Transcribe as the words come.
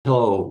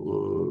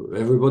Hello,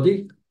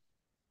 everybody.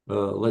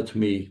 Let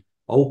me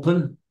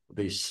open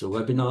this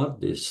webinar,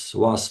 this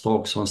WAAS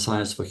Talks on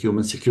Science for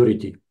Human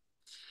Security.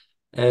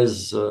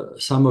 As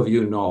some of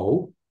you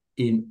know,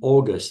 in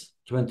August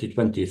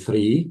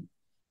 2023,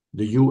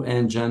 the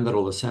UN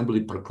General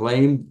Assembly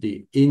proclaimed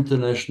the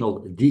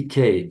International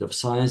Decade of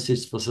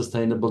Sciences for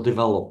Sustainable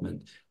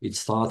Development. It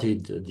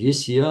started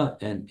this year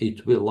and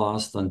it will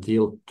last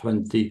until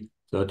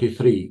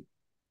 2033.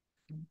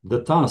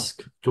 The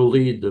task to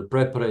lead the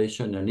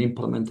preparation and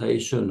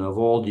implementation of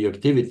all the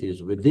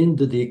activities within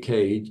the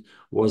decade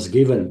was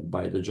given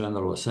by the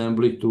General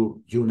Assembly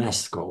to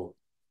UNESCO.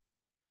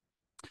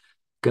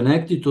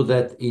 Connected to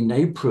that, in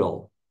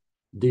April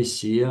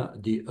this year,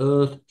 the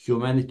Earth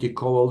Humanity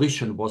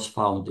Coalition was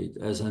founded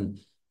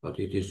but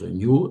it is a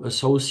new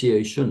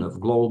association of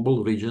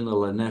global,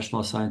 regional, and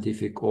national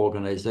scientific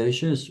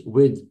organizations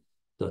with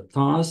the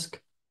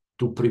task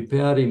to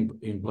prepare and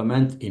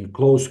implement in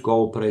close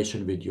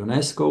cooperation with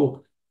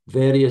UNESCO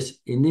various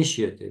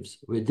initiatives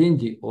within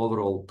the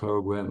overall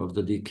program of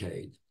the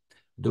decade.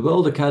 The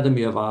World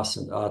Academy of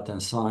Art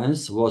and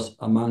Science was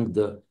among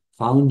the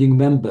founding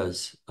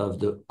members of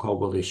the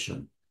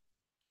coalition.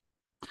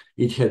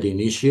 It had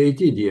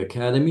initiated the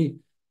Academy,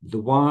 the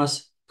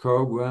WAAS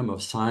Program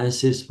of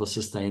Sciences for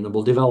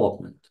Sustainable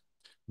Development,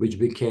 which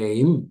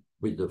became,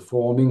 with the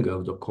forming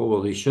of the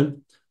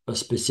coalition, a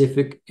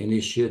specific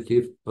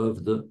initiative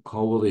of the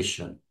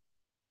coalition.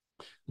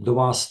 The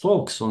WAAS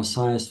Talks on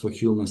Science for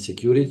Human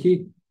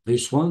Security,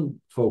 this one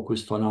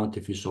focused on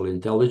artificial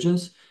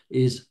intelligence,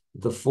 is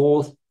the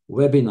fourth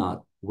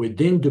webinar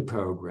within the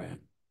program.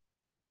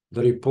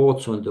 The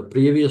reports on the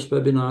previous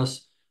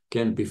webinars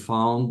can be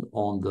found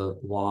on the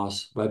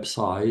WAAS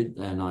website,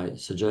 and I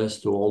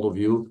suggest to all of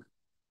you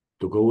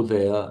to go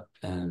there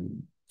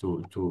and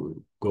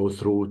to go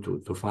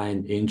through to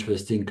find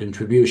interesting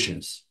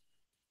contributions.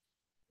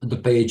 The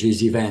page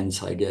is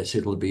events, I guess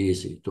it will be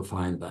easy to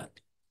find that.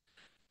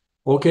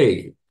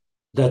 Okay,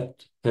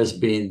 that has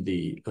been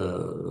the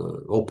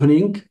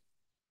opening.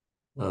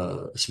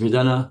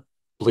 Smiljana,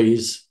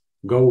 please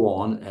go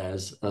on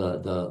as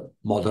the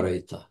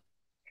moderator.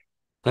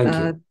 Thank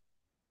you.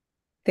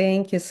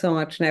 Thank you so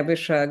much,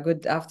 Nebojša.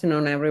 Good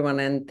afternoon, everyone,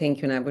 and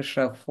thank you,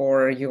 Nebojša,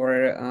 for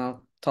your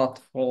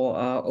thoughtful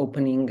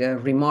opening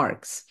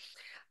remarks.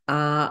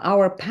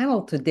 Our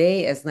panel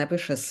today, as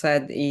Nebojša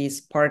said,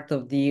 is part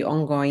of the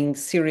ongoing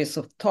series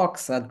of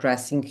talks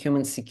addressing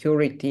human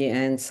security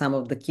and some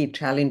of the key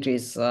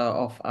challenges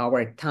of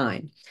our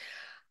time.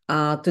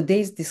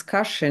 Today's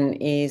discussion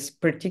is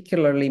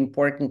particularly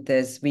important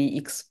as we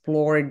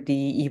explore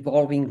the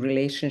evolving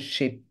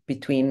relationship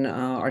between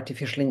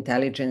artificial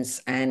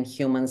intelligence and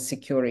human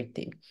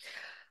security.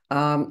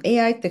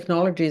 AI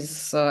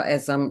technologies,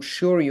 as I'm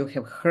sure you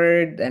have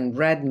heard and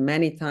read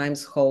many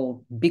times,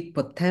 hold big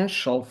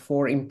potential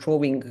for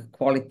improving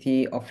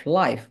quality of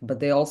life, but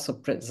they also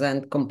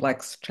present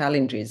complex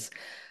challenges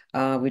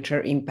which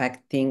are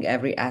impacting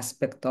every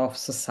aspect of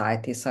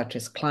society, such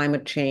as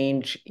climate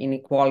change,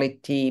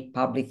 inequality,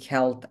 public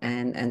health,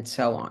 and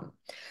so on.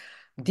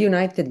 The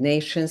United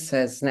Nations,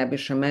 as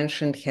Nebojša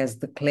mentioned, has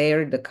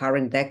declared the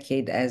current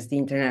decade as the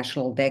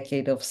International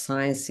Decade of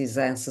Sciences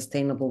and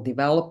Sustainable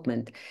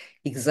Development,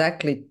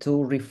 exactly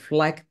to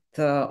reflect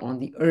on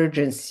the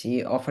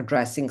urgency of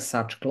addressing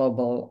such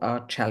global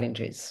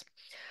challenges.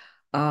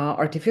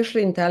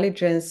 Artificial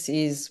intelligence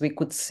is, we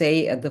could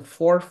say, at the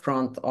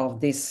forefront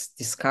of these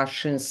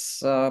discussions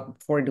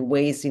for the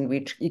ways in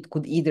which it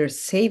could either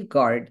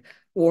safeguard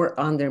or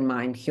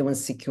undermine human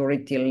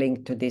security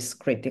linked to these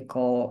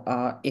critical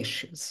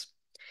issues.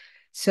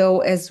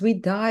 So as we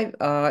dive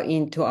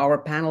into our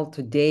panel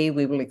today,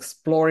 we will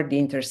explore the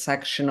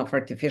intersection of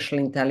artificial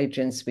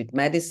intelligence with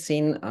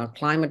medicine,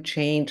 climate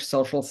change,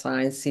 social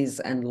sciences,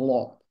 and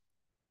law.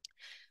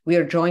 We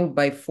are joined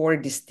by four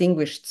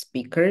distinguished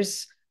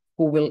speakers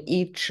who will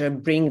each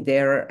bring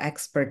their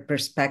expert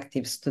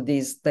perspectives to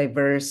these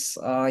diverse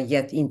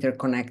yet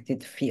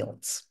interconnected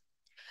fields.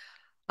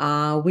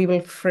 We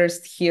will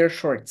first hear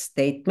short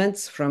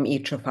statements from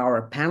each of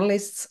our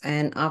panelists,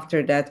 and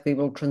after that we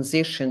will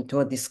transition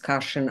to a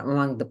discussion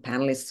among the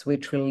panelists,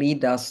 which will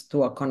lead us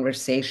to a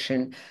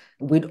conversation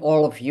with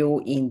all of you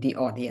in the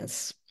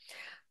audience.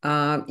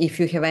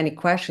 If you have any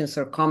questions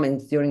or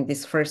comments during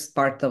this first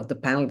part of the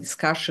panel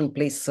discussion,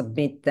 please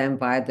submit them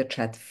via the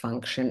chat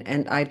function.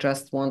 And I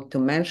just want to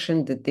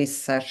mention that this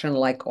session,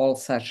 like all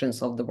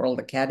sessions of the World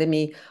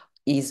Academy,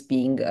 is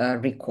being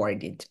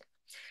recorded.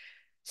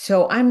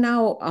 So I'm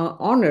now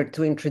honored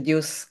to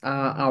introduce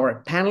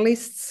our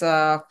panelists.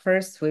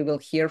 First, we will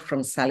hear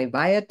from Sally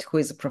Wyatt, who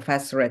is a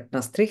professor at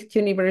Maastricht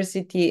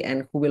University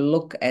and who will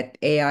look at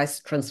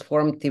AI's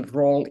transformative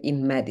role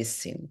in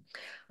medicine.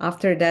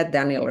 After that,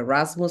 Daniel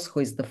Erasmus, who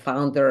is the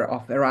founder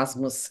of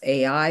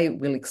Erasmus.AI,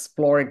 will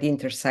explore the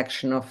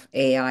intersection of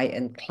AI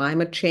and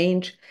climate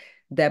change.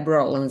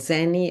 Debora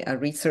Lanzeni, a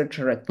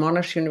researcher at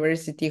Monash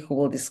University, who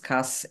will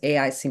discuss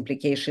AI's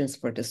implications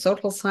for the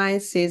social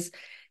sciences.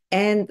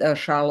 And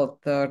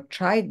Charlotte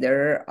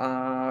Scheider,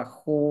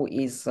 who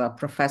is a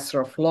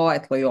professor of law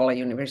at Loyola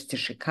University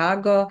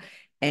Chicago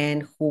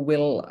and who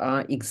will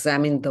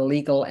examine the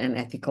legal and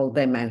ethical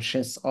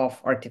dimensions of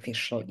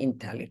artificial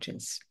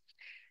intelligence.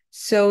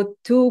 So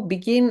to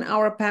begin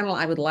our panel,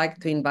 I would like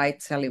to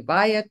invite Sally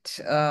Wyatt,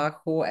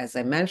 who, as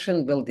I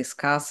mentioned, will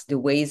discuss the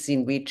ways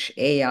in which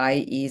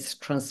AI is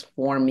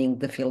transforming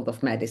the field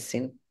of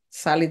medicine.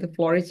 Sally, the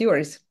floor is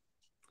yours.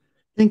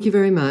 Thank you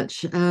very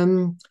much.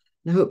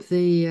 I hope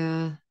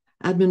the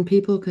admin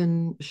people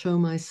can show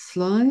my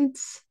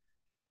slides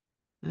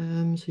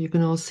so you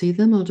can all see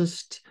them. I'll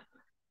just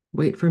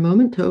wait for a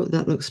moment. Oh,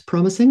 that looks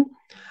promising.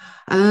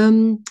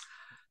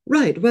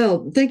 Right.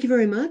 Well, thank you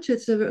very much.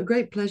 It's a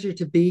great pleasure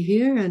to be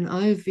here. And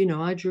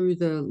I drew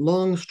the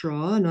long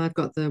straw, and I've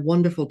got the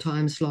wonderful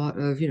time slot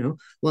of,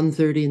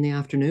 1:30 in the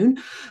afternoon.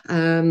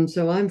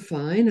 So I'm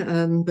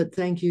fine. But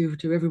thank you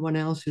to everyone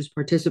else who's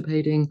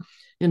participating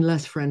in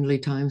less friendly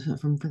times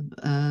from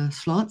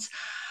slots.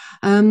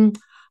 I'm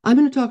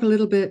going to talk a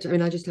little bit.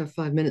 I just have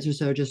 5 minutes or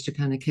so just to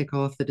kind of kick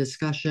off the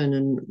discussion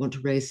and want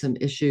to raise some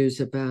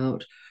issues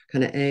about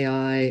kind of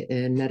AI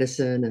in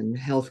medicine and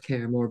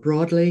healthcare more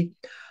broadly.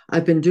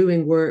 I've been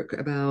doing work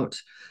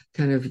about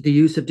kind of the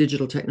use of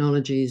digital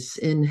technologies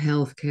in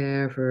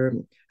healthcare for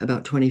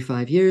about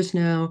 25 years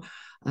now.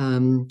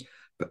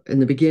 In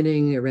the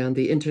beginning, around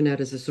the internet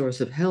as a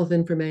source of health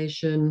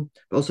information.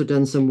 I've also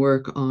done some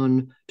work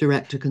on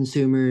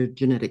direct-to-consumer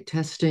genetic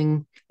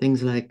testing,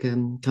 things like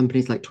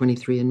companies like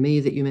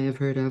 23andMe that you may have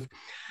heard of.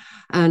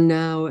 And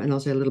now, and I'll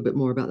say a little bit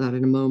more about that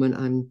in a moment,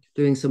 I'm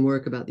doing some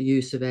work about the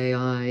use of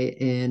AI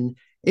in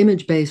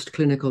image-based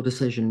clinical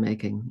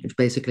decision-making. It's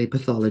basically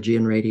pathology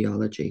and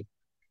radiology.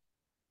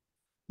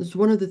 This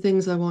one of the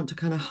things I want to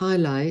kind of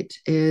highlight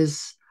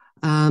is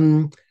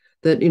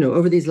that,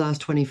 over these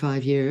last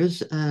 25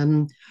 years,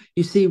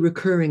 you see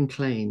recurring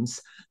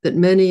claims that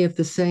many of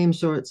the same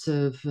sorts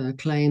of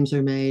claims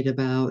are made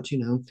about,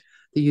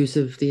 the use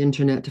of the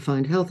internet to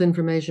find health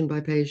information by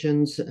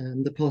patients,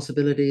 the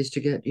possibilities to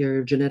get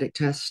your genetic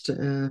test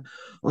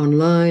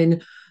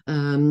online,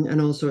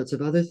 and all sorts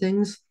of other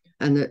things.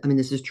 And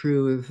this is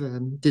true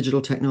of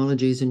digital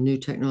technologies and new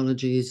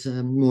technologies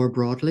more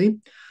broadly.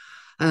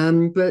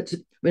 But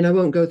I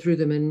won't go through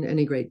them in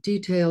any great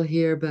detail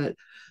here, but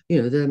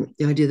the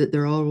idea that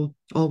they're all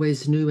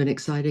always new and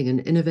exciting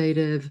and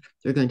innovative.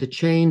 They're going to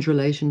change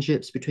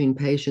relationships between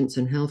patients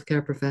and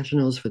healthcare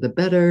professionals for the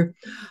better.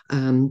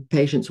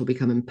 Patients will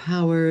become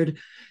empowered.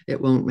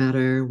 It won't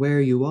matter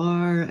where you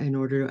are in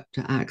order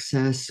to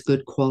access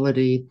good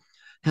quality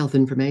health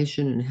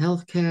information and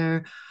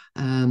healthcare.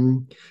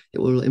 It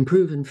will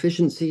improve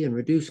efficiency and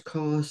reduce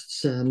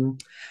costs.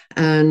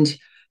 And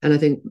I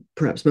think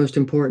perhaps most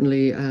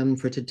importantly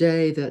for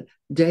today, that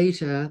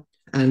data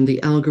and the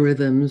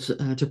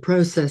algorithms to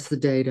process the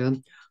data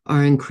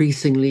are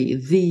increasingly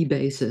the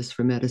basis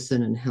for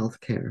medicine and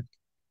healthcare.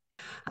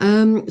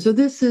 So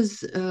this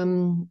is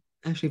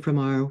actually from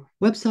our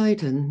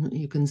website, and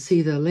you can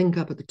see the link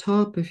up at the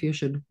top if you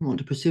should want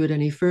to pursue it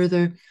any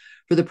further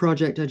for the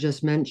project I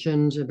just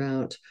mentioned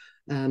about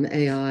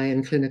AI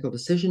and clinical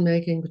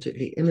decision-making,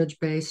 particularly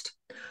image-based.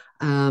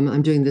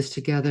 I'm doing this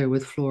together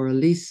with Flora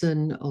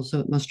Leeson,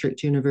 also at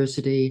Maastricht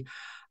University,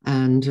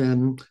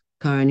 and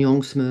Karen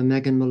Jongsma,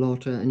 Megan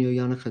Malota, and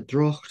Joanneke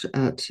Drocht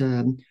at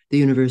the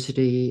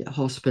University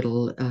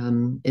Hospital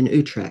in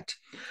Utrecht.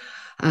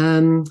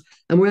 And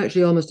we're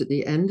actually almost at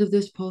the end of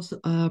this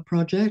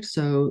project.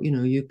 So,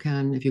 you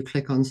can, if you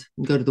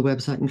go to the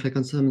website and click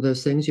on some of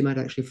those things, you might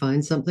actually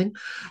find something.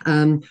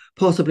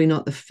 Possibly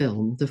not the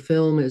film. The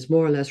film is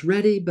more or less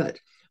ready, but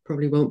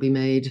probably won't be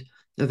made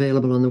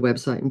available on the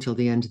website until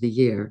the end of the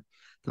year.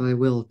 So I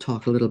will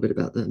talk a little bit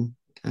about the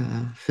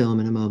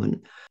film in a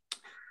moment.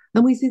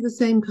 And we see the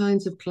same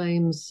kinds of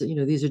claims.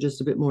 These are just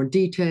a bit more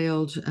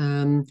detailed.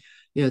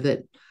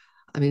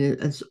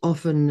 It's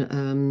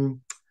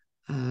often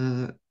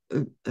a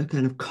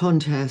kind of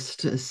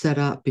contest set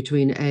up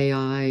between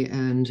AI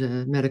and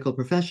medical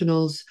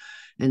professionals.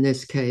 In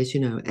this case,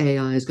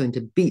 AI is going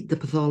to beat the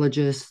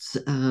pathologists.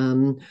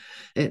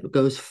 It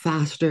goes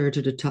faster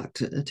to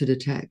detect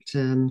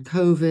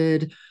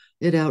COVID.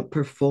 It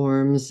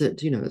outperforms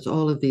it. It's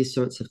all of these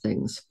sorts of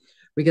things.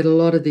 We get a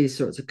lot of these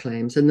sorts of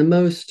claims. And the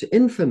most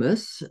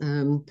infamous,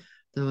 though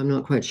I'm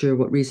not quite sure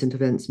what recent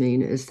events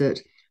mean, is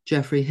that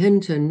Geoffrey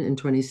Hinton in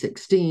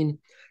 2016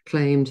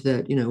 claimed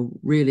that,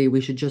 really we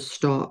should just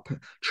stop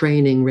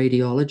training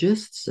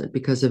radiologists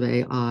because of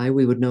AI.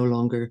 We would no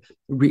longer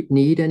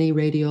need any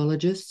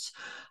radiologists.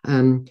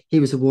 He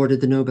was awarded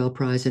the Nobel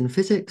Prize in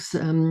Physics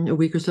a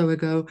week or so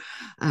ago.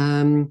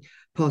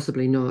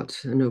 Possibly not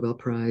a Nobel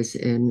Prize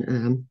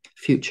in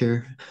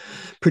future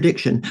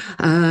prediction.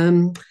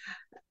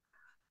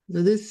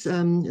 This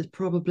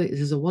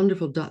is a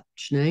wonderful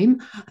Dutch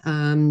name.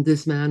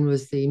 This man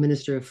was the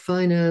Minister of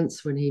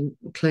Finance when he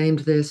claimed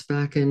this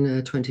back in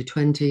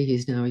 2020.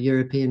 He's now a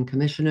European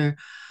Commissioner,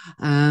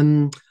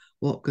 Wopke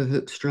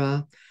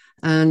Hoekstra.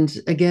 And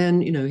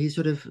again, he's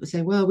sort of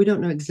saying, well, we don't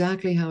know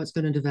exactly how it's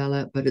going to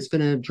develop, but it's going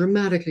to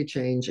dramatically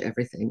change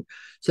everything.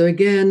 So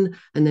again,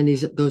 and then he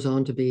goes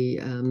on to be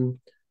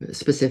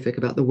specific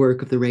about the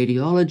work of the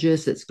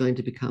radiologist. It's going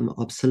to become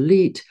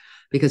obsolete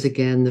because,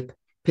 again,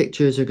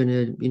 pictures are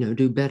going to,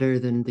 do better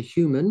than the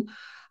human.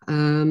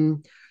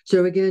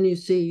 So again, you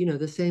see,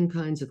 the same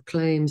kinds of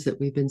claims that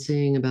we've been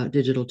seeing about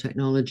digital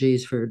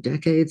technologies for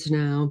decades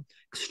now,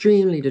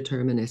 extremely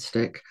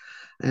deterministic.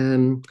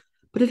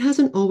 But it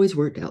hasn't always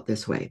worked out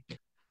this way.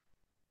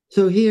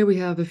 So here we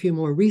have a few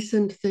more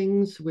recent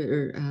things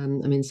where,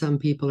 some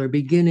people are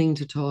beginning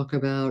to talk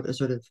about a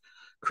sort of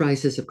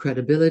crisis of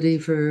credibility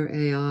for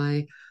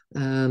AI,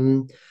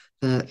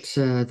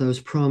 that those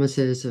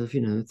promises of,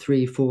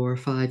 3, 4,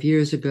 5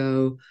 years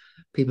ago,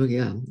 people,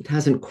 it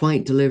hasn't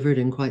quite delivered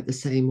in quite the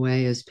same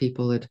way as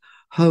people had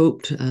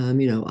hoped.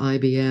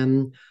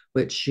 IBM,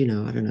 which,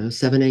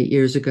 7, 8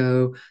 years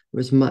ago, there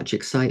was much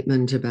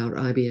excitement about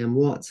IBM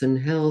Watson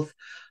Health.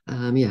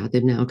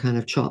 They've now kind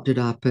of chopped it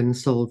up and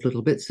sold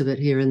little bits of it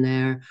here and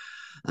there.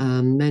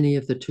 Many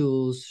of the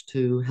tools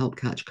to help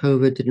catch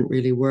COVID didn't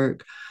really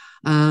work.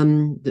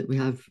 That we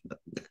have,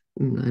 I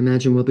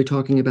imagine we'll be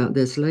talking about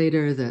this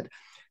later, that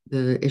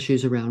the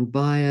issues around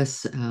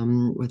bias,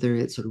 whether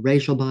it's sort of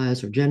racial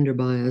bias or gender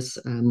bias,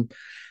 and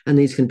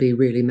these can be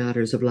really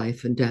matters of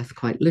life and death,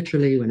 quite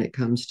literally, when it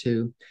comes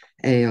to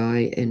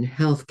AI in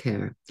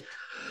healthcare.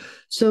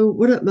 So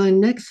what my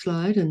next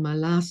slide and my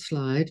last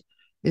slide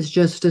is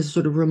just a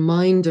sort of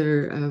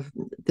reminder of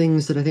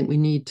things that I think we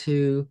need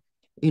to,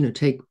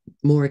 take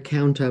more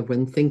account of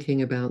when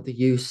thinking about the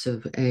use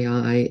of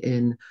AI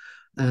in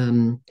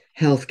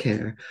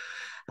healthcare.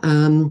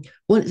 One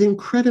is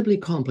incredibly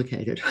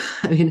complicated.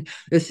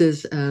 This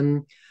is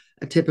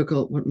a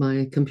typical, what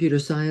my computer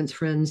science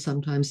friends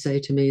sometimes say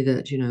to me,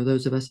 that,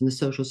 those of us in the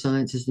social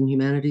sciences and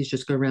humanities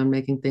just go around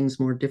making things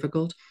more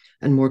difficult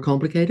and more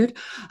complicated.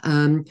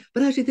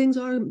 But actually things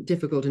are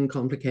difficult and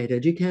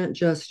complicated. You can't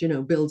just,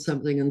 build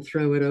something and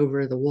throw it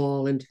over the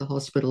wall into the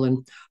hospital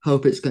and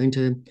hope it's going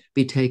to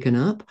be taken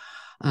up.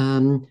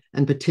 And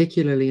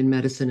particularly in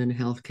medicine and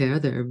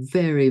healthcare, there are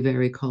very,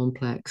 very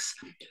complex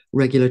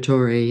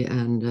regulatory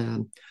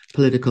and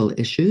political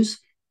issues.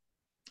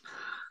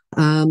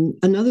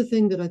 Another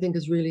thing that I think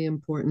is really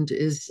important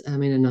is,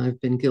 and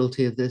I've been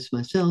guilty of this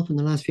myself in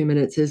the last few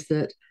minutes, is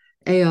that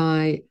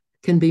AI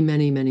can be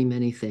many, many,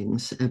 many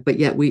things, but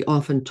yet we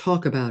often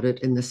talk about it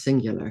in the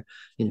singular.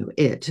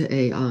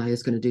 AI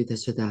is going to do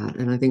this or that.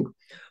 And I think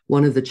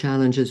one of the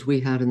challenges we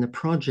had in the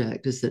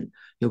project is that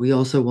we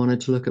also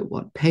wanted to look at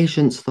what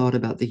patients thought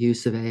about the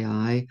use of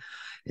AI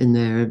in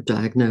their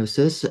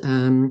diagnosis.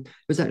 It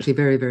was actually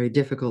very, very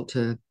difficult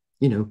to,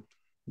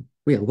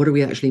 what do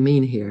we actually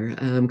mean here?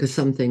 Because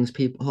some things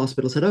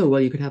hospitals said, oh,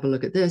 well, you could have a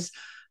look at this.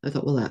 I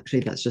thought, well,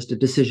 actually, that's just a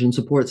decision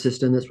support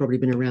system that's probably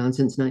been around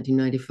since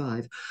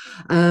 1995.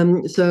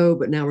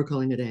 But now we're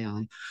calling it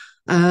AI.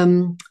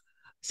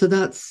 So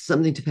that's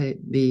something to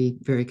be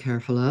very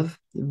careful of.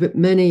 But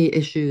many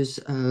issues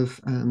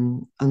of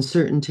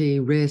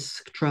uncertainty,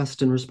 risk,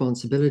 trust, and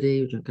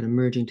responsibility, which are kind of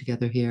merging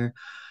together here.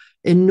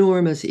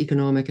 Enormous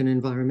economic and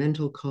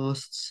environmental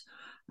costs.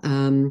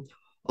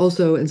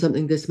 Also, and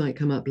something this might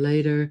come up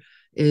later,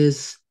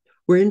 is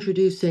we're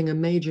introducing a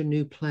major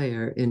new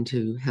player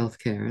into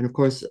healthcare. And of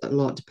course, a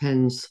lot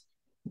depends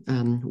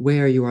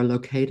where you are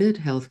located.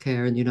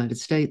 Healthcare in the United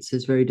States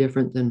is very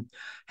different than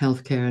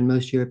healthcare in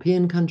most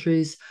European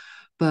countries.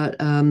 But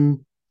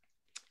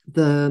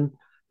the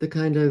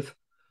kind of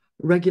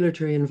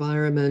regulatory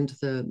environment,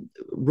 the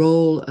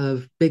role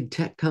of big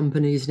tech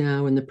companies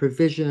now in the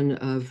provision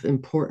of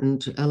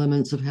important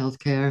elements of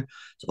healthcare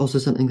is also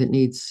something that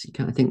needs,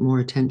 I think, more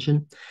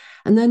attention.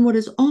 And then what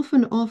is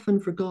often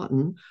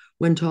forgotten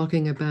when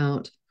talking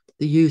about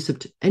the use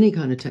of any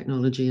kind of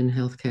technology in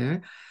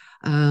healthcare,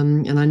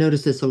 and I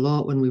noticed this a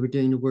lot when we were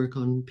doing the work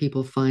on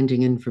people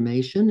finding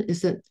information,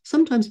 is that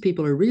sometimes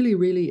people are really,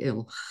 really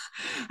ill,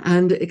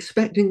 and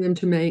expecting them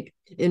to make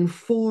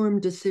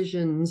informed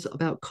decisions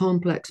about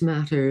complex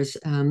matters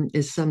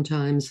is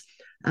sometimes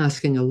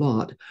asking a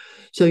lot.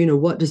 So,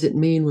 what does it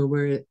mean when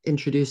we're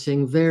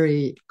introducing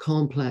very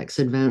complex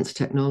advanced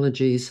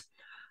technologies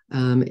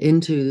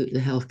into the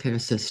healthcare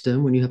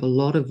system, when you have a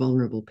lot of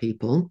vulnerable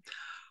people?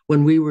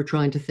 When we were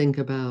trying to think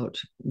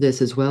about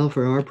this as well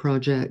for our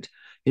project,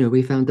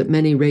 we found that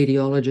many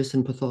radiologists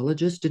and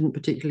pathologists didn't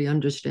particularly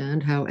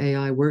understand how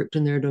AI worked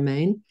in their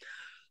domain.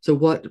 So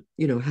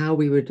how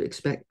we would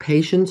expect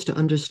patients to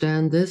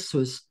understand this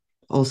was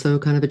also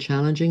kind of a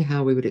challenging,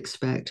 how we would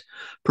expect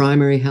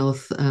primary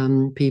health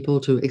people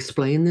to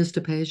explain this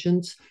to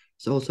patients.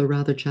 It's also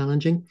rather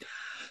challenging.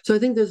 So I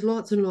think there's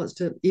lots and lots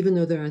even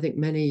though there are, I think,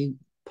 many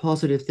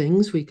positive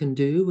things we can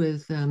do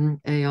with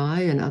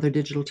AI and other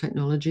digital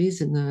technologies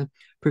in the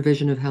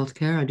provision of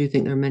healthcare, I do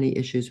think there are many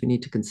issues we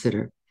need to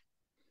consider.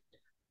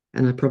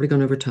 And I've probably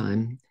gone over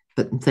time,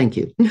 but thank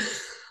you.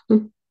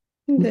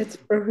 That's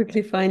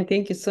perfectly fine.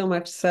 Thank you so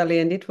much, Sally.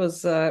 And it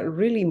was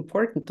really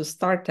important to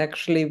start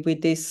actually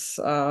with this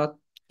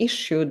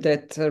issue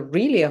that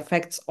really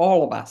affects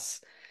all of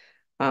us.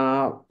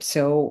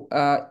 So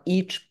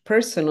each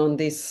person on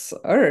this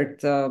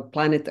earth,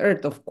 planet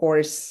Earth, of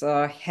course,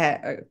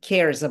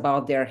 cares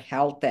about their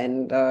health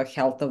and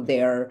health of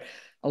their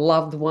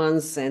loved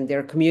ones and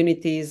their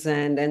communities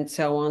and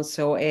so on.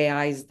 So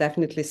AI is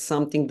definitely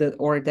something that,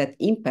 or that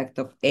impact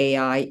of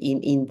AI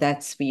in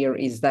that sphere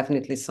is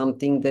definitely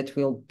something that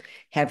will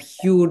have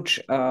huge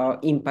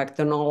impact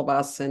on all of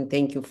us. And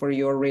thank you for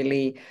your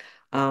really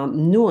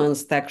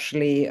nuanced,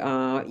 actually,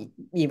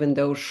 even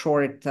though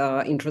short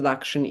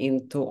introduction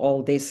into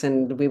all this.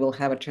 And we will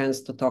have a chance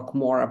to talk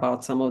more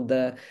about some of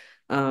the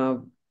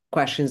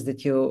questions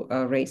that you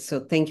raised.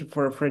 So thank you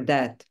for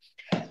that.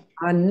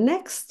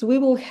 Next, we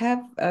will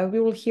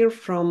hear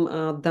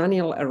from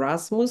Daniel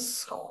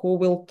Erasmus, who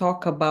will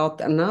talk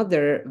about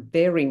another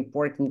very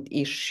important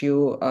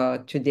issue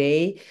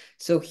today.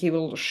 So he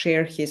will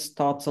share his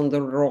thoughts on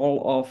the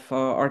role of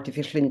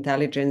artificial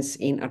intelligence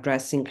in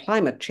addressing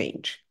climate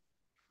change.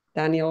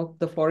 Daniel,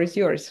 the floor is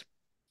yours.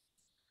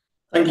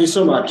 Thank you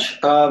so much.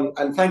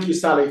 And thank you,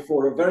 Sally,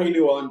 for a very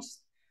nuanced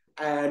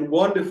and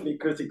wonderfully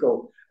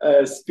critical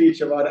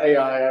speech about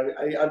AI.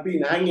 I've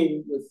been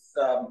hanging with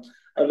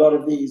a lot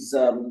of these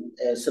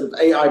sort of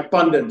AI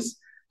pundits,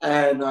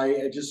 and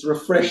just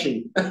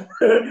refreshing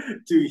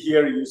to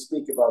hear you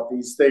speak about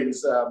these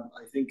things.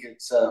 I think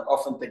it's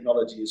often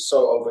technology is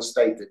so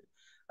overstated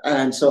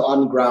and so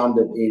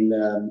ungrounded in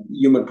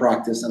human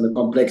practice and the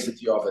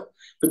complexity of it,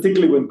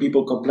 particularly when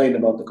people complain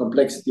about the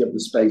complexity of the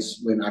space,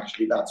 when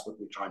actually that's what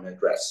we're trying to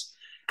address.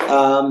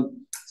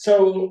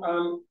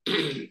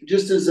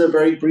 Just as a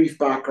very brief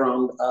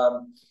background,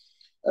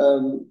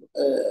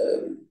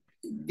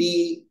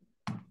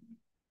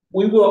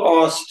 we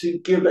were asked to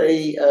give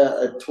a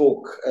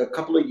talk a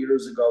couple of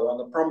years ago on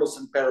the promise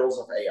and perils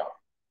of AI.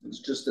 It was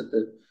just at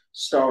the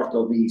start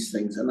of these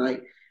things. And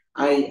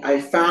I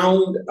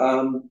found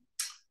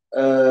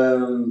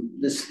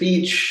the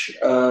speech,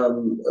 or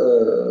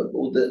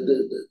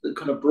the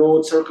kind of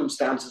broad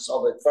circumstances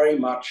of it, very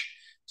much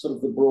sort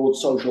of the broad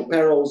social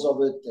perils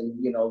of it,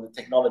 and the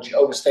technology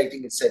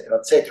overstating, etc.,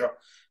 etc.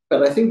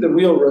 But I think the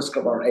real risk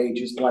of our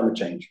age is climate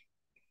change,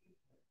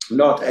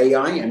 not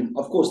AI. And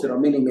of course, there are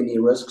many, many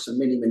risks and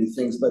many, many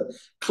things. But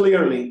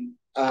clearly,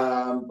 we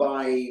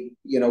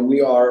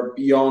are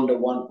beyond a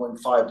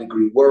 1.5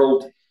 degree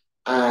world,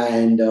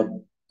 and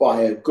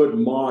by a good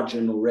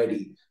margin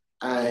already.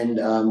 And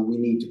we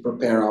need to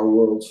prepare our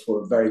worlds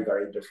for a very,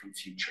 very different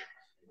future.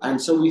 And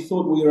so we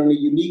thought we were in a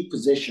unique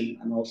position,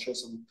 and I'll show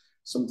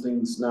some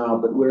things now,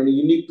 but we're in a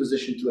unique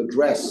position to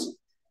address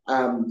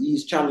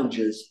these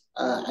challenges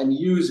and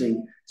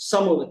using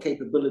some of the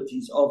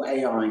capabilities of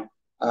AI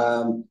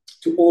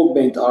to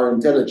augment our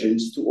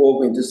intelligence, to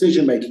augment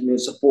decision-making,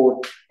 and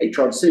support a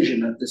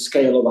transition at the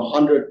scale of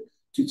 $100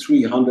 to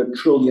 $300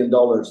 trillion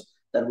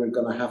that we're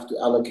going to have to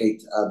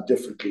allocate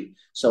differently.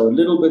 So a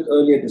little bit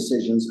earlier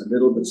decisions, a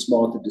little bit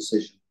smarter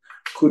decision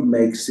could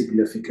make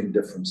significant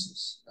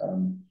differences.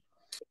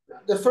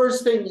 The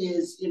first thing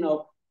is,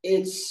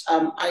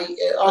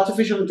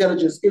 artificial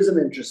intelligence isn't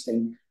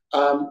interesting.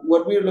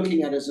 What we're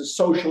looking at is a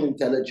social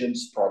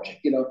intelligence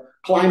project,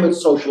 climate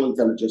social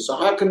intelligence. So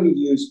how can we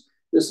use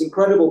this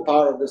incredible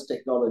power of this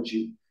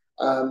technology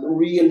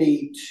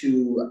really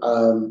to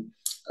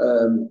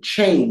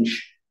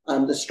change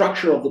the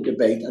structure of the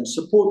debate and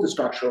support the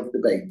structure of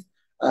debate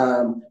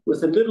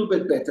with a little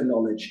bit better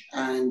knowledge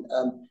and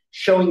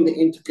showing the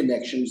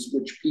interconnections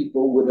which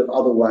people would have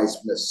otherwise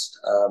missed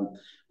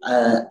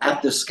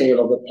at the scale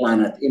of the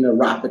planet in a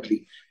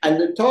rapidly. And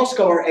the task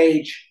of our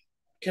age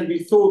can be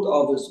thought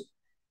of as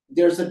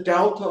there's a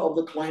delta of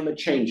the climate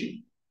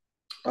changing.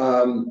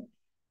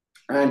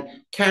 And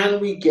can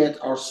we get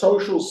our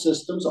social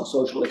systems, our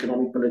social,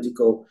 economic,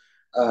 political,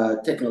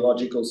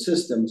 technological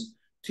systems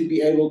to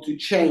be able to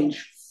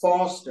change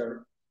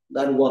faster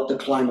than what the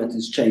climate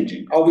is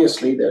changing?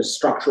 Obviously, there's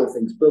structural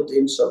things built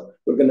in, so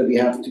we're going to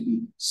have to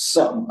be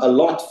a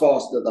lot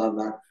faster than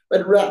that.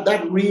 But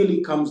that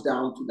really comes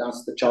down to,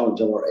 that's the challenge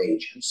of our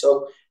age. And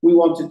so we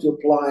wanted to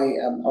apply,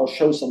 I'll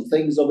show some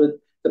things of it.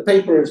 The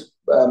paper is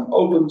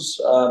opens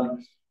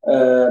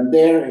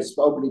there, it's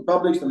openly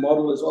published, the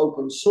model is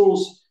open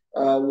source.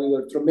 We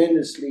were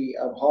tremendously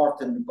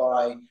heartened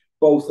by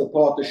both the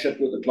partnership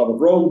with the Club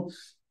of Rome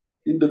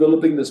in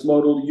developing this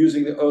model,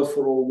 using the Earth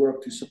for All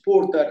work to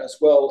support that, as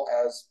well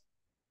as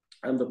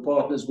the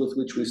partners with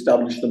which we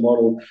established the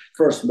model,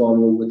 first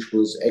model, which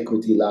was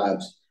Equity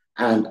Labs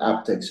and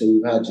Aptech. So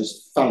we've had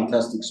just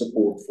fantastic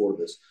support for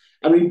this.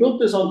 And we built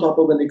this on top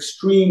of an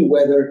extreme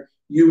weather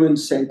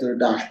human-centered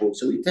dashboard.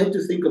 So we tend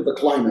to think of the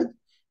climate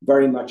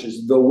very much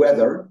as the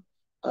weather,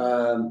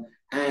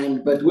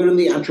 but we're in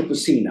the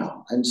Anthropocene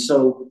now. And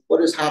so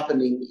what is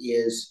happening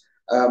is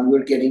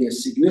we're getting a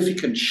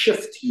significant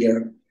shift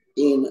here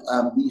in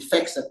the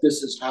effects that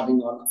this is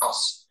having on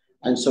us.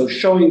 And so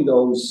showing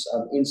those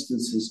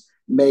instances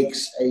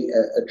makes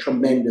a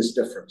tremendous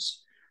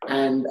difference.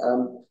 And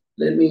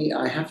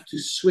I have to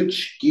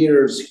switch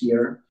gears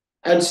here.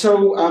 And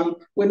so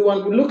when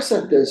one looks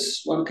at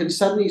this, one can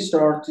suddenly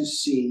start to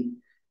see,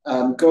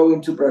 go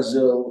into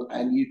Brazil,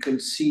 and you can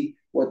see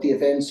what the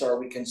events are.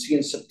 We can see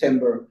in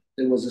September,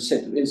 there was a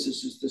set of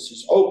instances. This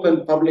is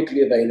open,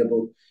 publicly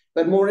available.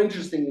 But more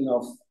interesting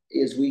enough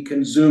is we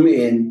can zoom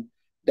in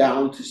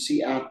down to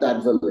see at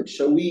that village.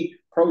 So we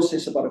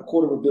process about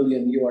 250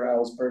 million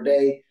URLs per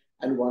day,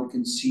 and one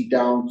can see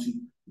down to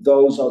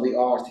those are the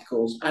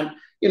articles. And,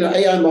 you know,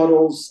 AI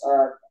models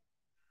are,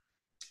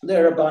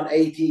 they're about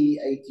 80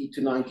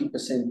 to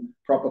 90%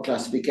 proper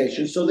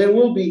classification. So there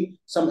will be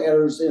some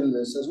errors in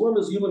this, as well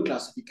as human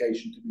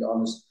classification, to be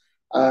honest.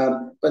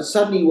 But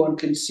suddenly one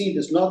can see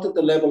this not at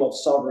the level of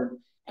sovereign.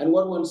 And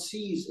what one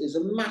sees is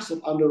a massive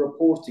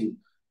underreporting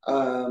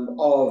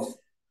of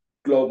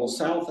Global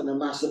South and a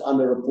massive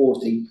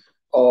underreporting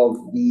of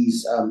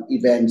these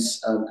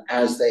events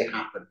as they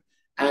happen.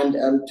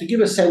 And to give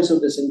a sense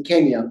of this, in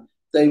Kenya,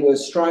 they were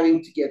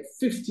striving to get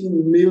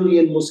 15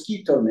 million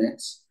mosquito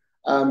nets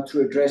to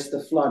address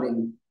the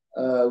flooding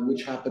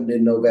which happened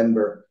in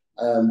November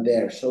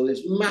there. So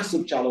there's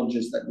massive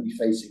challenges that we're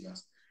facing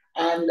us.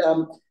 And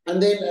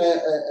then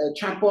a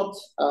chatbot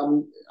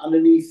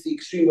underneath the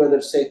extreme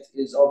weather set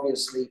is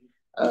obviously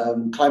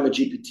Climate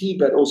GPT,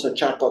 but also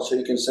chatbot. So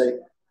you can say,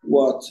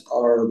 what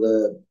are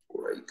the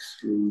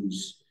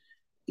breakthroughs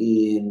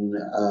in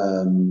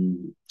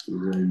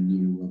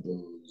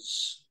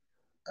renewables?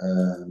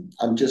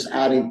 I'm just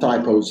adding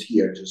typos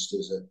here, just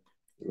as a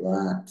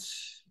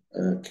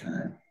that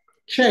can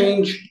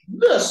change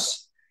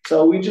this.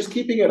 So we're just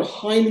keeping it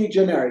highly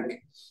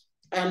generic.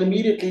 And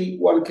immediately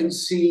one can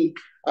see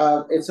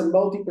it's a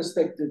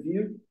multi-perspective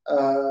view,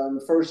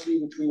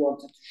 firstly, which we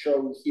wanted to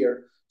show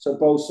here. So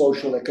both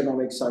social,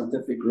 economic,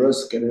 scientific,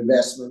 risk, and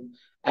investment.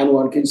 And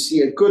one can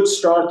see a good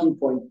starting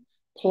point,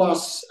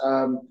 plus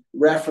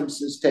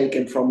references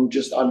taken from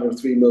just under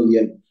 3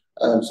 million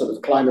sort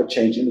of climate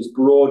change in its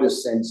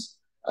broadest sense,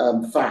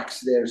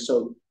 facts there.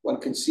 So one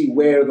can see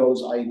where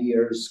those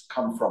ideas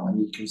come from.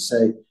 And you can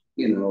say,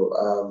 you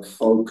know,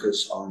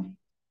 focus on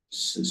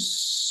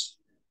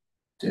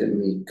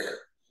systemic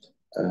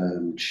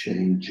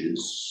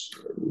changes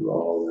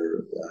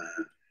rather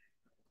than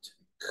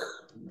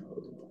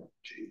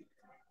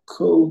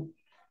technological.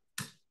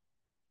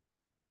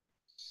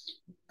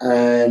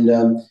 And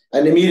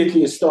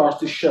immediately it starts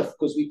to shift,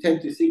 because we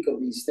tend to think of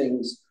these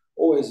things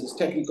always as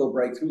technical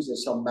breakthroughs.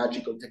 There's some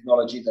magical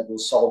technology that will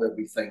solve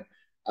everything.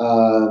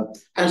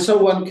 And so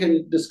one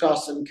can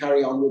discuss and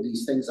carry on with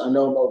these things. I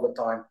know them over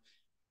time,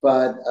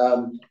 but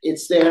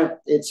it's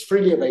there, it's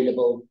freely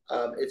available,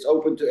 it's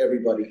open to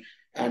everybody.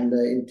 And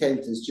the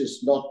intent is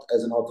just not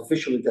as an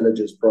artificial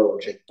intelligence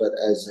project, but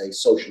as a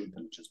social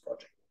intelligence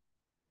project.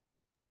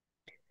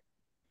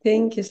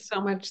 Thank you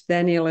so much,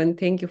 Daniel, and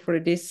thank you for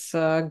this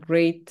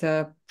great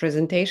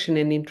presentation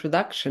and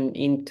introduction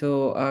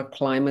into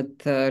Climate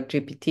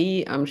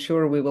GPT. I'm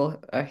sure we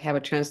will have a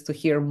chance to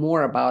hear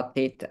more about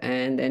it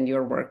and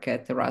your work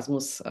at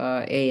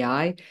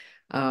Erasmus.AI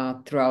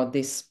throughout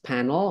this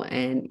panel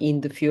and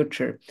in the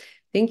future.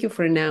 Thank you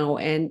for now.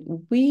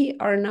 And we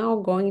are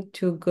now going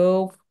to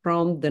go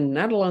from the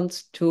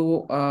Netherlands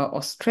to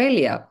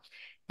Australia,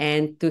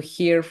 and to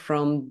hear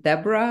from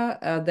Debora.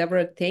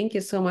 Debora, thank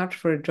you so much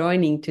for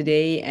joining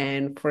today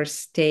and for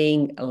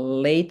staying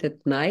late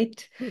at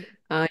night,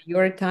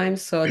 your time,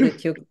 so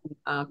that you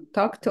can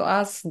talk to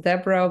us.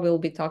 Debora will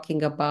be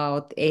talking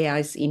about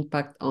AI's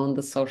impact on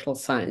the social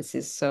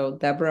sciences. So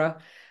Debora,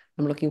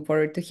 I'm looking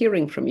forward to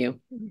hearing from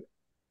you.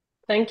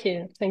 Thank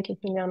you,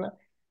 Smiljana.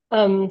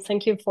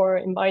 Thank you for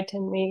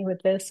inviting me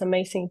with this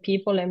amazing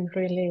people. I'm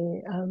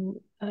really,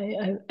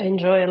 I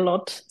enjoy a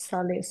lot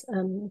Sally's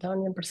and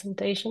Daniel's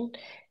presentation,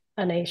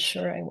 and I'm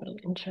sure I will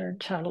enjoy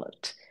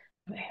Charlotte.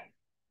 Okay.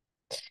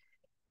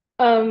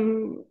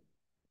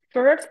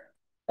 First,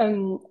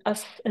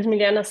 as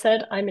Smiljana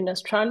said, I'm in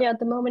Australia at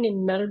the moment,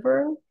 in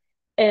Melbourne.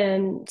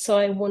 And so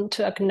I want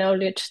to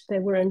acknowledge the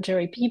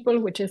Wurundjeri people,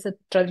 which is the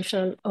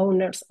traditional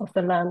owners of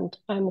the land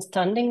I'm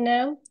standing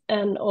now,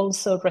 and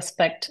also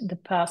respect the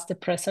past, the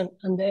present,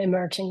 and the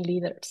emerging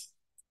leaders.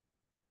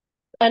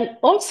 And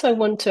also I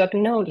want to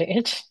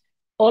acknowledge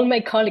all my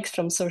colleagues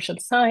from social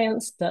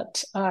science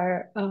that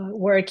are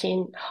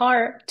working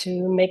hard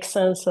to make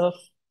sense of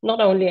not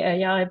only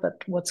AI,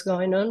 but what's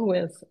going on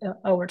with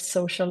our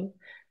social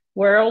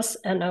worlds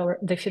and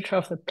the future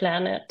of the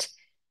planet.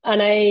 And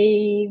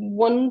I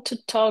want to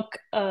talk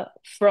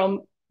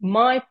from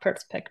my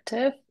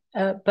perspective,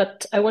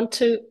 but I want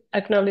to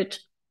acknowledge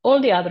all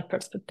the other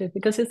perspectives,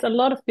 because it's a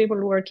lot of people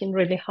working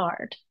really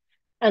hard.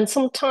 And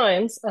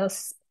sometimes,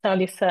 as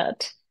Sally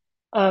said,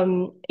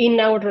 in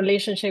our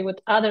relationship with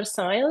other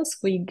science,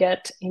 we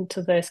get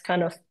into this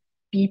kind of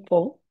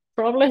people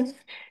problem,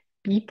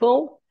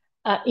 people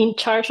in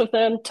charge of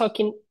them,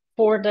 talking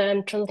for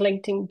them,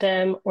 translating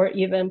them, or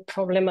even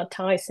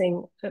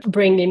problematizing,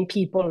 bringing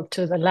people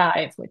to the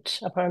live, which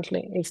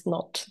apparently is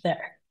not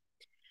there.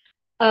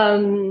 I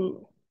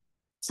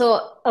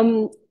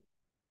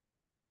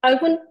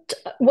want,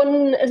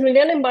 when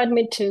Smiljana invited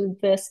me to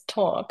this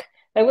talk,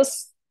 I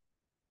was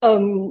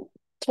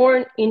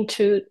torn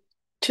into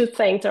two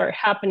things that are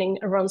happening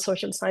around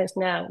social science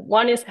now.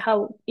 One is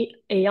how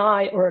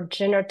AI or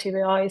generative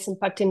AI is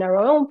impacting our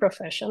own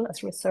profession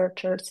as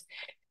researchers,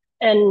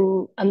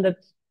 and the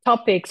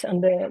topics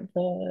and the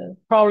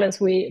problems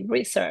we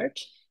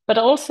research, but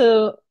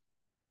also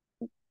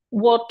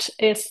what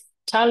is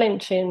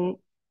challenging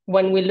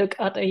when we look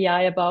at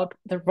AI about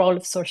the role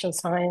of social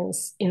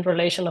science in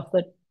relation of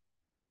the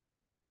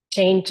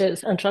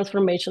changes and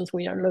transformations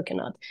we are looking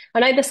at.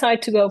 And I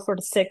decided to go for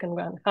the second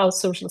one, how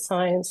social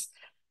science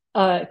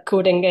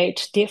could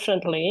engage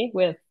differently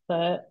with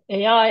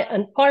AI.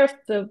 And part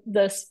of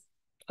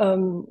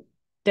the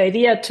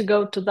idea to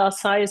go to that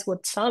side is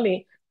what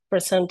Sally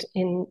presented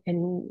in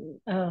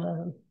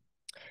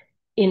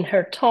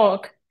her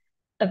talk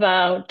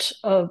about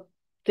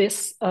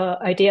this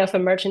idea of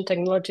emerging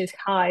technologies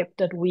hype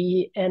that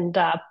we end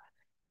up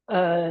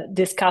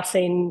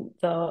discussing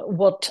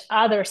what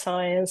other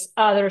science,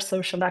 other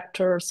social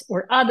actors,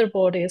 or other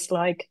bodies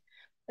like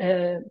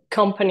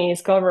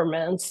companies,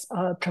 governments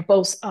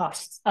propose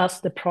us as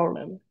the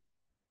problem.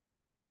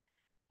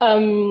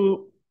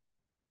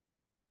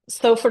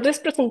 So for this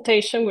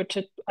presentation, which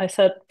I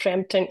said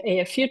preempting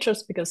AI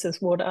futures, because it's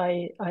what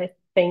I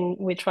thing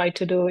we try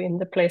to do in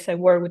the place I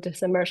work with,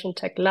 this Immersion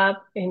Tech Lab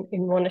in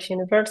Monash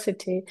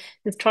University,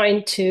 is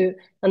trying to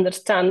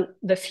understand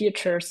the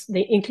futures,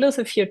 the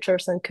inclusive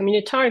futures and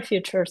communitarian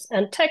futures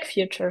and tech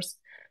futures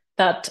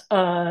that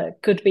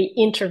could be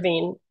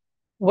intervened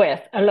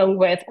with, along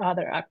with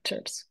other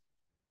actors.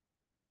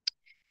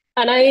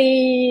 And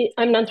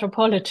I'm an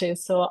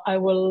anthropologist, so I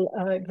will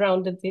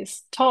ground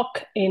this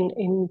talk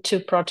in two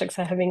projects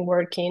I have been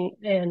working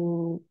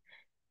in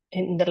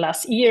the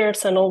last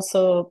years, and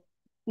also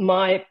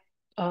my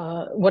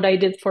what I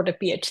did for the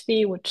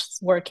PhD, which is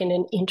working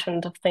in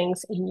Internet of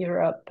Things in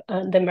Europe,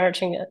 and the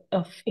merging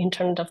of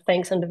Internet of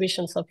Things and the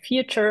visions of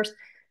futures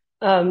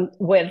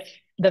with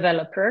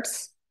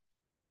developers,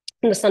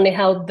 understanding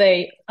how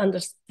they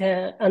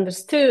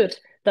understood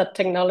that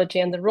technology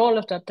and the role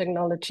of that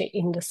technology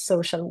in the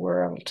social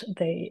world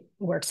they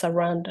were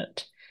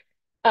surrounded.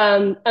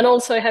 And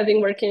also I have been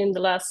working in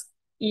the last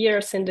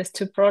years in these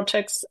two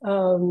projects,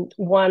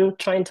 one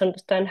trying to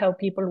understand how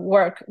people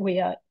work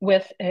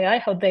with AI,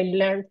 how they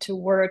learn to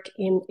work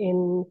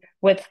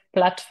with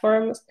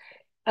platforms,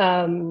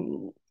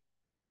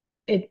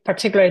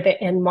 particularly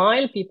the end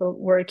mile, people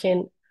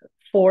working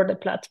for the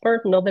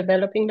platform, not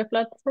developing the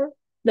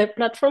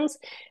platforms,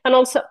 and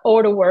also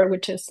AutoWare,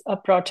 which is a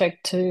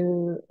project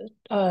to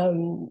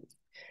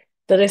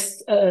that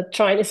is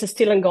is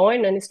still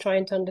ongoing and is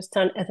trying to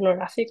understand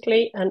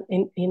ethnographically and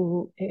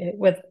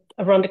with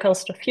around the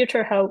concept of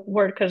future, how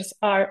workers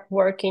are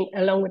working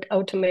along with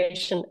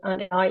automation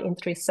and AI in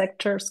three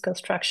sectors: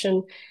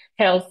 construction,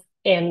 health,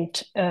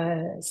 and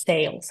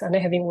sales. And I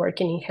have been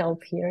working in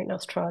health here in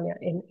Australia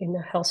in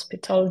a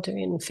hospital,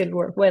 doing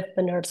fieldwork with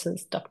the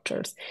nurses,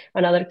 doctors,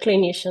 and other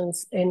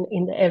clinicians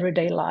in the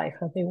everyday life,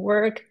 how they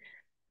work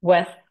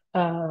with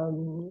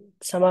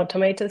some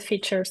automated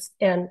features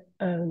and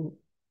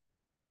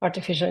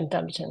artificial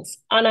intelligence.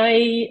 And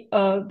I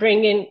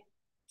bring in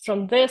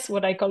from this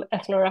what I call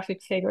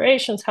ethnographic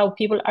figurations, how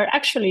people are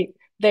actually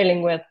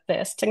dealing with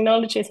these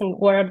technologies and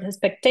what are the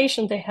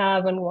expectations they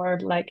have and what are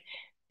like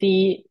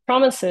the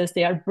promises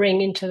they are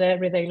bringing to their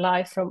everyday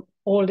life from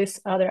all these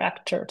other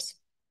actors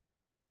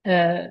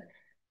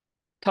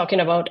talking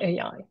about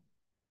AI.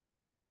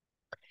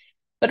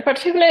 But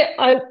particularly,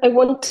 I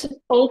want to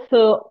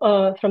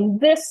also, from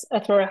this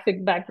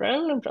ethnographic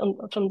background,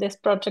 from this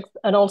project,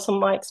 and also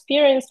my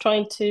experience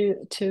trying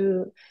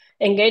to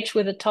engage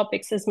with the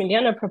topics as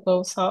Smiljana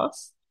proposed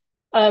us.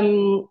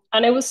 And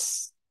I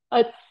was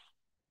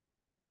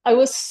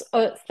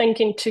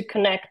thinking to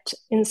connect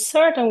in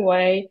certain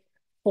way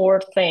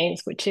four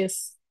things, which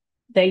is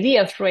the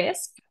idea of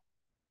risk,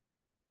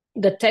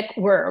 the tech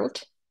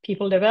world,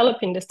 people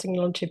developing this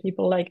technology,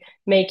 people like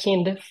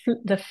making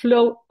the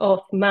flow of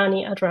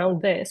money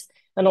around this,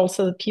 and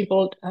also the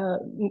people,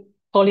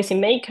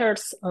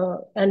 policymakers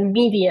and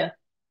media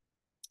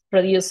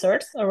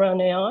producers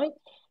around AI,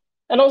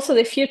 and also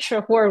the future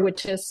of work,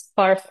 which is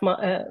part of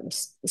my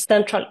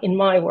central in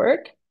my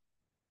work,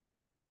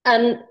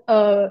 and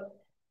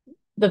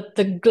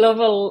the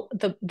global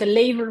the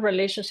labor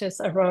relationships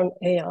around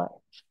AI.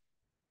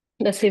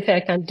 Let's see if I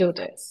can do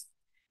this.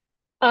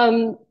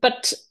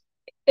 But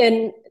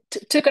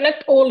to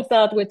connect all of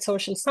that with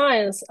social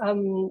science,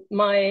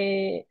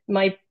 my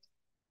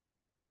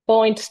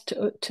point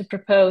to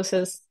propose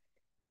is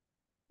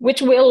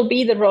which will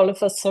be the role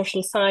of a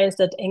social science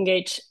that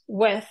engage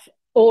with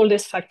all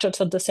these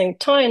factors at the same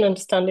time,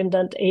 understanding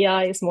that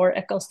AI is more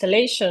a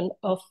constellation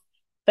of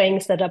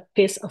things that a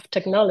piece of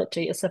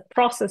technology. It's a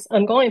process,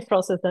 ongoing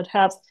process that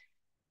has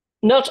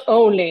not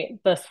only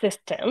the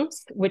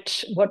systems,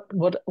 which what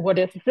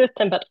is the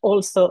system, but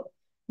also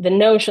the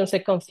notions, the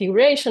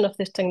configuration of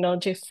this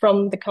technology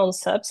from the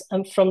concepts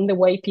and from the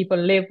way people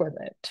live with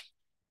it.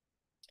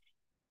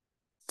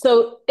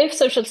 So if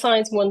social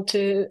science want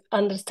to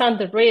understand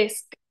the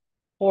risk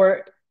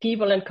for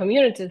people and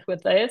communities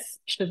with this,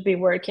 should be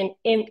working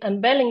in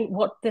unveiling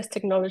what this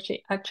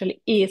technology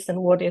actually is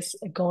and what is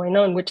going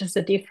on, which is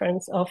the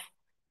difference of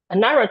a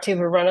narrative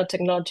around a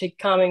technology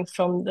coming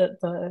from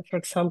for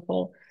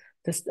example,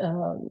 this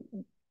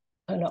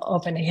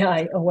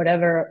OpenAI or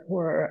whatever,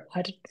 or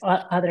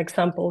other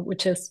example,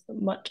 which is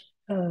much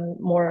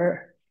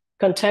more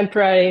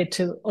contemporary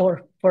to,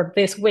 or for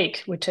this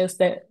week, which is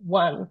the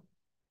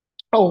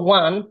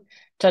 101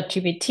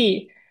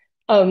 ChatGPT,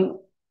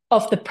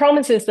 of the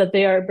promises that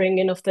they are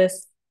bringing of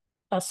this,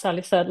 as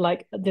Sally said,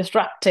 like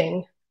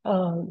disrupting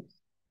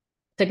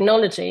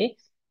technology,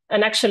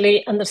 and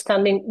actually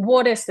understanding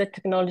what is the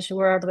technology,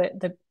 where are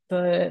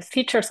the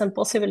features and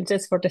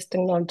possibilities for this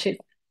technology,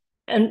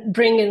 and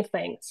bringing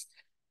things,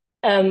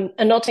 and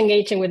not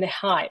engaging with the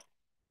hype.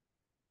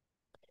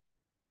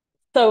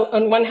 So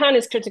on one hand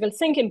is critical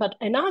thinking, but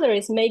another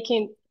is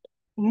making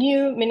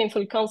new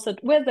meaningful concept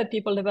with the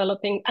people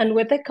developing and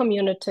with the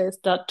communities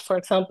that, for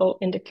example,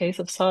 in the case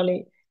of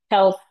Sally,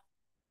 health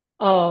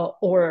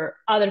or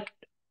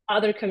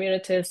other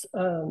communities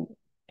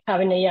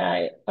having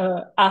AI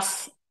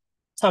as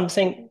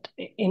something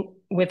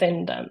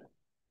within them.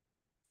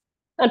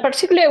 And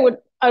particularly,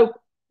 I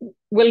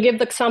will give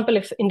the example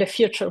in the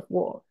future of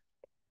war.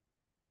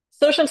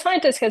 Social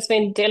scientists has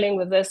been dealing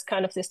with this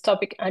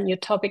topic and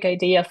utopic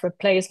idea of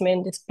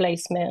replacement,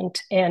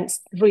 displacement, and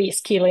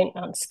reskilling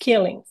and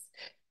skilling.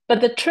 But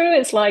the truth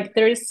is, like,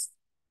 there is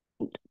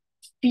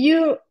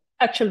few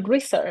actual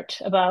research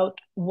about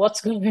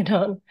what's going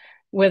on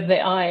with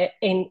the AI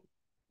in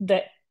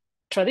the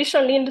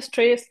traditional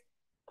industries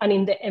and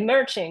in the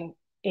emerging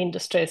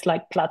industries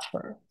like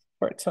platform,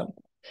 for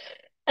example.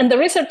 And the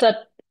research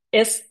that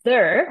is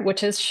there,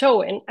 which is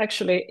showing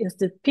actually, is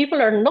that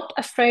people are not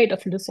afraid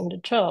of losing the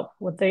job.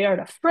 What they are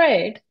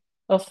afraid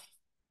of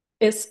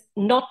is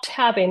not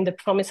having the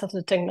promise of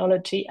the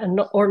technology and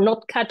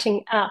not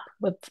catching up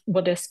with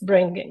what it's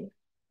bringing.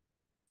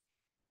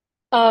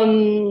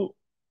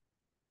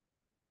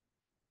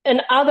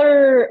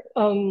 Another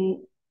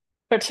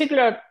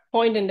particular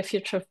point in the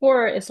future of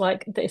work is,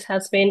 like, this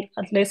has been,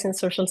 at least in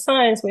social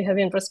science, we have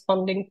been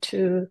responding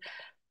to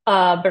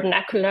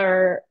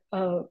vernacular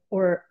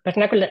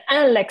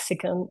and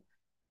lexicon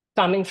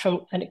coming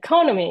from an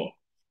economy,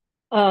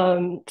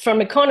 and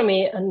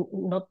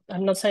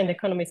I'm not saying the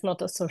economy is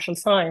not a social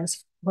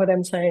science. What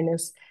I'm saying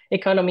is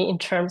economy in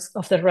terms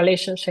of the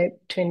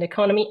relationship between the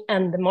economy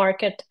and the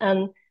market,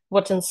 and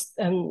what in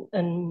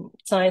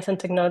science and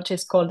technology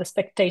is called the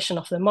expectation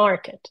of the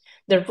market,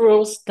 the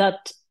rules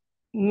that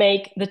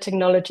make the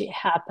technology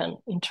happen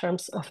in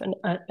terms of an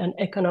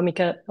economic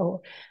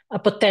or a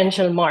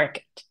potential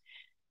market.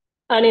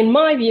 And in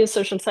my view,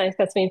 social science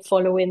has been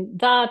following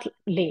that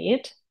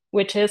lead,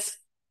 which is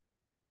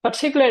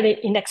particularly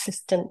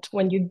inexistent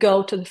when you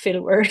go to the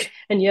fieldwork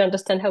and you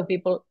understand how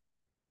people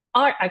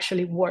are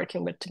actually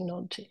working with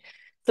technology.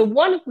 So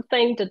one of the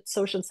things that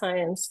social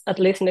science, at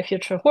least in the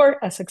future of work,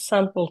 as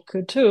example,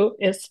 could do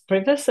is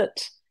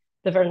revisit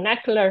the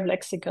vernacular and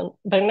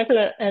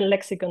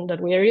lexicon that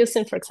we are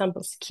using, for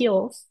example,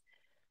 skills,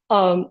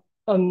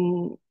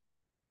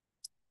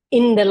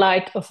 in the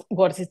light of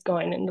what is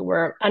going in the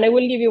world. And I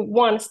will give you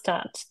one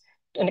stat,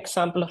 an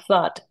example of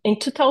that. In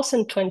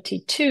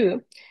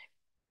 2022,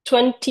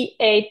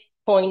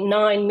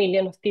 28.9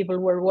 million of people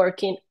were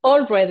working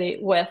already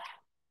with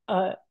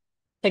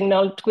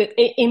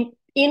technology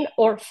in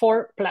or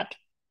for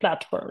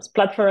platforms.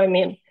 Platform, I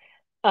mean,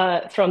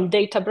 from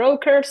data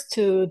brokers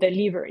to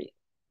delivery.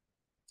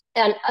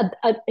 And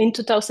in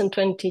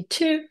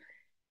 2022,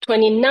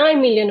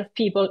 29 million of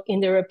people in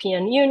the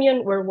European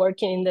Union were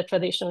working in the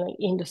traditional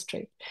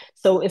industry.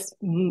 So it's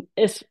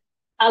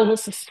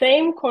almost the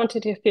same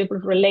quantity of people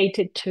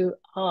related to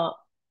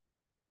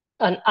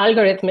an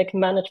algorithmic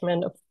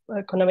management of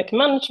economic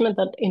management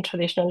that in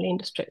traditional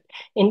industry.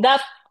 In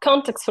that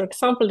context, for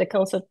example, the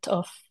concept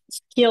of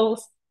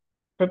skills,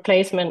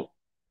 replacement,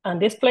 and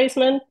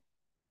displacement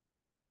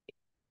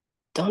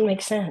don't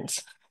make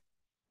sense.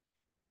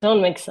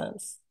 Don't make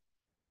sense.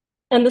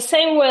 And the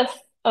same with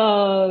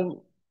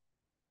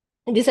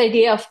this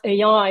idea of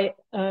AI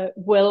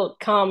will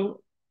come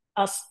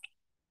as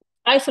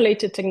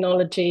isolated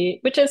technology,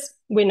 which is,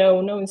 we know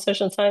in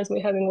social science,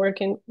 we have been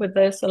working with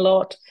this a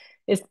lot,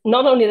 is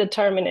not only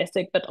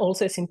deterministic, but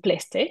also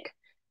simplistic,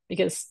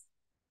 because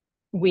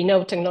we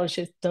know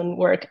technologies don't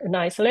work in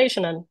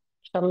isolation, and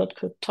Charlotte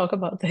could talk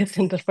about this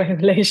in the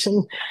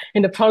regulation,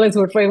 in the problems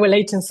with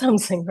regulating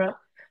something, right?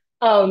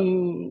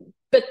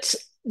 But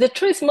the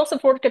truth is, most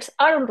of workers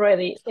are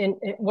already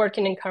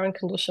working in current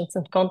conditions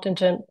and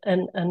contingent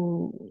and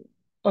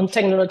on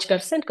technological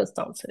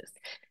circumstances.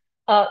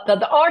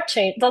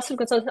 Those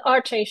circumstances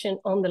are changing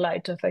on the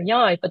light of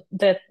AI, but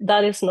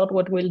that is not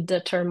what will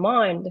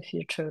determine the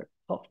future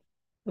of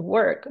the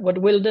work. What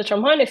will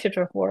determine the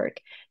future of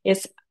work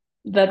is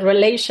that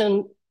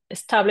relation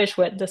established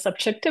with the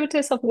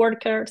subjectivities of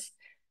workers,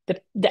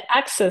 the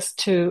access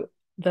to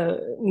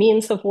the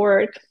means of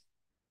work,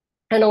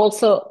 and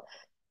also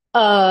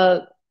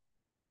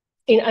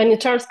in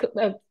terms,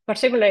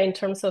 particularly in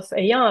terms of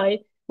AI,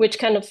 which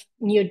kind of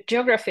new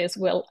geographies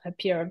will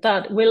appear?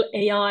 That will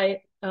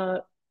AI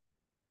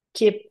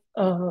keep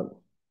the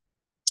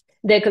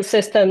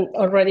ecosystem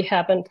already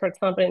happen, for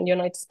example, in the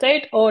United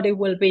States, or it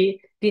will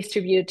be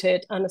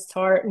distributed and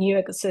start new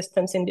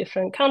ecosystems in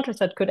different countries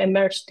that could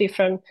emerge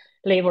different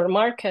labor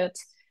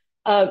markets?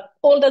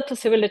 All the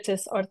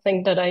possibilities are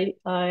things that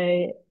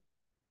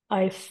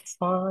I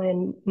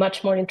find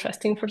much more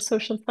interesting for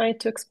social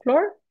science to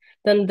explore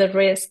than the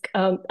risk.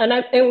 And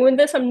with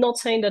this, I'm not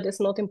saying that it's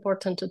not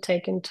important to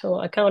take into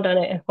account, and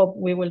I hope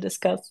we will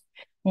discuss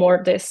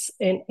more this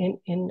in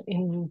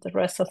the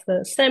rest of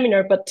the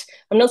seminar. But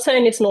I'm not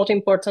saying it's not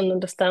important to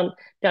understand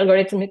the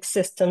algorithmic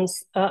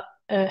systems,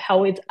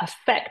 how it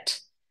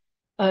affect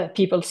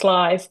people's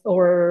lives,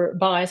 or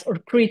bias or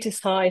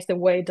criticize the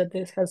way that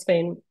this has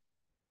been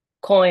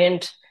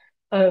coined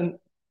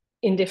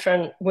in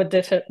different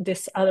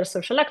these other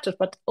social actors,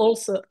 but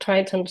also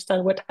trying to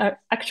understand what are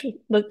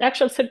the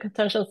actual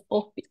circumstances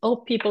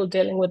of people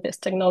dealing with these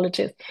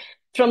technologies,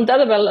 from that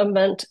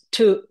development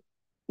to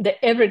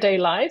the everyday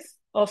life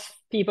of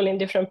people in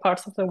different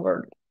parts of the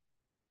world.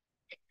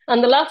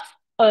 And the last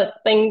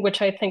thing,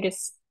 which I think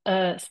is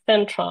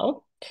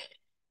central,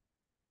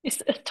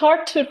 is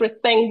start to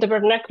rethink the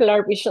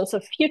vernacular visions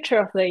of future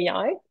of the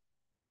AI.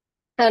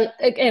 And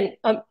again,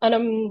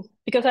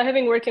 because I have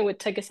been working with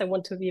techies, I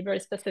want to be very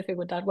specific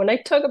with that. When I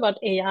talk about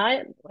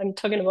AI, I'm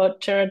talking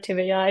about generative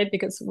AI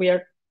because we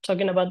are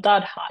talking about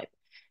that hype.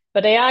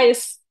 But AI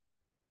is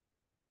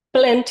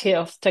plenty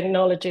of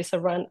technologies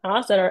around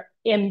us that are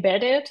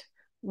embedded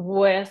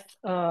with,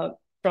 from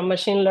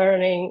machine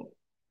learning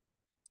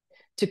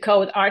to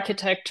code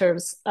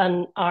architectures,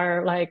 and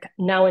are like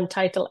now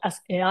entitled as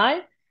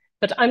AI.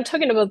 But I'm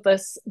talking about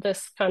this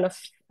kind of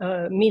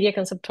media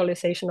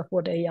conceptualization of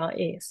what AI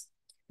is.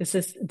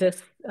 This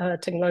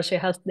technology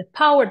has the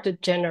power to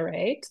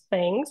generate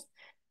things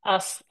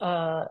as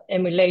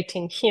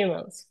emulating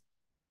humans.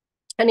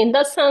 And in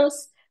that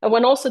sense, I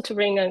want also to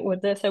bring, and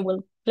with this I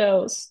will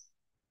close,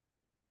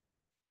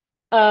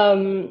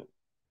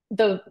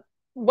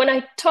 when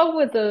I talk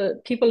with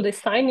the people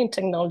designing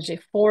technology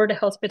for the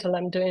hospital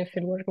I'm doing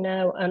fieldwork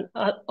now, and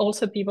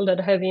also people that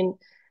have been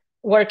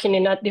working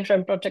in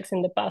different projects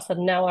in the past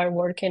and now are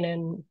working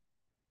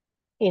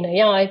in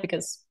AI,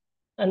 because,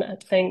 and I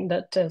think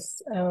that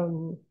as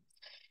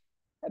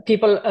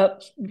people,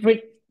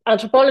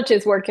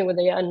 anthropologists working with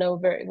AI know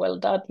very well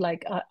that,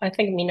 like, I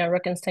think Mina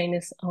Rockenstein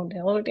is on the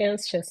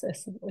audience. She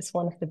is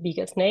one of the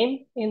biggest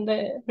names in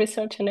the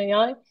research in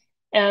AI.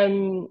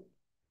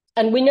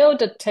 And we know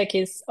that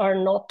techies are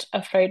not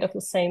afraid of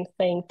the same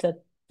thing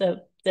that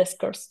the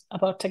discourse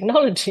about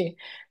technology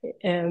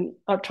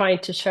are trying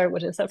to share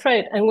what is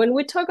afraid. And when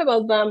we talk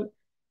about them,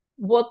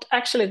 what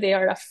actually they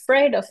are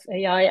afraid of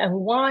AI, and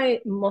why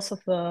most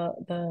of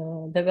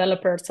the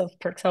developers of,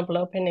 for example,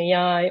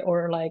 OpenAI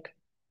or like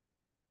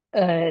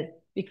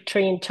Big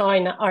Tree in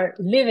China are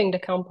leaving the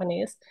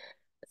companies,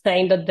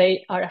 saying that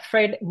they are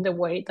afraid in the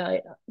way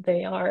that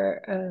they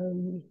are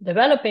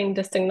developing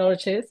these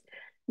technologies.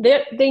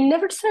 They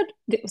never said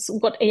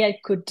what AI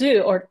could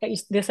do, or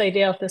this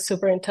idea of the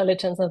super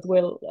intelligence that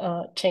will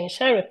change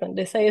everything.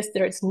 They say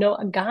there is no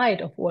guide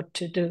of what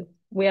to do.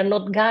 We are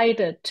not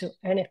guided to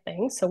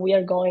anything. So we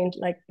are going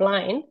like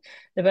blind,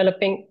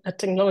 developing a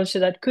technology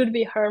that could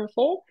be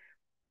harmful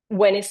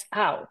when it's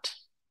out.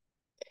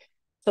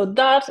 So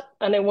that,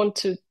 and I want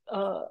to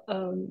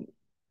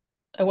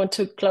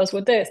close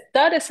with this.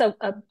 That is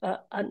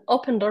an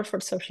open door for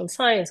social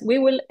science. We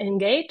will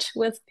engage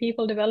with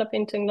people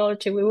developing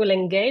technology. We will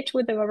engage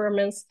with the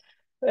governments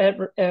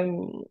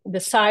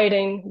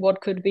deciding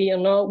what could be or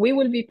not. We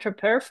will be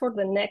prepared for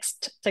the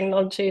next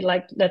technology,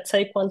 like, let's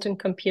say, quantum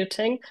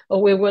computing,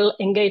 or we will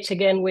engage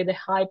again with the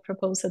hype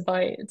proposed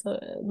by the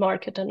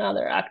market and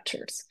other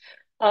actors.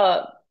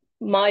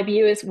 My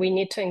view is we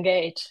need to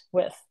engage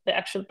with the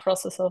actual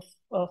process of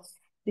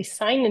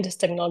designing this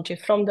technology,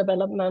 from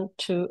development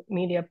to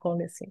media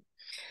policy,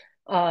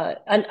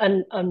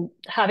 and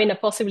having a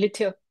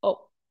possibility of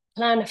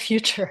plan a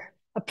future,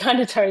 a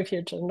planetary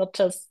future, not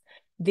just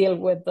deal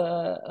with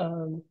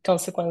the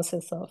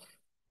consequences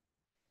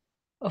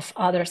of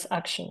others'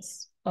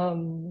 actions.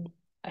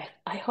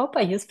 I hope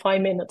I used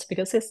 5 minutes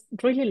because it's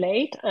really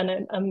late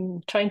and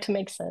I'm trying to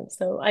make sense.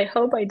 So I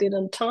hope I did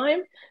on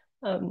time.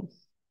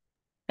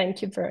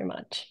 Thank you very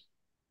much.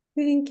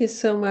 Thank you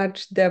so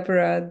much,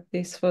 Debora.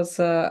 This was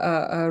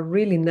a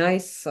really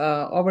nice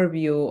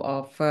overview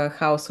of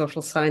how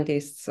social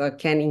scientists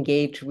can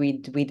engage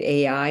with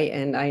AI.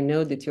 And I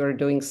know that you're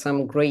doing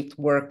some great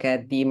work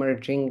at the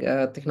Emerging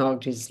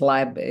Technologies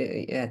Lab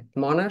at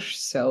Monash.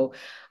 So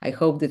I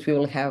hope that we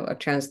will have a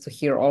chance to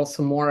hear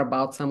also more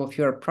about some of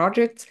your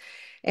projects.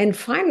 And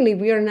finally,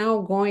 we are now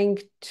going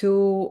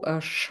to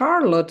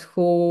Charlotte,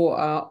 who,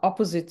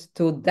 opposite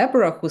to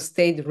Debora, who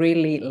stayed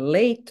really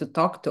late to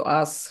talk to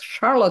us.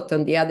 Charlotte,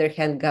 on the other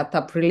hand, got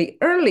up really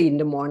early in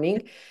the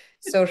morning.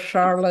 So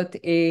Charlotte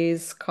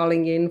is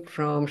calling in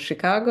from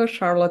Chicago.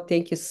 Charlotte,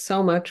 thank you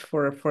so much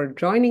for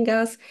joining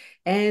us.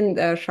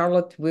 And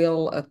Charlotte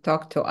will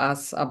talk to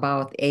us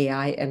about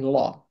AI and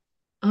law.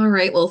 All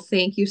right. Well,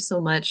 thank you so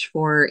much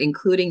for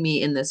including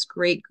me in this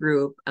great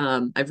group.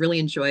 I've really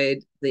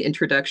enjoyed the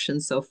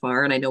introduction so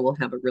far, and I know we'll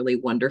have a really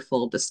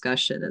wonderful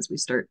discussion as we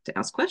start to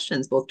ask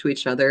questions, both to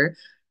each other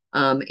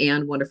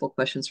and wonderful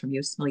questions from you,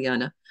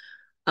 Smiljana.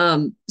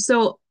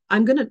 So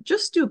I'm going to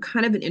just do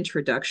kind of an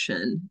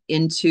introduction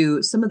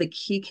into some of the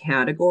key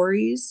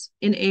categories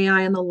in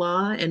AI in the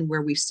law and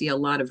where we see a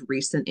lot of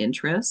recent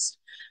interest.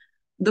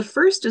 The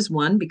first is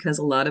one, because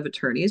a lot of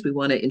attorneys, we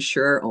want to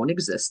ensure our own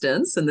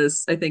existence. And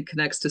this, I think,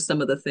 connects to some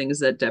of the things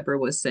that Debora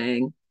was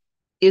saying,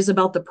 is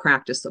about the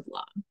practice of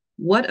law.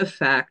 What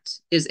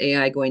effect is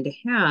AI going to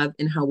have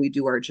in how we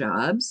do our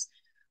jobs?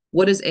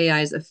 What is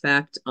AI's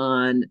effect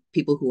on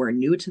people who are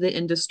new to the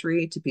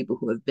industry, to people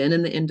who have been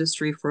in the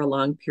industry for a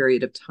long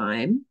period of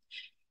time?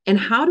 And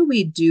how do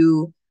we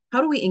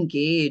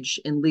engage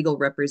in legal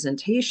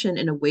representation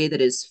in a way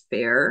that is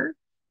fair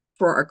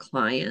for our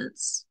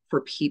clients,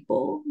 for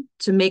people,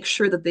 to make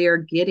sure that they are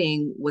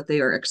getting what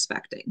they are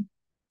expecting?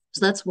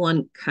 So that's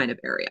one kind of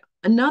area.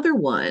 Another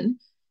one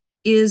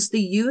is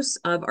the use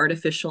of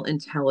artificial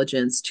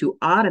intelligence to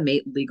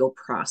automate legal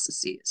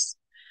processes.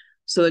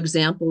 So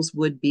examples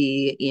would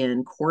be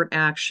in court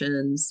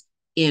actions,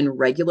 in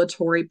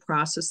regulatory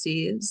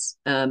processes.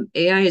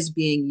 AI is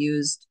being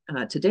used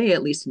today,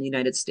 at least in the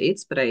United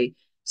States, but I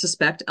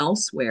suspect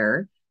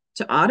elsewhere,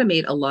 to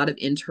automate a lot of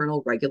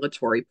internal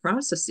regulatory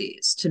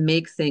processes, to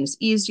make things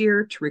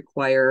easier, to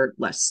require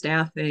less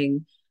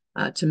staffing,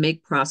 to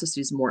make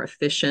processes more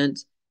efficient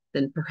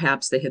than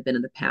perhaps they have been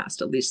in the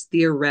past. At least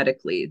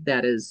theoretically,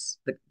 that is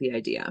the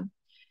idea.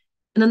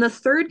 And then the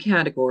third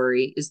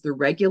category is the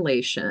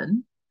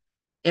regulation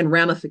and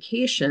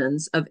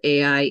ramifications of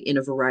AI in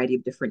a variety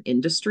of different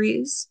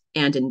industries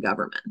and in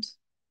government.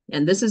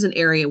 And this is an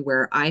area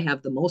where I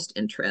have the most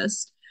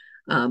interest.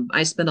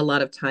 I spend a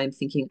lot of time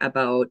thinking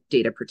about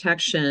data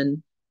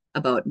protection,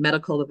 about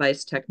medical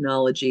device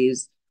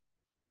technologies,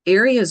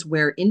 areas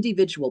where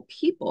individual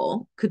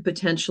people could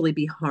potentially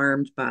be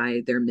harmed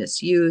by their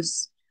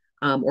misuse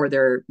or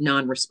their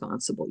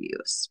non-responsible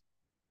use.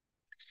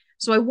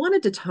 So I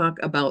wanted to talk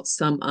about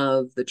some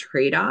of the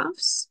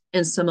trade-offs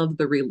and some of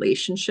the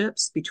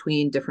relationships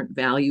between different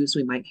values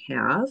we might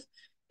have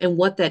and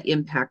what that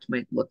impact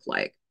might look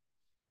like.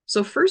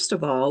 So first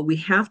of all, we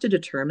have to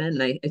determine,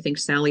 and I think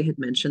Sally had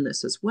mentioned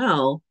this as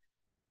well,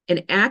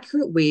 an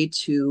accurate way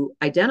to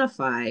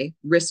identify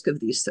risk of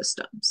these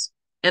systems.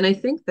 And I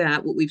think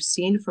that what we've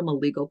seen from a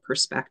legal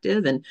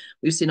perspective, and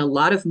we've seen a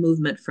lot of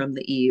movement from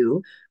the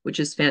EU,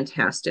 which is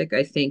fantastic,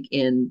 I think,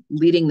 in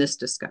leading this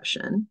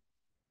discussion.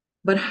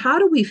 But how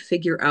do we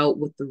figure out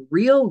what the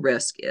real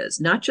risk is,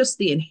 not just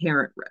the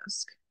inherent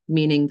risk,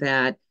 meaning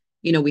that,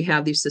 we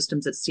have these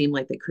systems that seem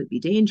like they could be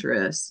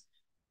dangerous,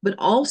 but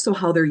also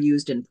how they're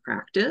used in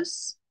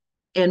practice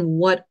and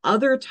what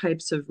other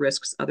types of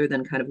risks, other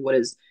than kind of what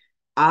is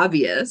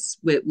obvious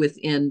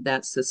within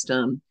that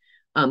system,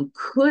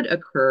 could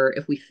occur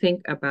if we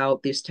think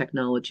about these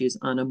technologies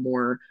on a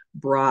more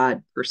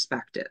broad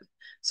perspective.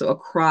 So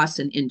across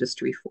an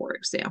industry, for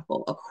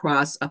example,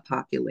 across a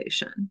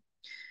population.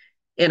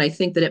 And I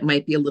think that it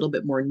might be a little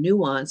bit more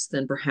nuanced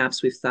than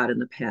perhaps we've thought in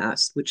the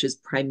past, which is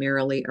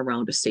primarily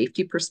around a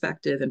safety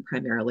perspective and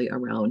primarily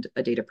around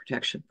a data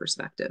protection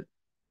perspective.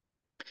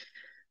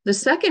 The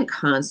second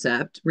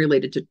concept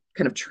related to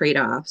kind of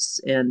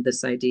trade-offs and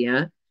this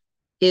idea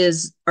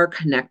is our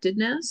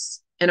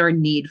connectedness and our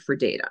need for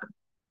data.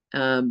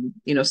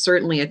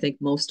 Certainly I think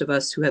most of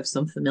us who have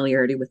some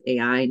familiarity with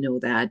AI know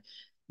that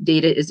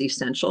data is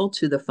essential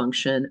to the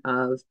function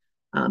of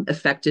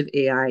effective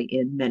AI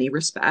in many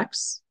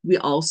respects. We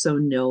also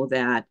know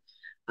that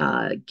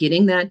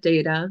getting that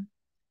data,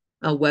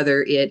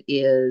 whether it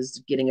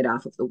is getting it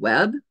off of the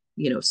web,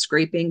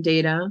 scraping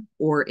data,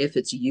 or if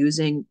it's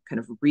using kind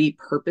of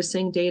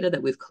repurposing data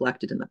that we've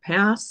collected in the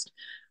past,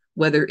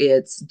 whether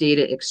it's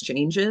data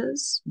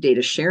exchanges,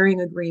 data sharing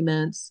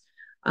agreements,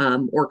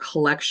 or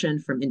collection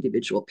from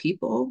individual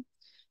people,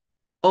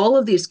 all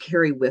of these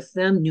carry with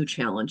them new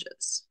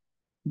challenges.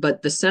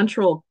 But the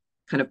central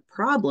kind of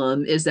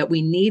problem is that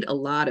we need a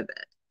lot of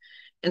it.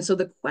 And so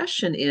the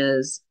question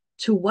is,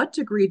 to what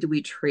degree do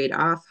we trade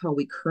off how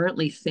we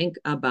currently think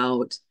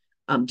about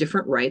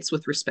different rights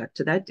with respect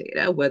to that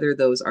data, whether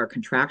those are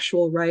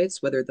contractual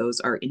rights, whether those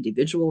are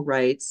individual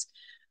rights?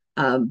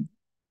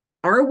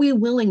 Are we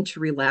willing to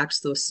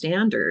relax those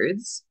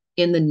standards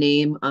in the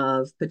name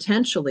of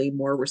potentially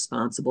more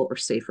responsible or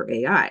safer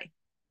AI?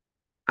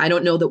 I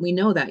don't know that we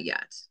know that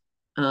yet.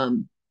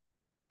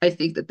 I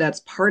think that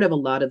that's part of a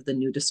lot of the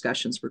new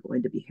discussions we're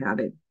going to be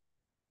having.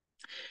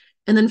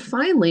 And then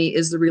finally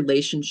is the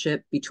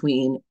relationship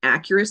between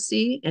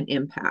accuracy and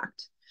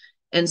impact.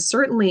 And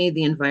certainly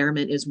the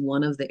environment is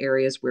one of the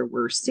areas where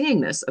we're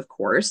seeing this, of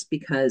course,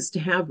 because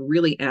to have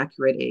really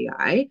accurate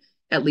AI,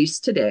 at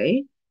least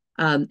today,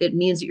 it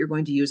means that you're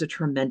going to use a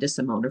tremendous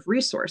amount of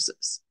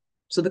resources.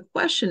 So the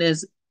question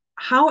is,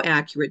 how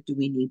accurate do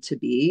we need to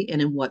be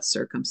and in what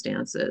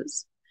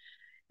circumstances?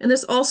 And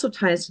this also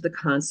ties to the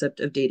concept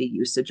of data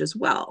usage as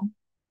well.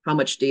 How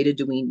much data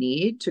do we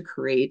need to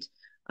create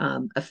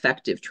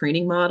effective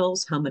training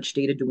models? How much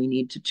data do we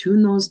need to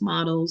tune those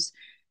models?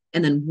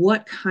 And then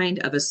what kind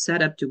of a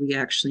setup do we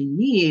actually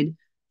need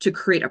to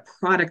create a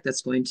product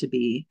that's going to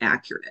be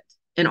accurate?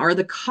 And are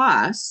the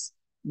costs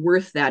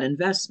worth that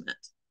investment?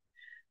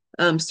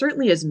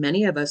 Certainly, as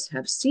many of us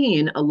have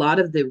seen, a lot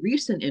of the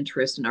recent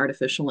interest in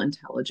artificial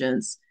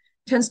intelligence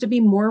tends to be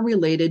more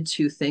related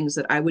to things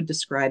that I would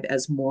describe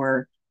as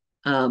more,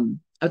 I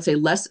would say,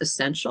 less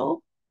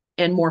essential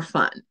and more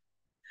fun.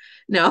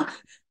 Now,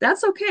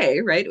 that's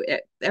okay, right?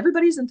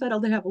 Everybody's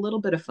entitled to have a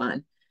little bit of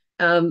fun.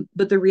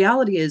 But the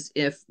reality is,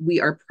 if we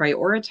are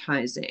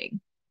prioritizing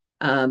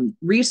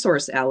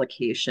resource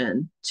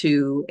allocation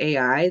to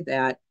AI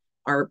that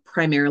are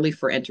primarily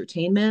for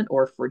entertainment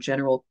or for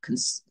general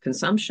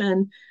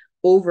consumption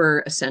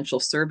over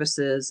essential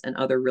services and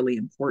other really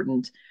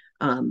important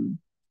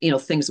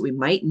things that we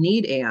might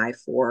need AI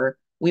for,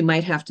 we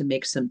might have to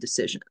make some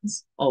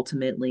decisions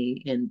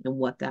ultimately in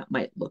what that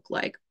might look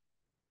like.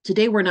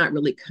 Today, we're not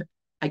really,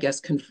 I guess,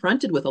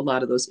 confronted with a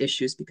lot of those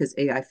issues because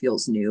AI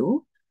feels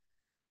new,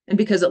 and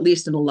because at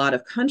least in a lot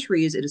of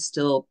countries, it is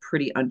still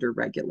pretty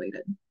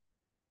underregulated.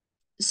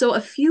 So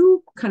a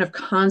few kind of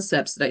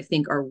concepts that I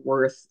think are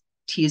worth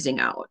teasing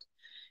out.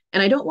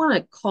 And I don't want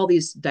to call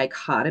these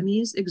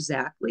dichotomies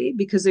exactly,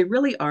 because they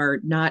really are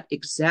not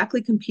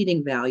exactly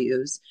competing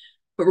values,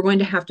 but we're going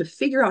to have to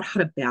figure out how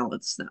to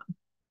balance them.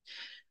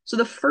 So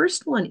the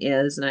first one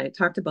is, and I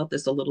talked about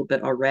this a little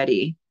bit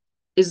already,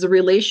 is the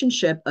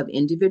relationship of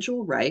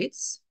individual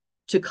rights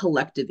to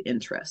collective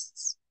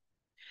interests.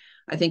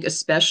 I think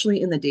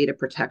especially in the data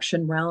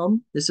protection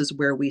realm, this is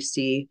where we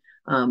see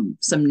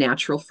some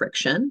natural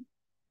friction,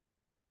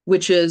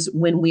 which is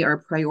when we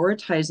are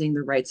prioritizing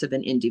the rights of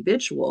an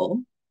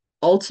individual,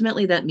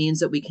 ultimately that means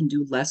that we can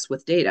do less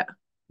with data.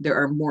 There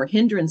are more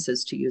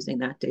hindrances to using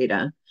that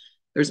data.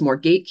 There's more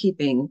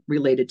gatekeeping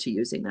related to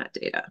using that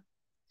data.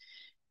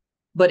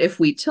 But if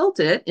we tilt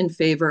it in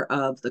favor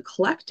of the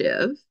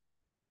collective,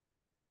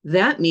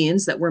 that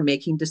means that we're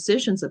making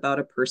decisions about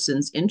a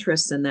person's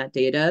interests in that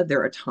data,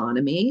 their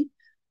autonomy.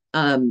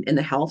 In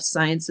the health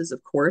sciences,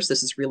 of course,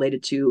 this is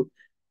related to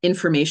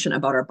information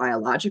about our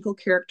biological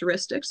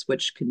characteristics,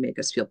 which can make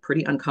us feel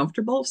pretty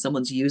uncomfortable if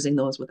someone's using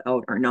those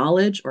without our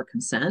knowledge or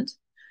consent.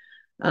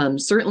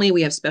 Certainly,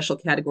 we have special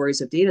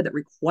categories of data that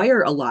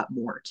require a lot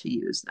more to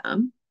use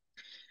them.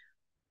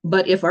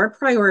 But if our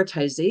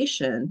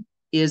prioritization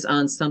is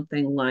on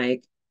something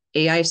like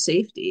AI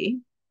safety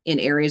in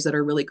areas that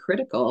are really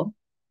critical,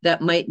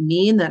 that might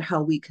mean that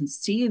how we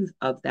conceive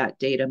of that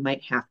data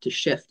might have to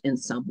shift in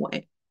some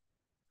way.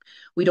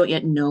 We don't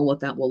yet know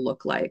what that will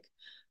look like.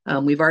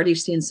 We've already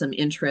seen some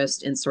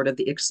interest in sort of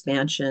the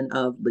expansion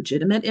of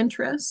legitimate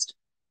interest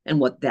and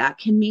what that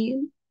can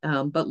mean.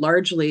 But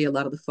largely, a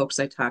lot of the folks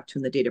I talked to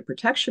in the data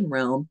protection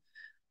realm,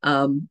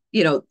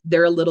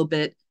 they're a little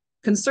bit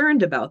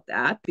concerned about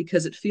that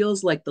because it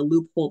feels like the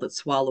loophole that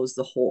swallows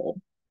the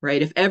whole,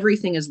 right? If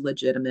everything is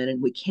legitimate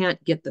and we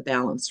can't get the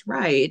balance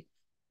right,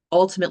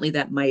 ultimately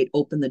that might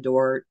open the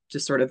door to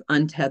sort of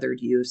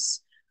untethered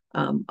use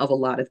of a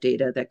lot of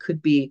data that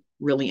could be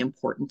really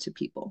important to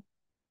people.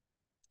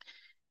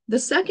 The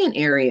second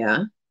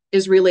area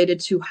is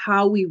related to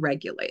how we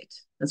regulate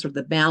and sort of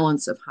the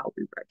balance of how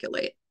we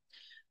regulate.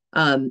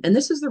 And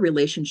this is the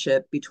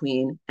relationship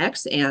between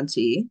ex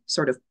ante,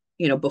 sort of,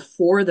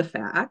 before the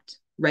fact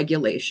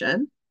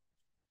regulation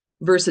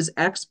versus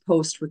ex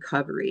post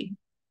recovery.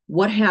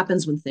 What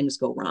happens when things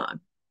go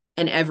wrong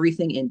and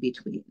everything in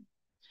between?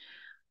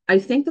 I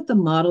think that the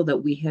model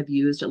that we have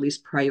used, at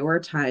least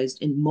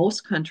prioritized in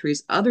most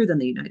countries other than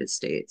the United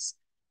States,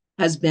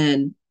 has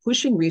been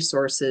pushing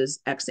resources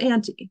ex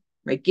ante,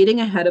 right?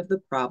 Getting ahead of the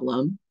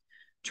problem,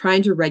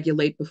 trying to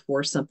regulate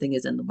before something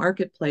is in the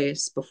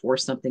marketplace, before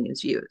something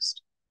is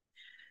used.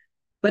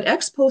 But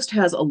ex post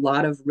has a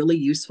lot of really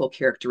useful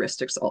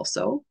characteristics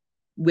also,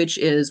 which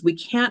is we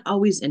can't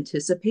always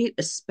anticipate,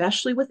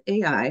 especially with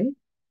AI,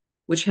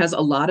 which has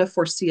a lot of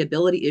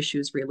foreseeability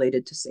issues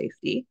related to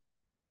safety.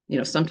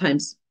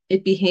 Sometimes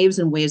it behaves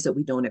in ways that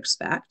we don't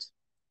expect.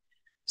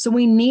 So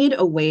we need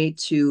a way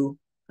to,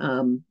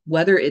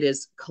 whether it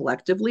is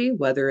collectively,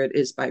 whether it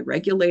is by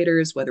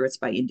regulators, whether it's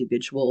by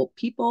individual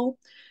people,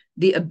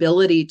 the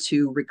ability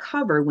to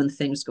recover when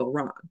things go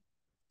wrong.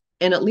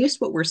 And at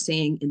least what we're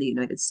seeing in the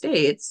United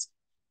States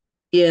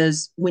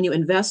is when you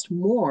invest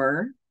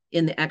more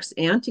in the ex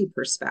ante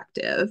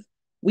perspective,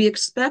 we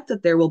expect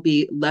that there will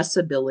be less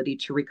ability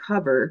to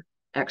recover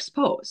ex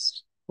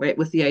post, right?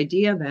 With the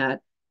idea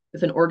that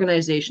if an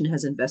organization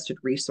has invested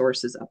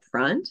resources up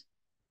front,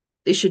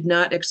 they should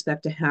not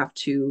expect to have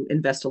to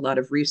invest a lot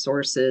of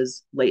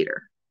resources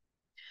later.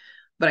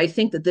 But I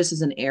think that this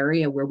is an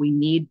area where we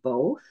need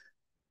both.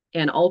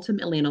 And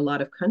ultimately, in a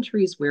lot of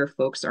countries where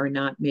folks are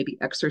not maybe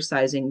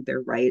exercising their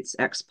rights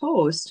ex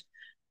post,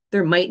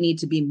 there might need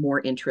to be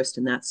more interest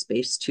in that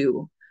space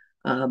too,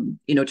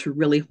 to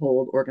really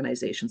hold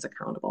organizations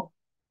accountable.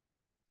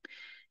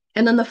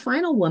 And then the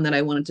final one that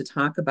I wanted to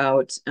talk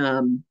about,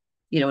 and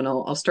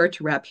I'll start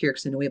to wrap here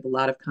because I know we have a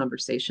lot of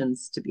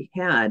conversations to be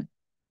had,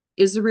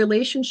 is the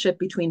relationship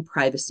between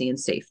privacy and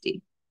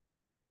safety.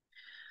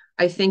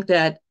 I think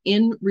that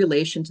in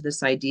relation to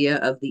this idea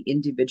of the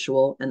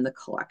individual and the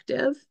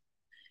collective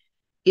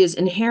is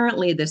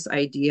inherently this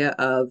idea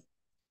of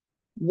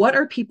what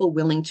are people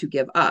willing to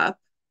give up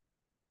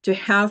to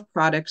have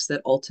products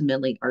that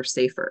ultimately are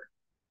safer.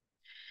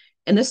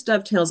 And this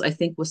dovetails, I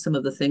think, with some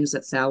of the things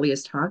that Sally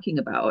is talking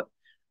about,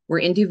 where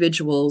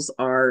individuals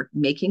are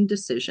making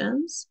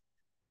decisions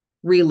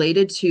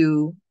related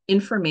to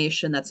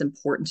information that's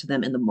important to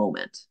them in the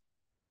moment.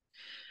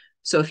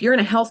 So if you're in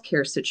a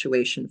healthcare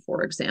situation,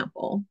 for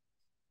example,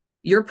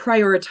 your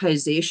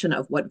prioritization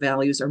of what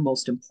values are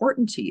most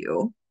important to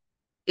you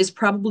is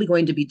probably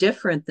going to be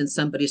different than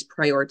somebody's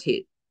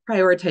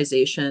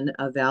prioritization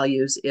of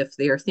values if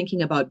they are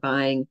thinking about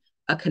buying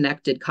a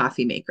connected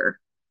coffee maker,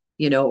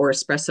 or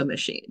espresso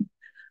machine.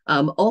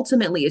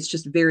 Ultimately, it's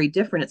just very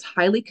different. It's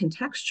highly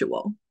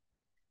contextual.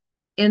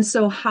 And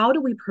so how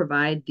do we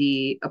provide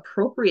the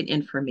appropriate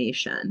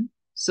information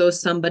so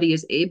somebody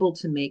is able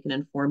to make an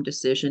informed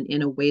decision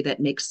in a way that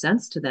makes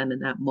sense to them in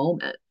that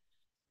moment?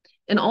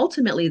 And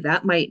ultimately,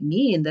 that might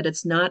mean that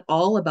it's not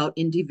all about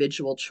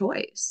individual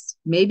choice.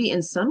 Maybe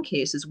in some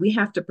cases, we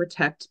have to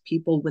protect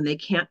people when they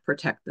can't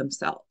protect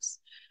themselves.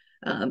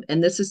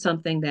 And this is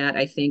something that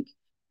I think,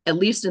 at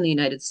least in the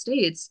United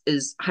States,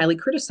 is highly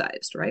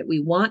criticized, right? We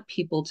want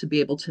people to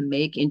be able to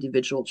make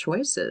individual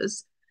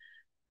choices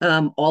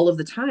all of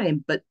the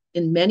time, but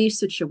in many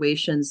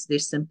situations, they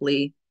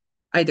simply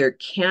either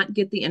can't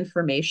get the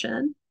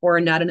information or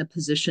are not in a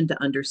position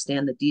to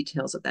understand the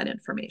details of that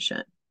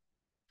information.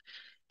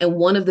 And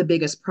one of the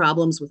biggest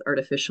problems with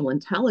artificial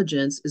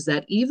intelligence is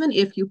that even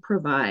if you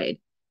provide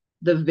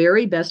the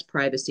very best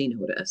privacy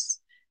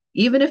notice,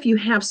 even if you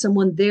have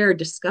someone there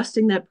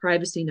discussing that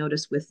privacy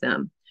notice with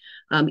them,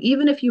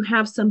 even if you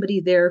have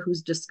somebody there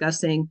who's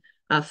discussing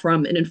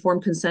from an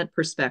informed consent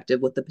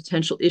perspective what the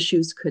potential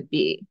issues could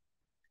be,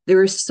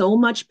 there is so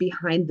much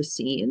behind the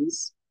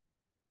scenes,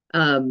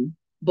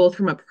 both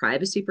from a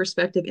privacy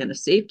perspective and a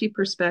safety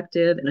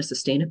perspective and a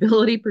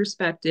sustainability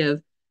perspective,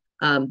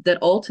 that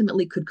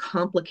ultimately could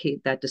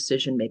complicate that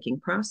decision-making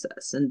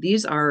process. And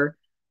these are,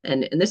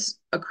 and this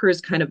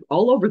occurs kind of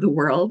all over the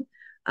world.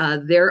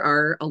 There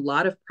are a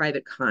lot of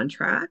private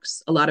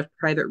contracts, a lot of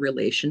private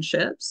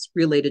relationships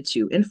related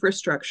to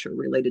infrastructure,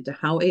 related to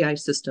how AI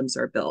systems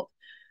are built,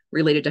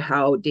 related to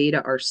how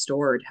data are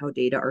stored, how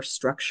data are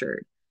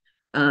structured,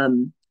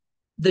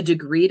 the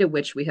degree to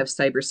which we have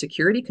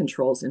cybersecurity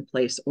controls in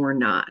place or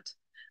not,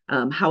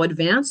 how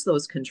advanced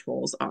those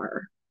controls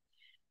are,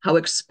 how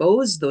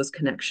exposed those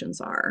connections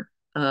are.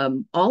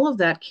 All of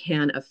that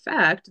can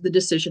affect the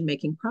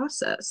decision-making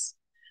process.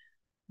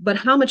 But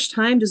how much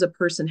time does a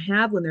person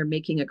have when they're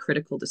making a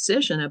critical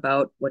decision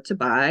about what to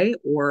buy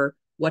or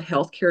what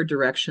healthcare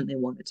direction they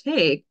want to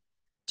take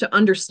to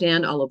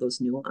understand all of those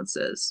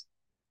nuances?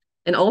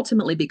 And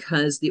ultimately,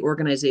 because the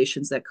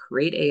organizations that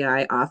create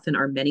AI often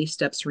are many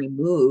steps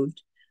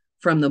removed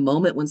from the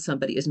moment when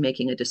somebody is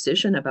making a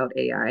decision about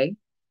AI,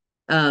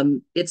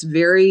 it's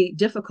very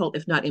difficult,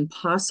 if not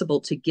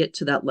impossible, to get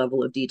to that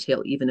level of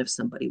detail, even if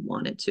somebody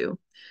wanted to.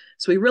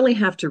 So we really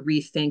have to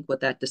rethink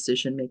what that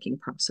decision-making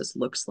process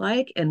looks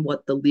like and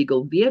what the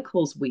legal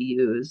vehicles we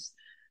use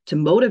to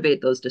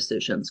motivate those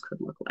decisions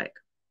could look like.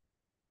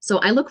 So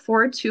I look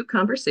forward to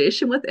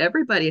conversation with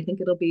everybody. I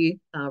think it'll be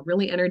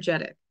really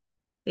energetic.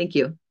 Thank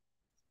you.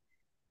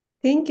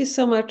 Thank you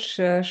so much,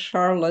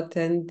 Charlotte.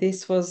 And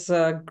this was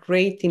a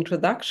great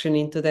introduction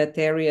into that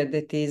area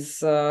that is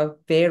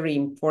very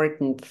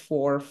important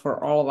for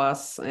all of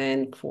us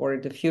and for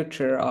the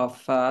future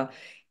of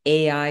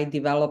AI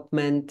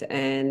development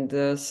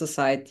and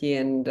society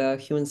and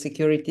human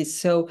security.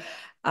 So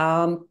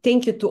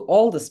thank you to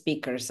all the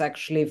speakers,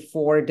 actually,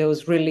 for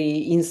those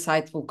really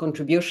insightful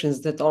contributions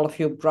that all of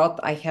you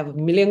brought. I have a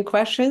million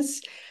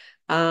questions.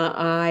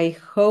 I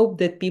hope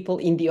that people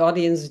in the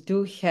audience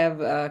do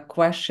have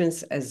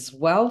questions as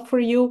well for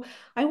you.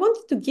 I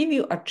wanted to give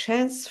you a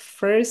chance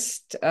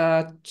first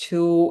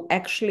to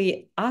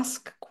actually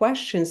ask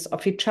questions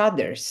of each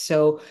other.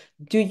 So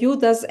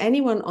does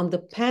anyone on the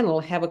panel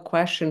have a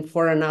question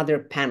for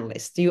another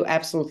panelist? Do you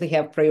absolutely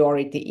have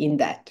priority in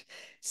that?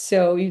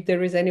 So if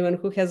there is anyone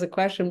who has a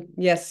question,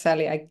 yes,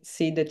 Sally, I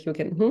see that you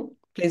can.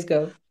 Please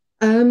go.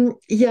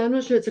 Yeah, I'm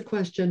not sure it's a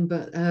question,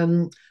 but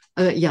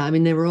yeah, I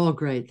mean, they were all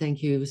great.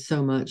 Thank you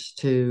so much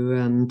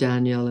to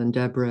Daniel and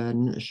Deborah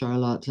and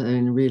Charlotte. I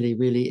mean, really,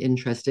 really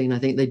interesting. I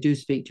think they do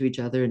speak to each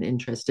other in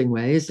interesting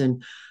ways,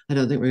 and I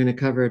don't think we're going to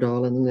cover it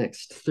all in the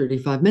next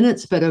 35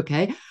 minutes, but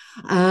okay.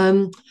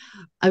 I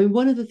mean,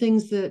 one of the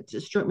things that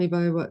struck me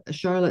by what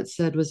Charlotte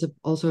said was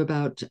also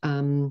about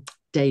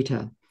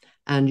data.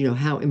 And,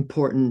 how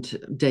important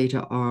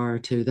data are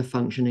to the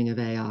functioning of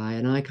AI.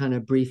 And I kind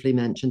of briefly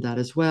mentioned that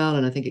as well.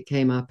 And I think it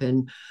came up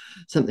in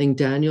something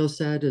Daniel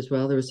said as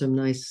well. There was some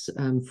nice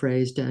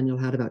phrase Daniel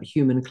had about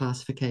human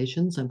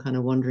classifications. I'm kind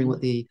of wondering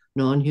what the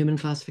non-human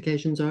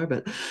classifications are,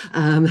 but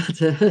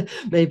that's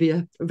maybe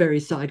a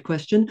very side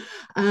question.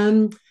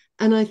 And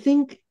I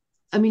think,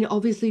 I mean,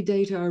 obviously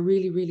data are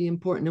really, really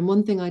important. And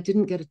one thing I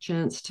didn't get a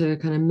chance to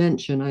kind of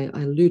mention, I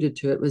alluded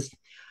to it, was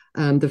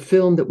the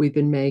film that we've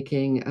been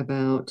making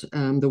about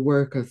the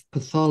work of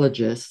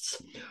pathologists,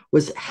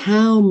 was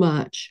how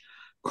much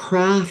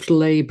craft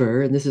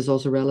labor, and this is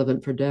also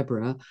relevant for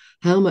Debora,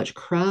 how much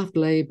craft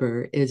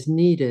labor is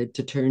needed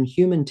to turn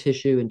human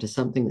tissue into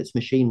something that's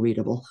machine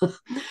readable.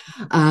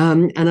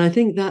 And I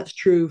think that's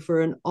true for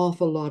an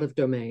awful lot of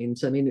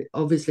domains. I mean,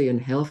 obviously in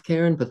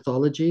healthcare and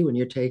pathology, when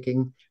you're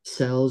taking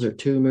cells or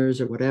tumors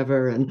or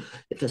whatever, and you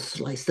have to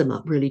slice them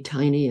up really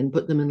tiny and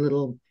put them in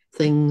little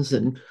things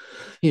and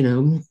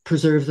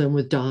preserve them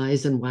with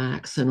dyes and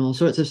wax and all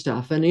sorts of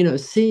stuff.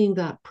 And seeing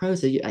that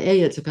process,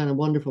 it's a kind of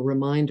wonderful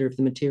reminder of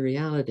the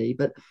materiality,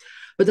 but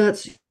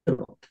that's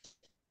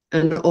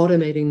and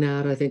automating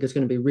that, I think, is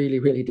going to be really,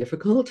 really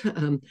difficult.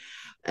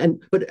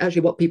 But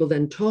actually what people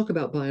then talk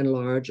about by and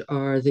large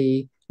are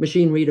the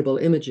machine readable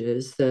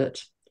images that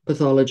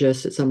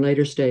pathologists at some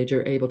later stage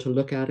are able to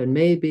look at and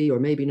maybe or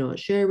maybe not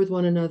share with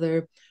one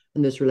another.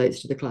 And this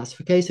relates to the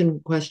classification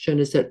question,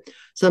 is that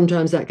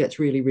sometimes that gets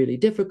really, really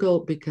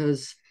difficult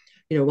because,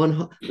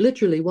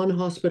 literally one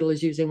hospital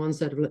is using one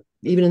set of,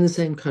 even in the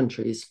same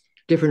countries,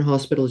 different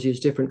hospitals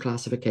use different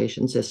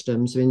classification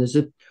systems. I mean, there's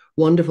a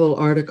wonderful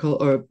article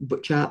or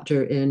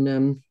chapter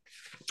in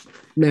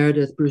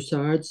Meredith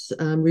Broussard's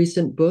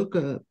recent book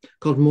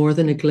called More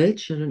Than a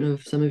Glitch. I don't know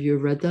if some of you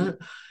have read that,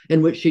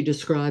 in which she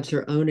describes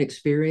her own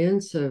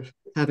experience of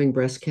having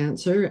breast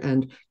cancer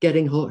and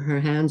getting her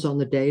hands on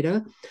the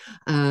data,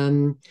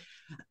 and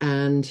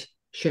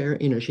share,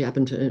 she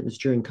happened to, it was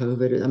during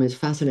COVID. I mean, it's a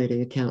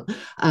fascinating account.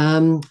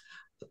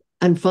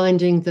 And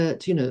finding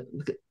that,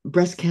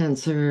 breast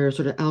cancer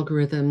sort of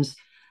algorithms,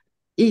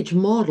 each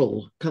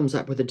model comes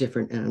up with a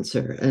different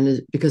answer,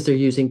 and because they're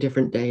using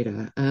different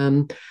data.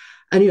 And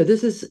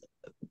this is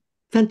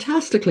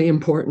fantastically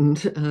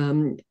important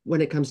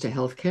when it comes to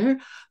healthcare,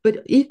 but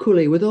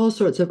equally with all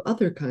sorts of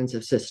other kinds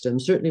of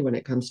systems, certainly when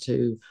it comes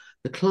to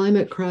the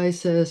climate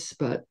crisis.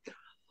 But,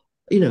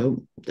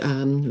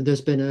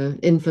 there's been an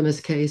infamous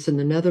case in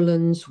the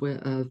Netherlands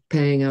of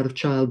paying out of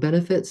child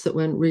benefits that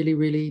went really,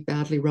 really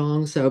badly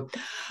wrong. So,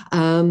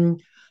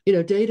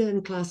 data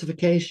and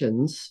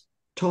classifications,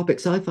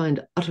 topics I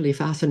find utterly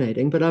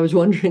fascinating, but I was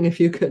wondering if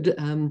you could,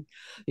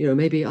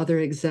 maybe other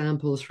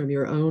examples from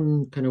your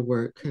own kind of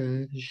work,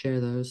 share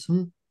those.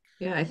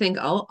 Yeah, I think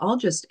I'll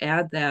just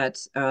add that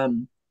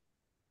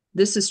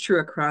this is true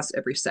across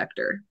every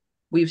sector.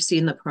 We've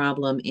seen the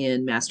problem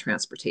in mass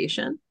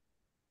transportation,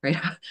 right?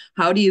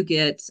 How do you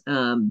get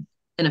an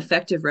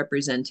effective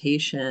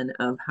representation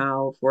of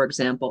how, for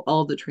example,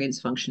 all of the trains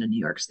function in New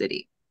York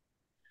City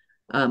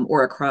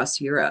or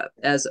across Europe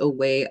as a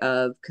way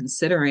of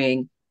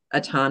considering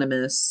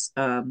autonomous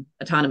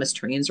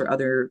trains or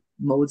other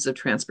modes of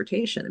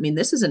transportation? I mean,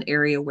 this is an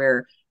area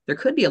where there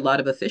could be a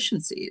lot of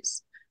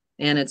efficiencies,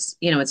 and it's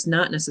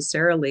not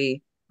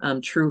necessarily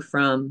true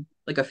from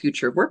like a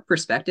future of work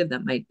perspective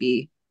that might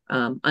be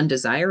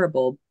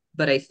undesirable,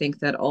 but I think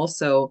that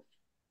also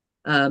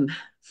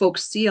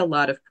folks see a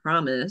lot of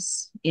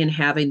promise in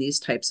having these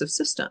types of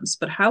systems.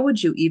 But how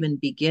would you even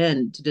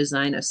begin to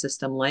design a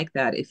system like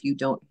that if you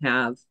don't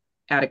have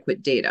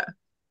adequate data?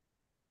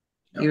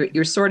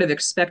 You're sort of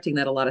expecting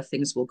that a lot of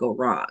things will go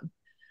wrong.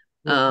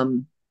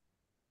 And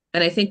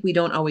I think we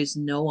don't always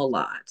know a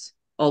lot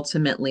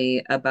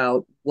ultimately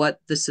about what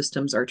the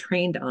systems are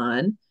trained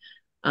on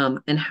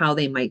and how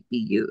they might be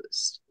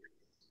used.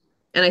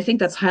 And I think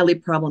that's highly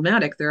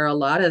problematic. There are a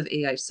lot of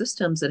AI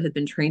systems that have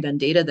been trained on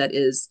data that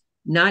is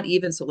not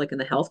even, so like in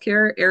the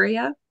healthcare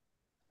area,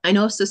 I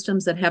know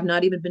systems that have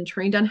not even been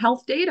trained on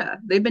health data.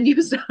 They've been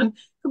used on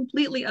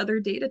completely other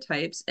data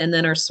types and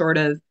then are sort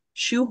of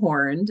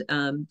shoehorned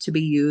to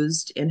be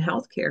used in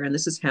healthcare. And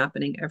this is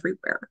happening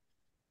everywhere.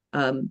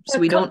 So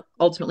we don't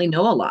ultimately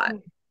know a lot,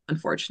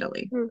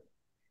 unfortunately.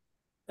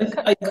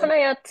 Can I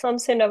add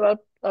something about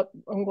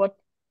on what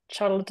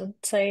Charlotte is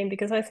saying?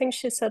 Because I think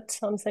she said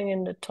something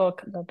in the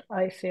talk that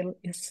I feel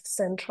is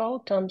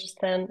central to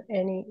understand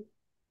any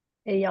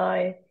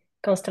AI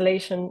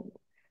constellation.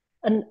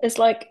 And it's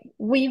like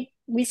we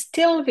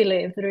still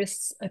believe there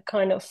is a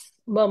kind of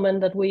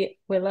moment that we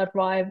will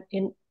arrive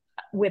in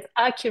with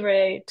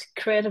accurate,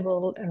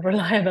 credible, and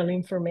reliable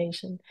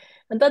information.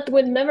 And that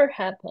will never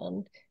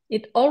happen.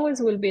 It always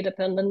will be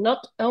dependent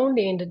not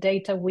only in the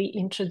data we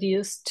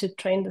introduce to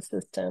train the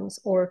systems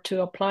or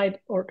to apply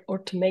or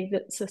to make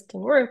the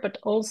system work, but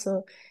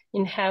also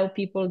in how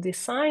people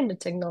design the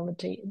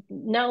technology.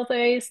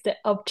 Nowadays, the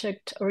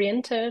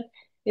object-oriented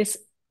is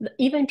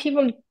even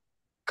people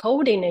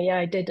coding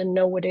AI didn't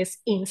know what is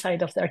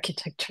inside of the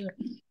architecture.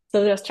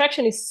 So the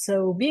abstraction is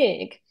so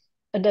big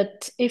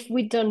that if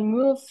we don't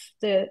move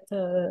the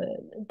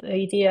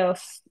idea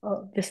of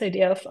this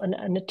idea of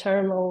an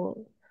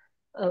eternal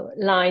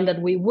line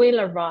that we will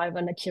arrive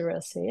on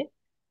accuracy,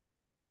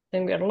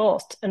 then we are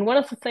lost. And one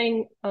of the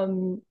things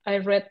I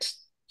read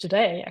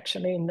today,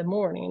 actually in the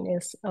morning,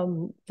 is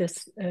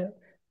this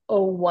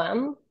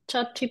O1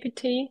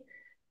 ChatGPT,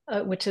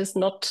 which is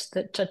not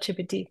the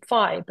ChatGPT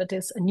 5, but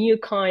is a new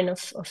kind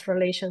of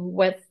relation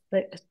with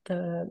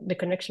the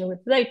connection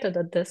with data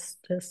that this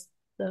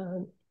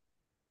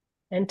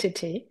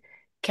entity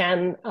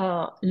can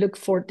look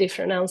for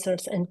different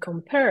answers and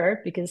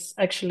compare, because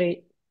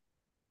actually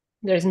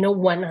there is no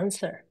one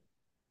answer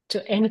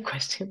to any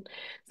question.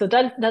 So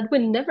that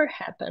will never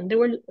happen.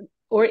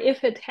 Or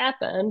if it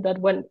happened, that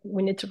when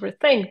we need to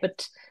rethink.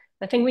 But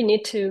I think we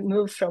need to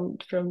move from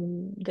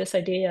this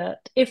idea,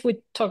 if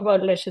we talk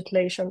about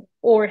legislation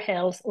or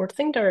health or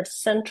things that are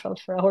central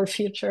for our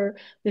future,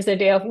 this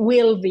idea of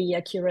will be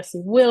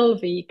accuracy, will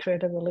be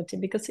credibility,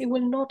 because it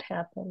will not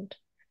happen.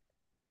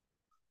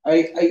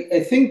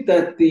 I think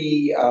that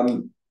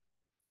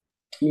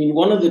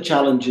one of the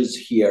challenges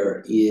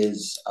here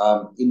is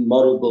in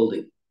model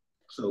building,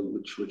 so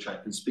which I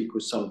can speak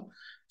with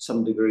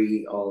some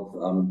degree of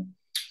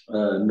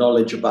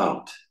knowledge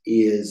about,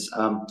 is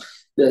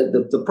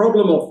the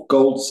problem of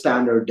gold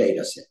standard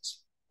data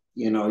sets.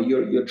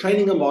 You're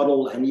training a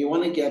model and you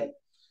want to get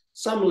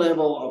some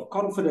level of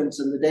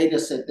confidence in the data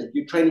set that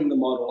you're training the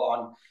model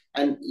on.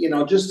 And,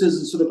 just as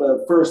a sort of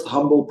a first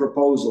humble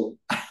proposal,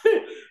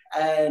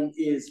 and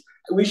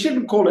we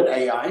shouldn't call it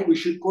AI, we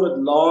should call it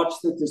large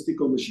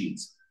statistical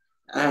machines.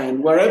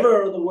 And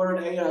wherever the word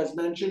AI is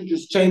mentioned,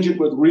 just change it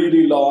with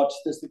really large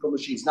statistical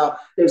machines. Now,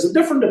 there's a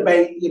different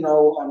debate,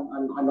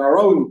 on our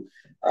own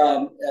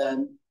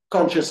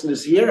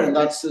consciousness here, and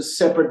that's a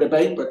separate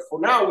debate. But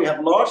for now, we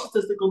have large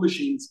statistical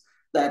machines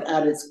that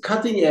at its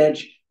cutting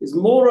edge is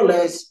more or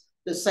less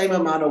the same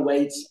amount of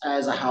weights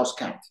as a house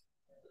cat.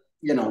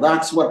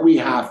 That's what we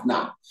have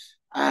now.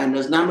 And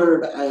as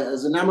enamored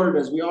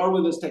as we are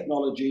with this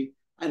technology,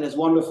 and as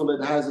wonderful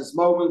it has its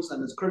moments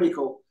and it's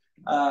critical,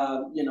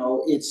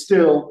 it's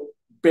still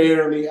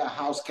barely a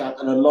house cat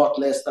and a lot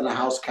less than a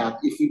house cat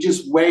if you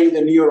just weigh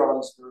the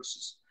neurons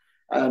versus,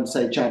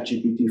 say,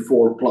 ChatGPT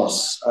 4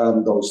 plus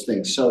those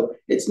things. So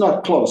it's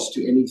not close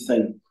to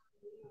anything.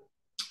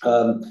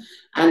 But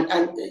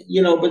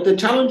the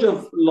challenge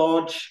of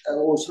large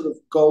or sort of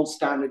gold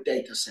standard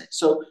data sets.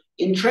 So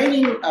in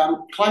training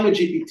Climate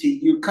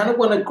GPT, you kind of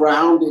want to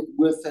ground it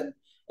with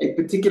a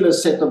particular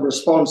set of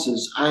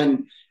responses.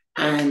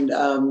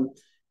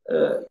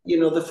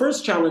 The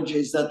first challenge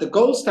is that the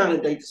gold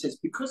standard data sets,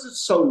 because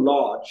it's so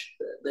large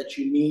that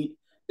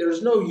there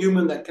is no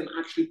human that can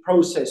actually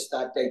process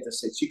that data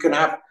sets. You can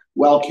have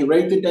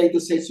well-curated data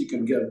sets, you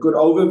can get a good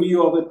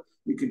overview of it,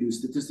 you can do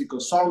statistical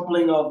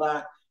sampling of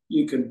that,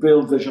 you can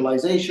build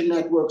visualization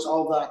networks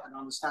of that and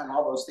understand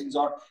how those things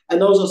are.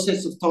 And those are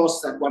sets of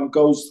tasks that one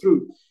goes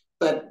through.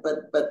 But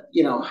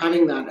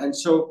having that. And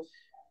so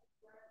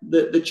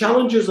the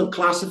challenges of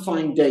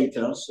classifying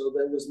data, so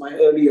there was my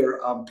earlier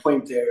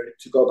point there,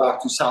 to go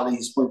back to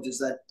Sally's point, is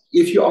that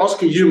if you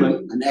ask a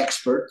human, an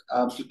expert,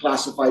 to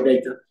classify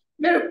data,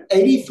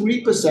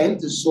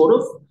 83% is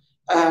sort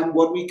of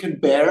what we can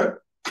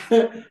bear.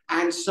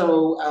 And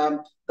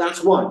so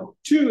that's one.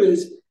 Two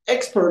is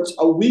experts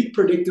are weak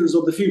predictors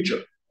of the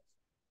future.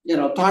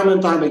 Time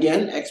and time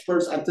again,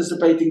 experts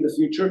anticipating the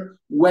future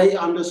way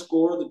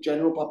underscore the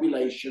general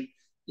population,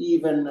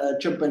 even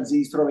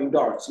chimpanzees throwing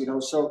darts,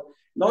 So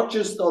not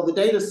just are the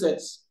data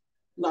sets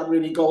not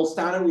really gold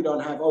standard, we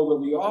don't have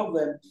overview of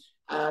them,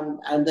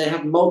 and they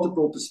have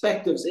multiple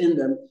perspectives in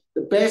them.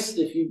 The best,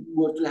 if you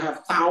were to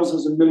have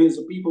thousands and millions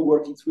of people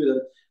working through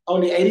them,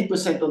 only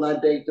 80% of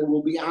that data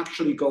will be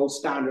actually gold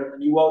standard,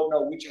 and you won't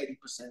know which 80%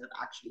 it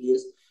actually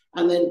is.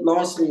 And then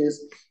lastly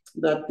is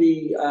that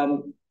the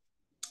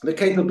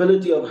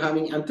capability of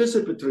having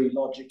anticipatory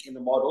logic in the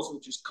models,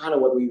 which is kind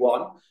of what we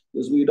want,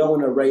 because we don't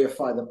want to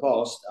reify the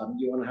past.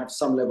 You want to have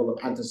some level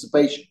of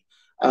anticipation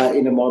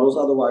in the models.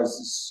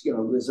 Otherwise,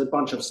 there's a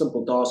bunch of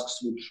simple tasks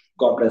which,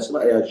 God bless,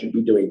 AI should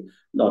be doing,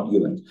 not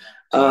humans.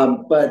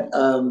 But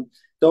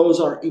those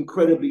are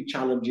incredibly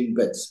challenging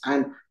bits.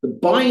 And the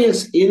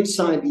bias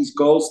inside these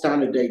gold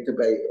standard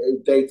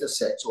data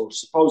sets, or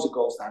supposed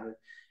gold standard,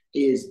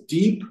 is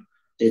deep,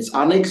 it's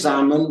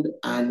unexamined,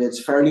 and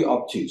it's fairly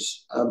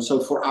obtuse. So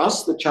for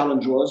us, the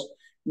challenge was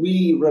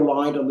we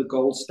relied on the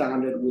gold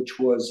standard, which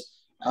was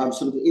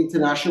sort of the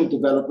international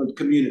development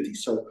community.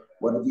 So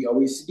what did the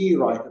OECD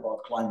write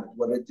about climate?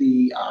 What did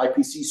the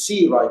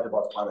IPCC write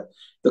about climate?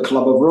 The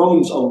Club of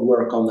Rome's own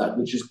work on that,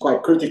 which is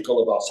quite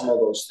critical about some of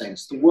those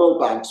things. The World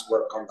Bank's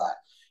work on that.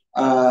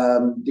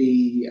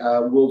 The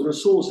World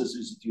Resources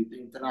Institute,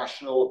 the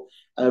International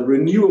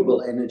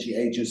Renewable Energy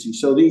Agency.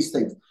 So these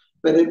things.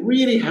 But it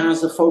really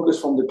has a focus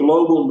from the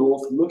global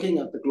north, looking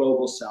at the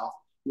global south,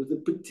 with a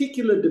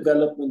particular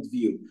development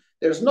view.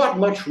 There's not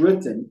much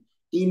written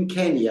in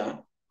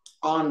Kenya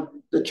on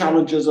the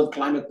challenges of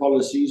climate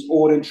policies,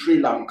 or in Sri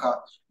Lanka,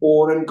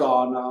 or in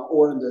Ghana,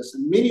 or in this.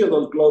 And many of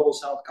those global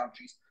south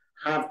countries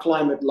have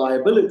climate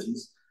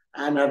liabilities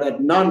and have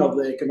had none of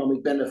the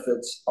economic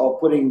benefits of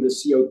putting the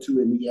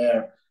CO2 in the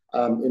air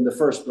in the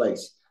first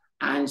place.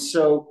 And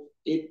so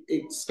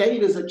it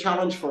stayed as a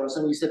challenge for us.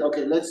 And we said,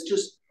 okay, let's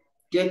just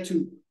get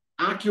to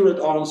accurate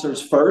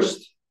answers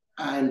first,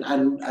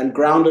 and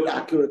grounded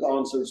accurate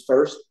answers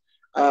first,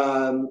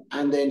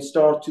 and then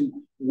start to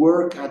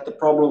work at the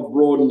problem of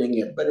broadening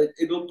it. But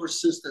it'll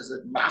persist as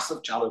a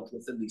massive challenge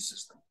within these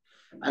systems,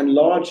 and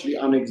largely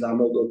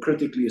unexamined or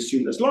critically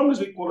assumed, as long as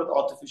we call it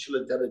artificial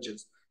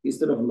intelligence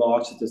instead of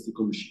large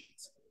statistical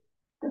machines.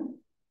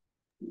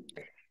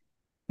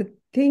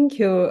 Thank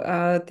you.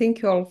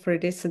 Thank you all for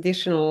this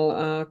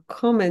additional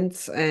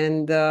comments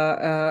and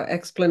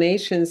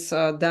explanations.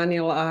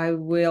 Daniel, I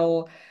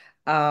will,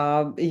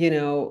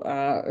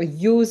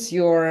 use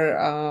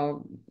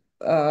your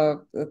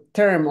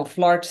term of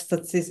large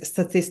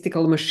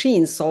statistical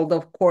machines, although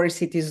of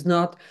course it is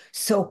not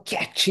so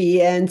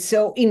catchy and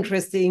so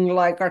interesting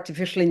like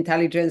artificial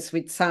intelligence,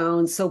 which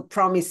sounds so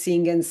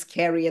promising and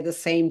scary at the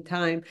same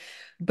time.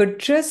 But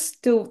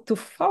just to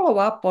follow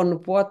up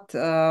on what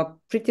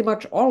pretty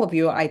much all of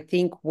you, I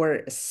think,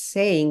 were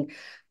saying,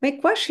 my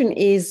question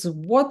is,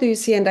 what do you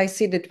see? And I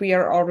see that we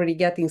are already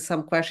getting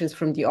some questions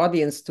from the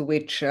audience, to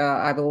which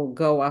I will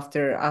go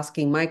after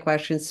asking my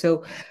questions. So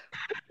what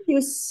do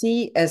you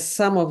see as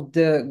some of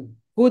the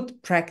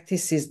good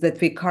practices that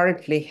we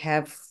currently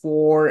have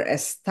for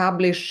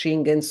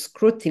establishing and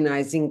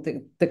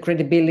scrutinizing the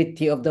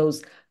credibility of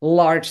those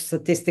large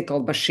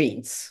statistical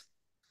machines?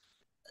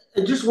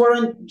 And just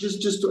Warren,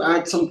 just to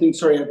add something.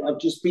 Sorry, I've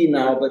just been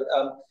now, but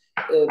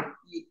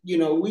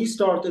we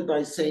started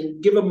by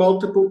saying give a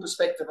multiple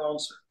perspective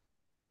answer,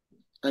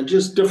 and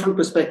just different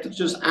perspectives.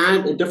 Just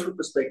add a different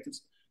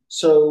perspectives.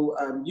 So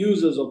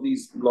users of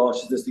these large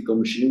statistical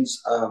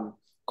machines,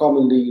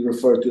 commonly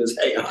referred to as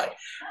AI,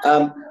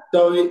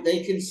 though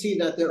they can see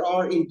that there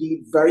are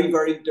indeed very,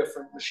 very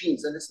different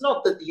machines, and it's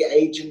not that the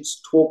agents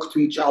talk to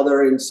each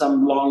other in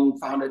some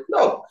long-founded.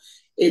 No.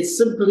 It's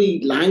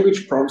simply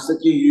language prompts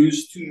that you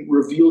use to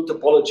reveal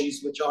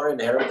topologies which are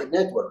inherent in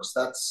networks.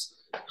 That's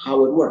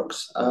how it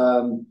works.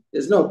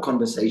 There's no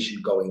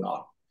conversation going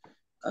on.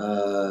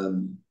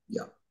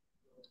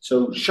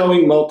 So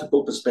showing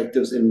multiple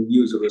perspectives in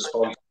user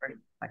response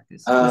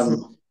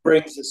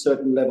brings a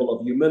certain level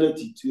of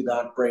humility to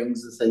that,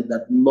 brings the thing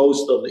that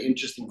most of the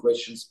interesting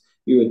questions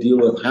you would deal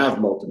with have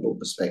multiple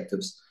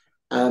perspectives,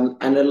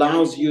 and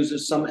allows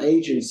users some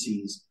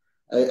agency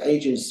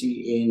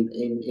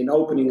in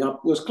opening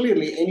up, because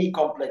clearly any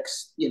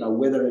complex,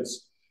 whether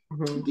it's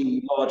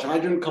the Large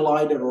Hadron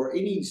Collider or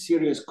any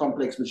serious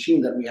complex machine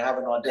that we have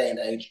in our day and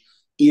age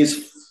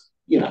is,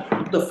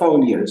 the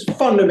phone here is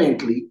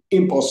fundamentally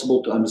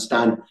impossible to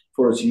understand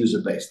for its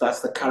user base. That's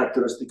the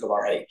characteristic of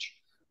our age.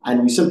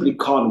 And we simply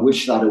can't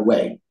wish that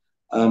away.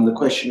 The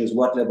question is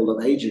what level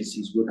of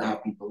agencies would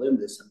have people in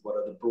this, and what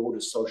are the broader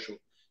social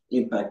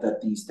impact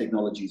that these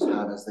technologies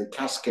have as they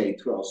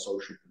cascade through our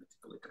social,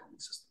 political, economic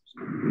systems.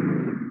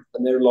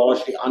 And they're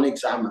largely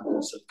unexamined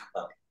in Silicon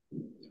Valley.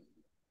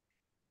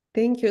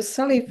 Thank you.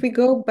 Sally, if we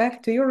go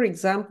back to your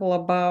example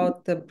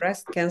about the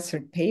breast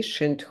cancer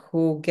patient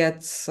who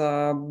gets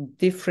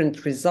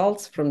different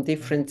results from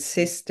different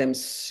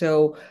systems.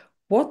 So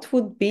what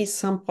would be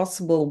some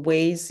possible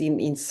ways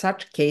in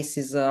such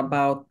cases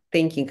about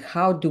thinking,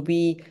 how do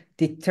we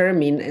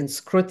determine and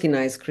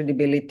scrutinize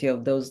credibility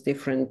of those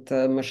different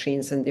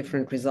machines and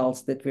different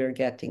results that we're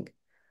getting?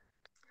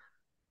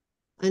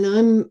 And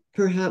I'm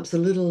perhaps a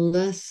little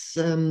less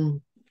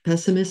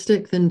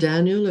pessimistic than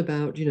Daniel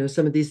about,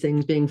 some of these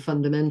things being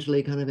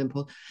fundamentally kind of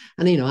important.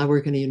 And, I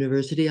work in a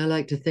university. I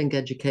like to think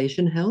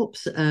education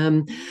helps,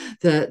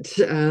 that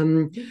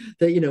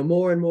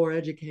more and more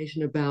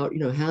education about,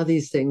 how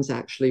these things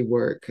actually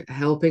work,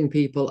 helping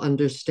people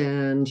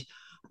understand,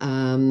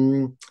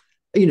 some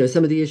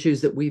of the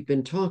issues that we've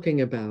been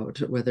talking about,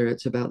 whether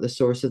it's about the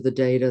source of the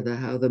data,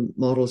 how the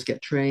models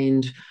get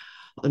trained,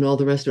 and all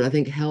the rest of it, I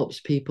think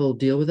helps people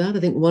deal with that. I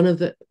think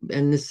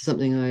and this is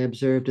something I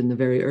observed in the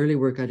very early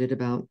work I did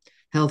about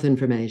health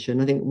information,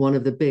 I think one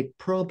of the big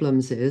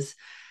problems is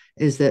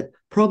that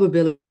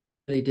probability is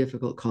a really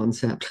difficult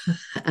concept.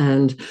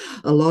 And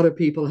a lot of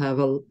people have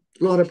a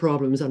lot of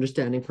problems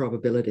understanding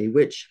probability,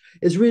 which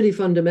is really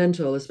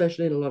fundamental,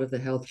 especially in a lot of the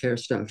healthcare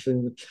stuff.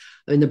 And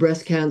the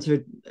breast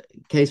cancer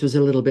case was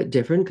a little bit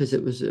different because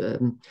it was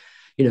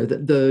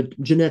the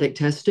genetic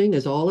testing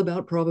is all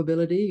about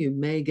probability. You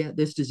may get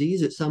this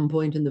disease at some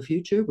point in the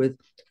future with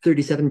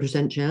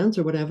 37% chance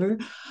or whatever.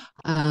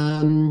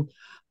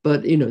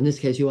 But, in this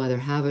case, you either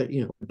have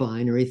a,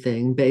 binary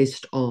thing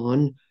based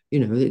on,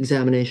 the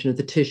examination of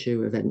the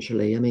tissue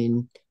eventually. I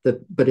mean,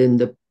 but in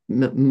the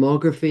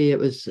mammography, it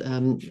was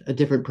a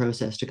different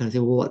process to kind of say,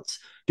 well, what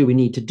do we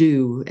need to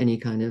do? Any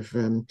kind of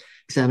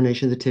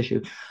examination of the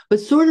tissue, but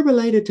sort of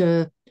related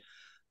to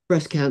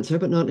breast cancer,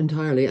 but not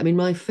entirely. I mean,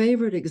 my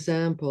favorite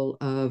example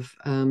of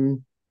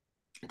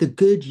the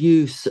good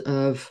use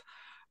of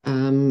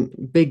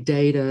big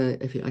data,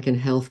 if you like, in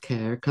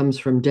healthcare comes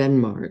from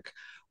Denmark,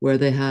 where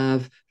they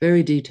have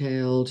very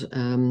detailed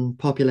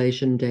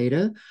population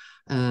data.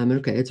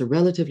 Okay, it's a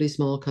relatively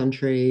small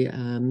country,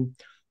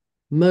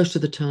 most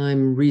of the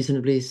time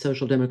reasonably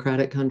social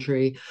democratic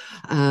country.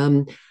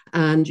 And,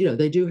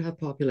 they do have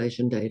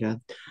population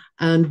data.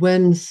 And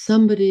when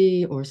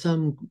somebody or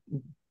some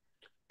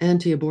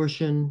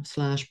anti-abortion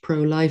 /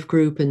 pro-life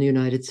group in the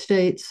United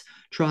States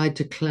tried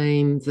to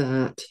claim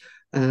that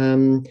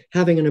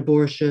having an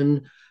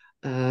abortion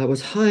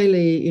was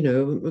highly,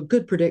 a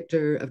good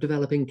predictor of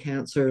developing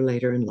cancer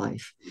later in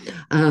life,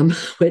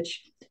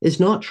 which is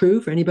not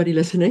true for anybody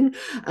listening.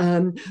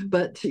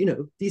 But, you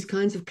know, these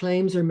kinds of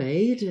claims are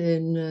made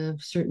in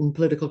certain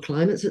political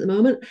climates at the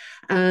moment.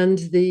 And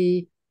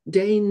the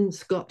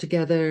Danes got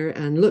together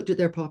and looked at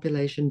their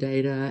population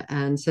data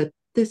and said,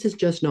 this is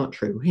just not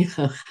true.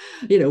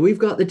 We've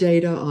got the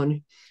data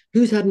on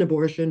who's had an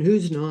abortion,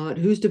 who's not,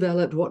 who's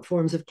developed what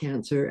forms of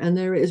cancer, and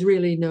there is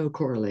really no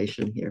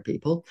correlation here,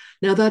 people.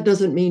 Now, that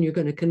doesn't mean you're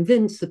going to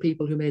convince the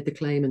people who made the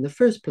claim in the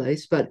first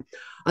place, but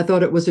I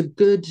thought it was a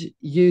good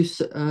use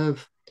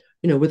of,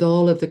 with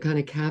all of the kind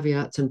of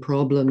caveats and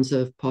problems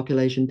of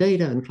population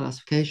data and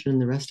classification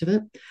and the rest of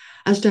it,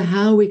 as to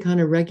how we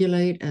kind of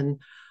regulate. And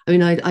I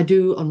mean, I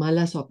do, on my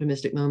less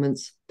optimistic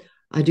moments,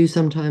 I do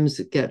sometimes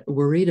get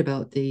worried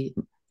about the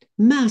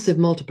massive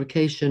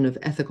multiplication of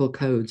ethical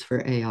codes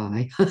for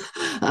AI.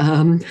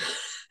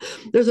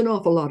 There's an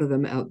awful lot of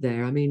them out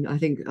there. I mean, I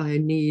think I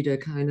need a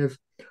kind of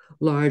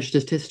large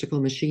statistical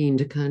machine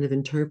to kind of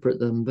interpret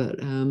them. But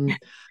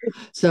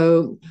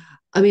so,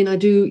 I mean, I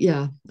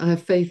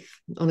have faith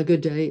on a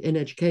good day in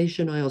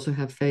education. I also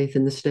have faith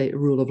in the state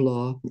rule of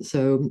law.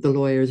 So the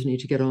lawyers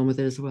need to get on with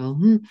it as well.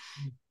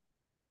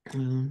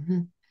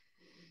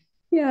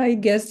 Yeah, I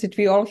guess that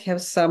we all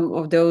have some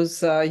of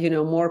those,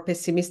 more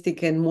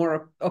pessimistic and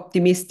more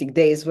optimistic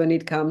days when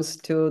it comes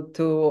to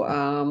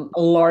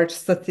large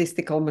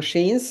statistical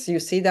machines.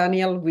 You see,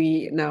 Daniel,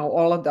 we now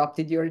all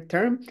adopted your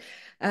term.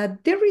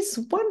 There is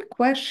one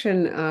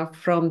question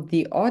from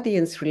the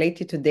audience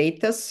related to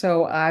data,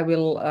 so I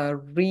will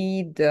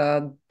read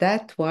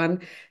that one.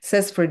 It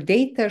says, for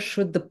data,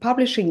 should the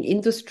publishing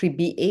industry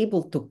be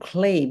able to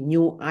claim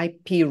new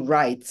IP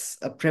rights,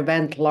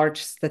 prevent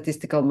large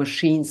statistical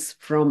machines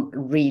from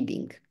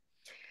reading?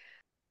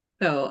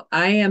 So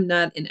I am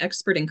not an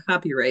expert in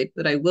copyright,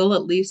 but I will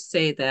at least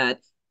say that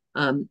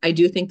I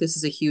do think this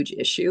is a huge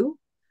issue.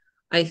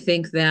 I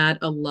think that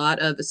a lot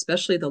of,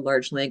 especially the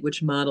large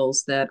language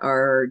models that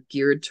are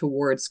geared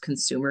towards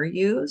consumer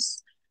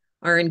use,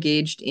 are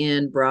engaged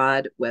in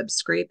broad web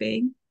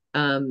scraping.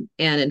 And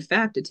in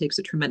fact, it takes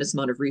a tremendous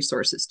amount of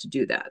resources to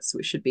do that. So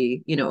we should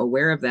be,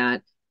 aware of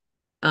that.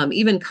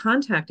 Even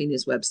contacting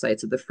these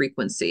websites of the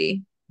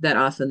frequency that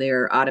often they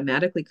are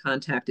automatically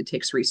contacted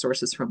takes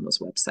resources from those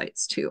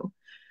websites too.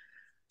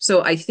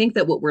 So I think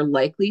that what we're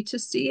likely to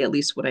see, at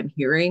least what I'm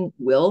hearing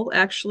will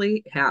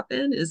actually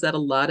happen, is that a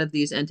lot of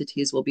these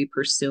entities will be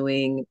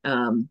pursuing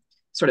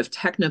sort of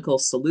technical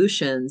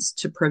solutions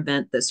to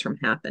prevent this from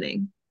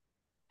happening.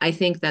 I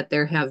think that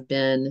there have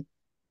been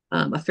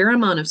a fair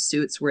amount of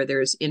suits where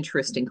there's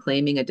interest in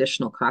claiming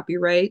additional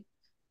copyright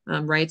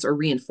rights or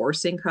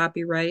reinforcing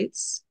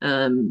copyrights,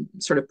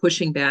 sort of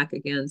pushing back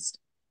against,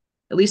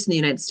 at least in the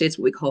United States,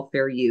 what we call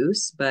fair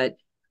use, but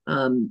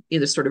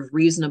either sort of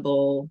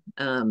reasonable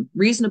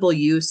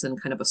use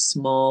and kind of a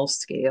small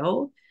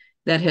scale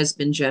that has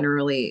been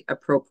generally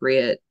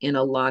appropriate in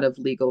a lot of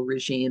legal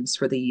regimes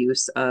for the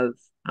use of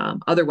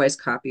otherwise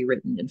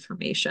copywritten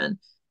information.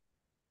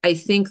 I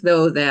think,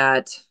 though,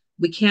 that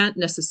we can't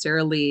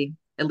necessarily,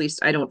 at least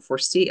I don't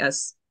foresee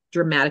us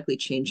dramatically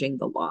changing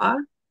the law.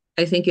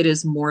 I think it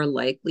is more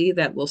likely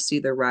that we'll see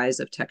the rise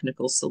of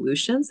technical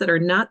solutions that are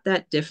not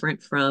that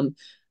different from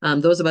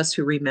those of us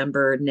who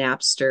remember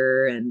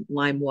Napster and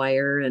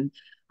LimeWire and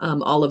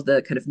all of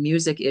the kind of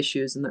music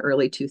issues in the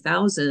early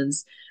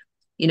 2000s.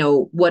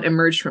 What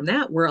emerged from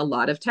that were a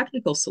lot of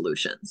technical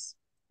solutions,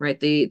 right?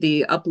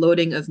 The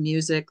uploading of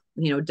music,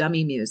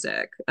 dummy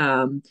music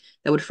that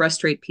would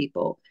frustrate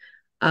people,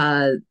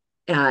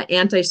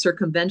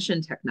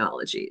 anti-circumvention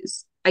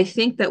technologies. I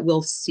think that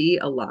we'll see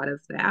a lot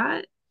of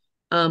that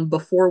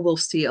before we'll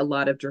see a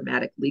lot of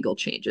dramatic legal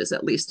changes,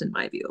 at least in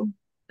my view.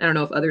 I don't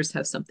know if others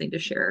have something to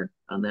share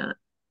on that.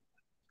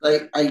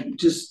 I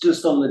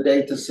just on the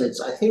data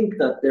sets, I think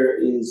that there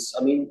is,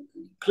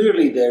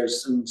 clearly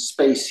there's some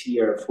space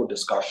here for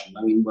discussion.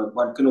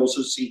 One can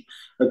also see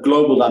a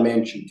global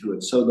dimension to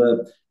it. So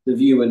the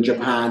view in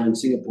Japan and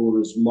Singapore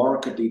is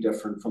markedly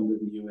different from the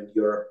view in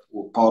Europe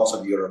or parts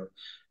of Europe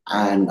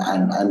and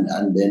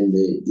then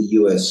the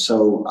US.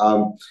 So,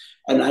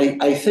 and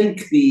I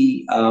think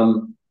the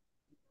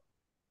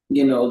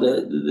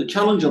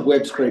challenge of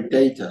web scrape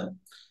data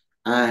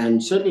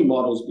and certainly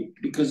models,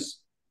 because,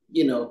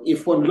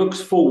 if one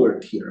looks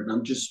forward here, and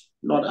I'm just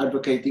not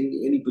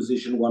advocating any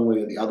position one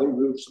way or the other,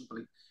 we're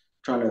simply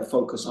trying to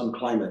focus on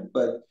climate.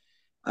 But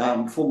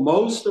for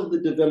most of the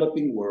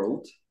developing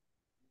world,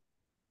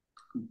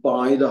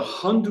 by the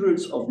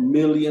hundreds of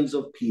millions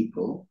of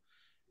people,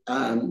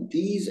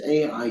 these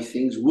AI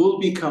things will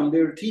become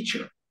their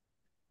teacher.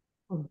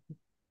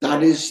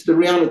 That is the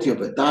reality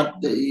of it. That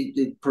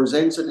it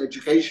presents an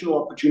educational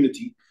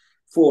opportunity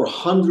for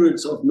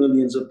hundreds of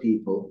millions of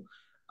people,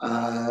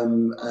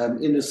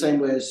 in the same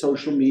way as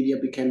social media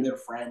became their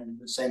friend, in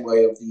the same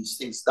way of these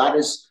things. That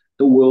is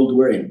the world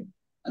we're in.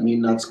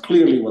 That's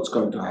clearly what's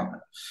going to happen.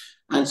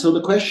 And so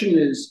the question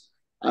is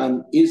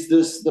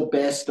this the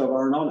best of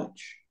our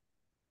knowledge?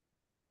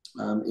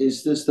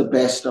 Is this the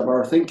best of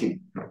our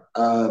thinking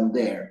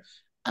there?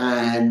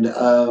 And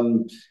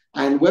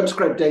web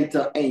scrape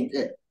data ain't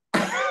it.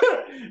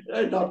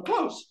 Not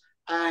close.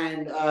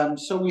 And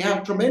so we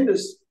have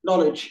tremendous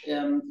knowledge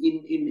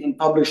in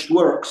published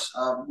works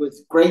with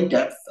great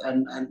depth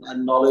and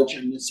knowledge,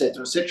 and et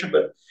cetera, et cetera.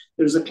 But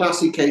there's a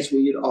classic case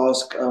where you'd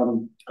ask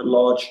a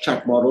large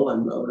chat model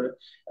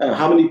and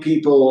how many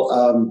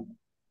people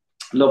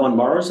live on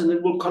Mars, and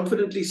it will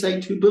confidently say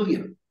 2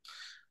 billion.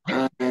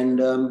 And,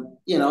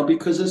 you know,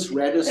 because it's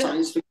read a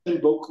science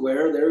fiction book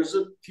where there's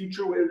a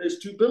future where there's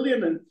 2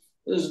 billion and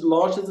there's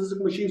large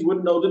statistical machines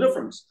wouldn't know the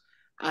difference.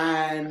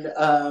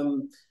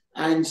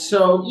 And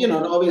so, you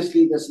know,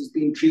 obviously this has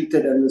been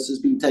treated and this has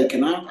been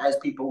taken out as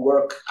people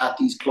work at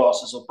these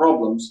classes of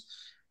problems.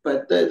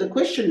 But the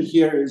question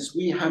here is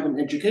we have an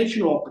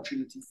educational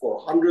opportunity for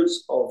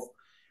hundreds of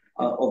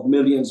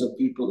millions of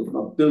people, if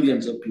not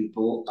billions of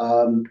people,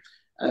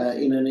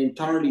 in an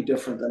entirely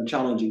different and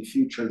challenging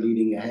future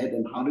leading ahead.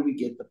 And how do we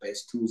get the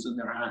best tools in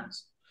their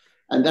hands?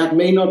 And that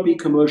may not be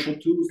commercial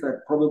tools,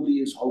 that probably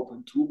is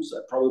open tools,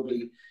 that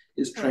probably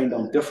is trained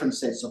on different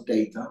sets of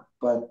data,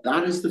 but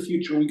that is the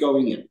future we're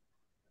going in.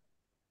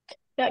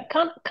 Yeah,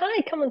 can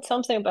I comment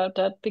something about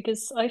that?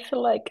 Because I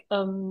feel like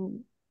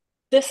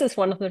this is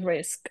one of the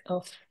risks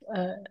of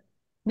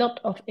not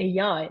of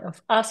AI,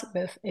 of us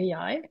with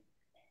AI,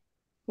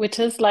 which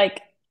is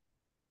like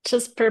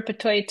just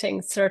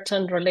perpetuating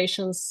certain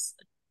relations,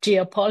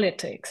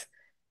 geopolitics.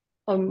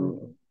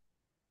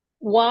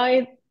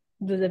 Why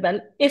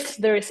if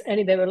there is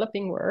any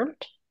developing world,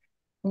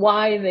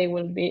 why they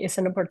will be is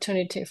an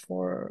opportunity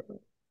for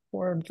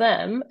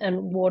them,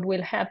 and what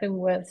will happen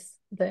with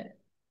the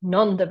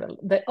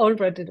non-developed, the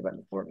already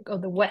developed world, or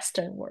the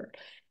Western world.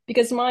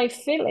 Because my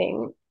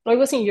feeling, I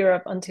was in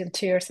Europe until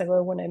 2 years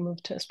ago when I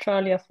moved to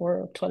Australia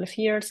for 12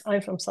 years.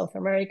 I'm from South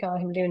America.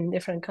 I'm living in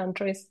different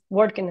countries,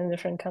 working in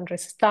different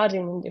countries,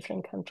 studying in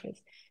different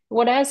countries.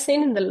 What I've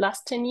seen in the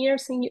last 10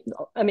 years, 2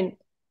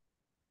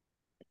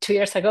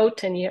 years ago,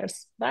 10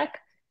 years back,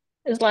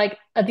 is like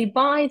a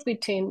divide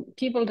between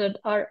people that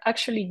are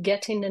actually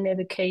getting an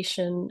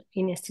education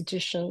in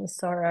institutions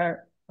or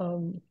are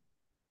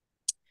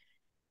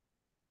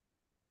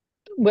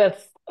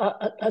with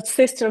a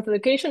system of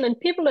education, and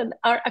people that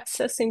are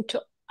accessing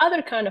to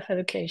other kind of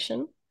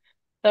education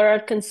that are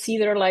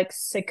considered like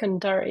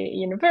secondary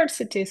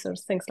universities or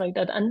things like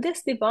that. And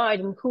this divide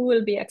in who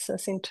will be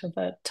accessing to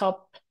the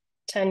top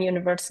 10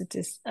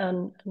 universities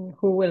and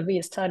who will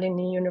be studying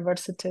in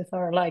universities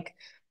are like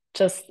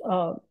just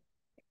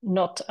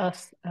not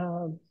as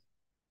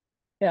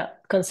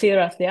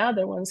considered as the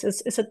other ones.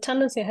 It's a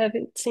tendency I have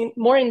seen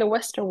more in the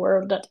Western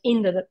world than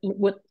in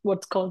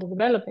what's called the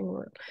developing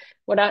world.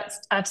 What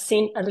I've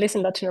seen, at least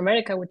in Latin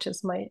America, which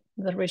is the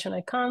region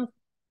I come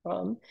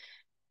from,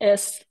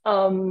 is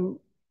and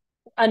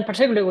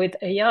particularly with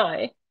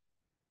AI,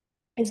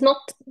 it's not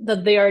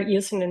that they are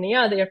using an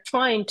AI; they are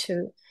trying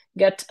to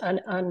get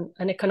an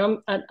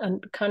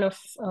kind of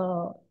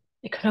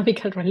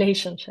economical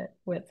relationship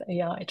with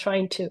AI,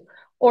 trying to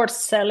or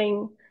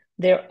selling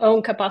their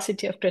own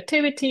capacity of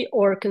creativity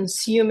or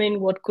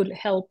consuming what could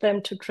help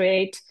them to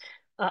create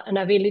an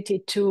ability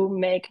to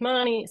make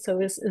money. So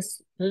this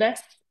is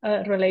less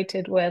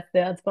related with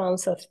the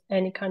advance of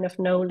any kind of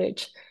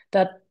knowledge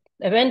that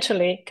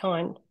eventually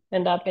can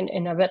end up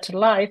in a better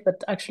life.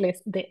 But actually,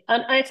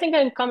 and I think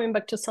I'm coming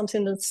back to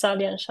something that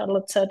Sally and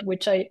Charlotte said,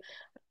 which I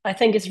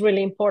think is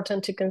really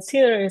important to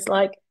consider, is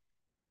like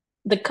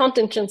the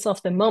contingents of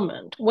the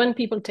moment, when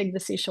people take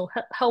decisions,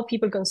 how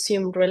people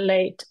consume,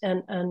 relate,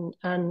 and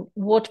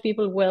what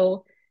people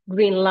will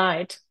green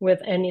light with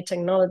any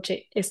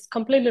technology is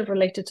completely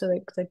related to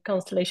the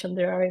constellation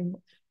they are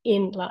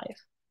in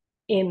life,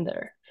 in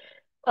there.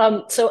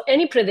 So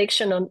any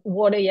prediction on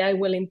what AI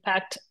will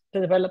impact the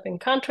developing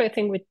country, I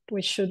think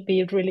we should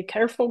be really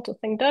careful to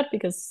think that,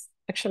 because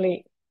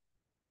actually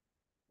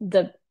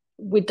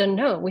we don't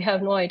know. We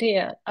have no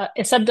idea,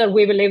 except that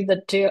we believe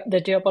that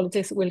the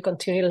geopolitics will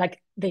continue like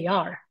they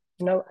are,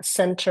 a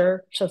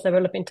center just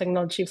developing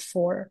technology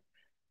for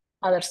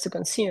others to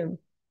consume.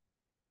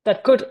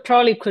 That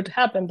probably could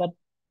happen, but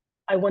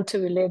I want to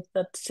believe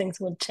that things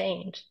will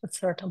change at a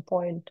certain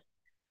point,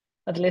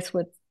 at least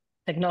with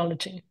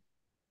technology.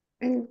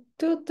 And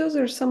those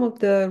are some of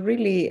the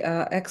really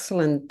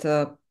excellent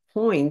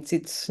points.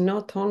 It's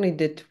not only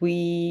that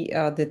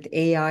that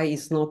AI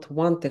is not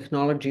one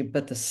technology,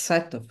 but a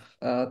set of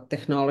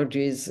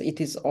technologies.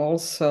 It is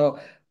also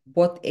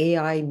what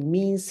AI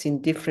means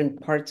in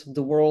different parts of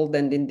the world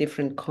and in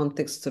different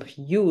contexts of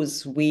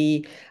use.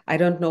 I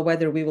don't know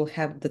whether we will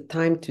have the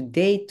time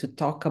today to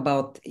talk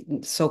about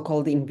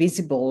so-called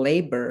invisible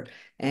labor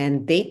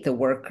and data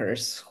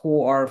workers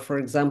who are, for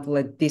example,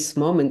 at this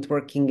moment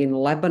working in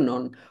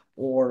Lebanon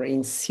or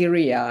in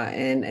Syria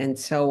and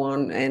so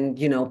on, and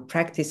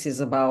practices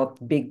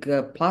about big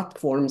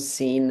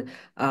platforms in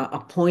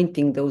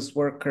appointing those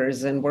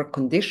workers and work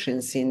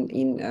conditions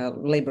in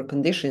labor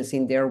conditions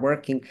in their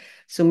working.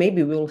 So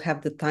maybe we'll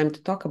have the time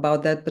to talk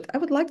about that. But I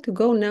would like to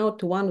go now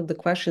to one of the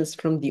questions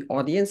from the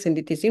audience, and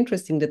it is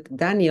interesting that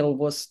Daniel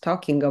was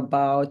talking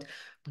about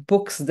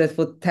books that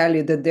would tell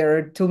you that there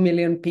are 2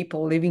 million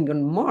people living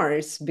on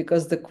Mars,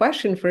 because the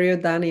question for you,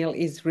 Daniel,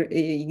 is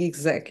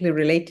exactly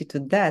related to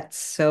that.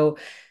 So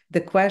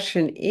the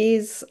question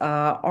is,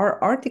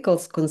 are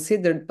articles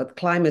considered by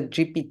Climate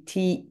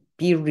GPT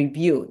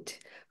peer-reviewed?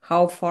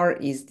 How far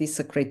is this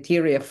a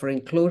criteria for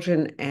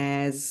inclusion,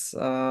 as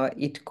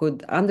it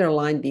could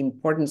underline the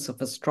importance of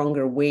a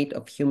stronger weight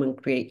of human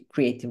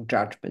creative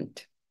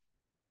judgment?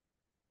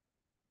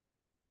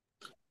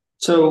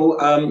 So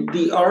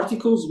the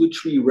articles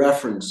which we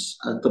reference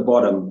at the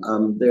bottom,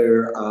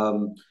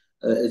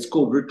 it's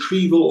called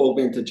retrieval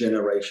augmented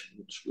generation,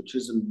 which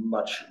isn't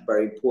much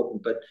very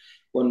important. But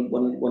when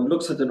one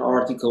looks at an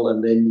article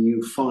and then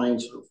you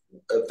find sort of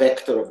a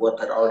vector of what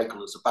that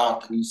article is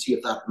about, and you see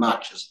if that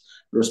matches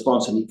the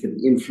response, and you can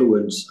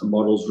influence a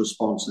model's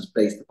responses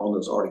based upon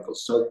those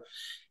articles. So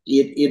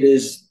it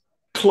is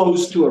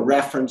close to a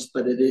reference,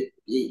 but it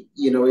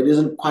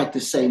isn't quite the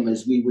same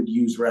as we would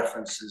use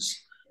references.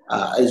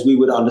 As we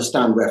would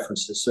understand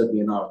references, certainly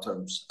in our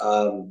terms,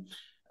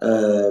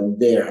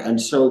 there.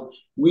 And so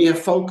we have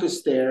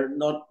focused there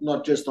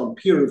not just on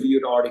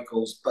peer-reviewed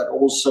articles, but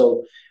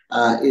also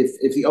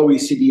if the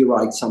OECD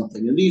writes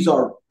something. And these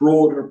are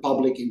broader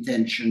public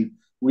intention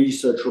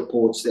research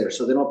reports there.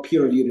 So they're not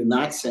peer-reviewed in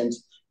that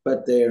sense,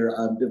 but they're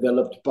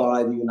developed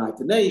by the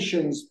United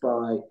Nations,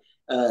 by,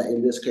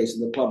 in this case,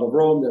 in the Club of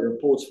Rome. They're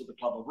reports for the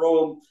Club of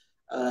Rome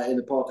in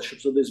the partnership.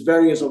 So there's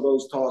various of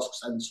those tasks.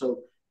 And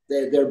so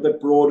they're a bit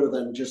broader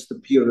than just the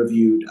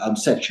peer-reviewed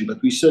section,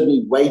 but we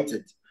certainly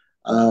weighted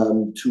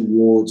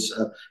towards,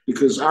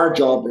 because our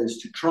job is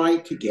to try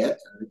to get,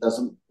 and it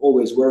doesn't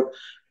always work,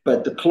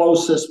 but the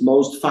closest,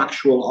 most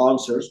factual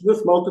answers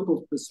with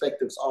multiple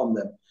perspectives on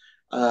them,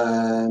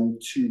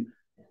 to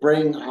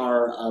bring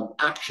our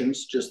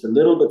actions just a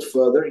little bit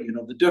further.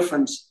 The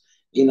difference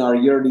in our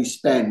yearly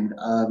spend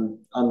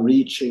on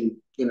reaching,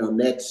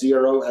 net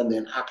zero and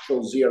then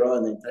actual zero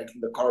and then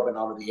taking the carbon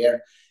out of the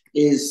air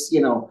is,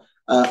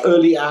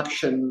 early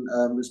action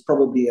is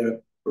probably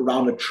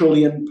around $1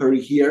 trillion per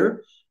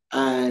year,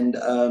 and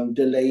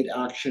delayed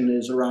action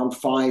is around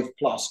 $5+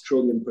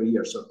 trillion per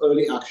year. So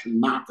early action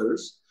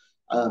matters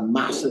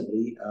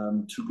massively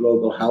to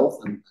global health,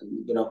 and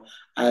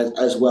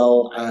as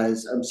well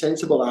as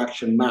sensible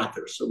action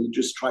matters. So we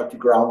just try to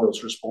ground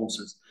those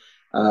responses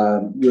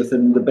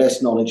within the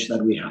best knowledge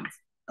that we have.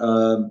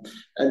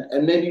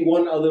 And maybe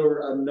one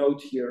other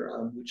note here,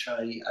 which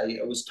I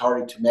was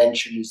starting to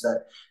mention, is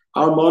that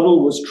our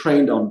model was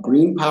trained on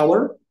green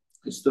power.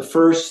 It's the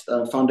first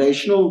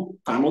foundational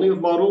family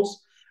of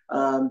models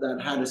that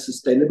had a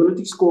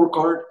sustainability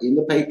scorecard in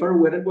the paper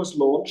when it was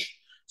launched.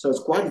 So it's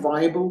quite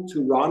viable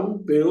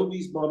to build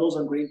these models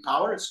on green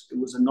power. It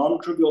was a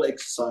non-trivial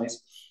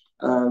exercise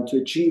to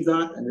achieve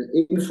that. And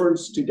the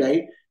inference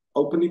today,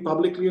 openly,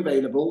 publicly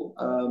available,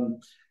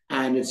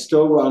 and it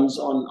still runs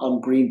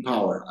on green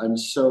power. And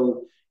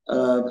so,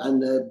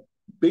 and the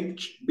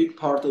big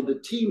part of the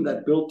team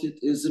that built it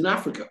is in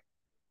Africa.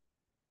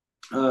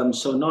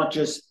 So not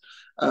just,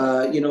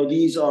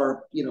 these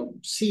are,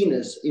 seen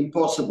as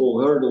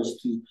impossible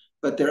hurdles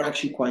but they're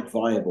actually quite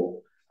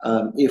viable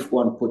if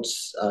one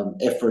puts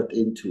effort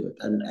into it.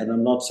 And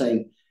I'm not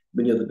saying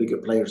many of the bigger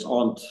players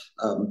aren't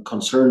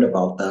concerned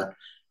about that,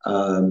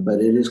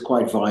 but it is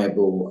quite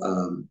viable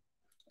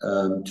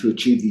to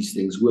achieve these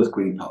things with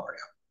green power.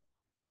 Yeah.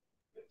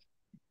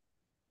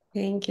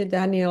 Thank you,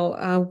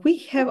 Daniel. We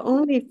have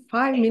only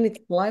 5 minutes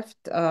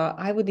left.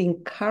 I would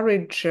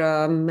encourage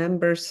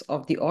members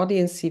of the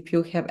audience, if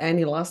you have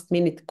any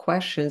last-minute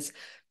questions,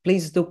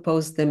 please do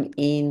post them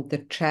in the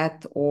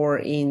chat or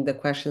in the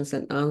questions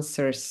and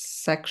answers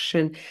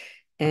section.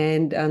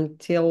 And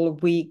until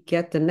we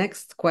get the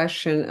next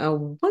question,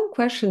 one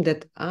question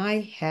that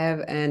I have,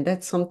 and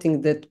that's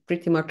something that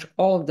pretty much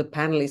all of the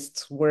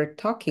panelists were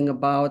talking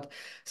about,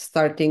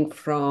 starting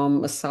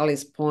from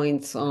Sally's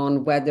points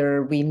on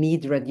whether we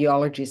need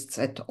radiologists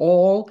at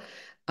all,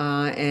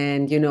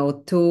 and,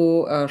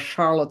 to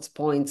Charlotte's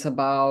points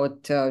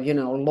about,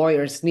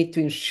 lawyers need to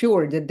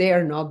ensure that they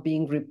are not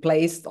being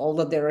replaced,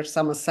 although there are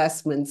some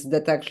assessments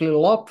that actually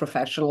law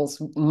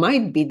professionals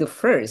might be the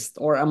first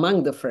or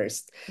among the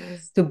first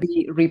to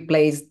be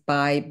replaced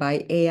by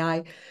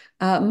AI.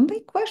 My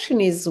question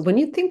is, when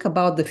you think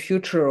about the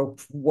future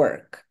of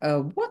work,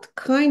 what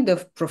kind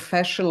of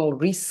professional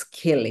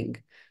reskilling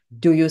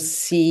do you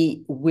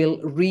see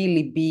will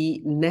really be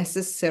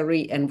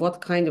necessary, and what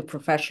kind of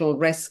professional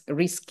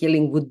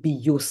reskilling would be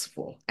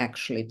useful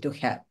actually to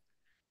have?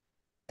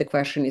 The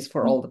question is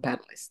for all the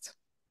panelists.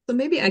 So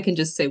maybe I can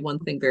just say one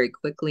thing very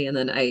quickly, and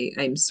then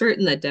I'm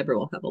certain that Debora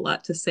will have a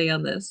lot to say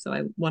on this, so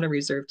I want to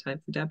reserve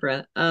time for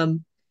Debora.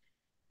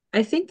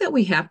 I think that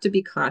we have to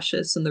be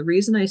cautious, and the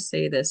reason I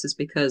say this is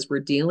because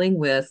we're dealing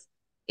with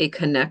a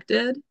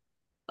connected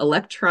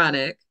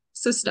electronic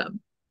system.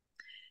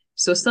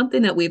 So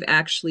something that we've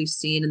actually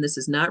seen, and this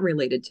is not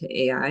related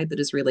to AI, but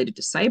is related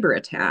to cyber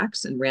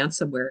attacks and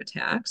ransomware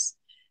attacks,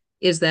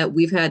 is that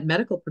we've had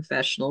medical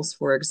professionals,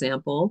 for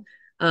example,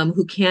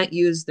 who can't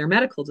use their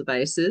medical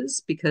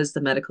devices because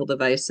the medical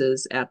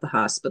devices at the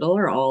hospital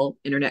are all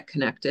internet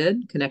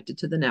connected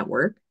to the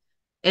network.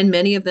 And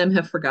many of them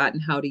have forgotten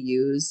how to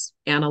use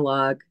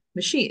analog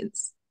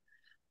machines.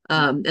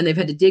 And they've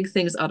had to dig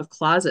things out of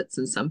closets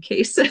in some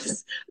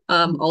cases,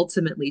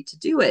 ultimately to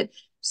do it.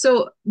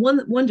 So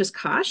one just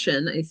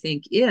caution, I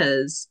think,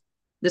 is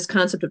this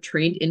concept of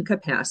trained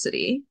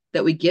incapacity,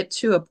 that we get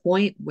to a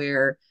point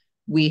where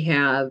we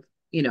have,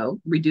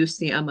 reduced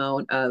the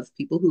amount of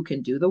people who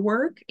can do the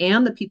work,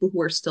 and the people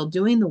who are still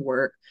doing the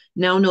work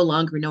now no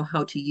longer know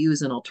how to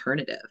use an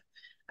alternative.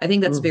 I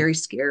think that's very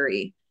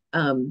scary.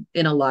 In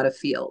a lot of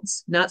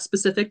fields, not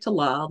specific to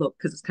law, though,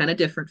 because it's kind of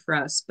different for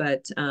us,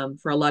 but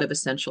for a lot of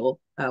essential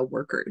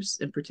workers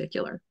in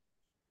particular.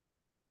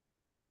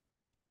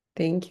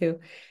 Thank you.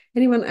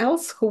 Anyone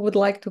else who would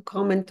like to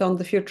comment on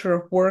the future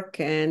of work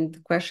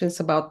and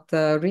questions about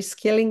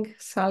reskilling?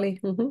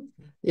 Sally?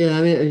 Yeah,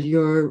 I mean,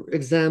 your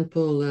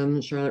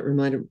example, Charlotte,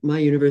 reminded my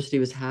university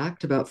was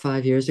hacked about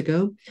 5 years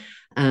ago,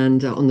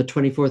 and on the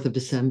 24th of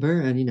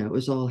December, and it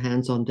was all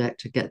hands on deck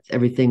to get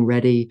everything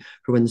ready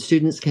for when the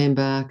students came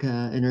back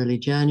in early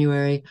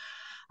January.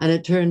 And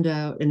it turned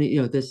out, and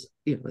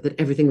that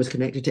everything was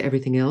connected to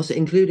everything else,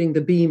 including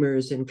the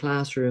beamers in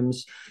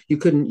classrooms. You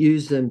couldn't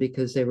use them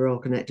because they were all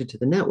connected to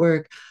the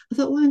network. I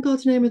thought, why in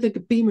God's name are the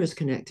beamers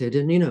connected?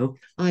 And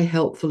I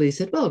helpfully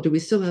said, well, do we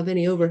still have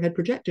any overhead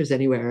projectors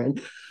anywhere?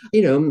 And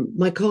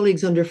my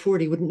colleagues under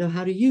 40 wouldn't know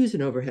how to use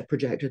an overhead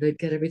projector. They'd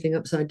get everything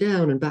upside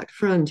down and back to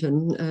front,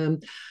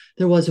 and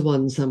there was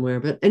one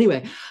somewhere, but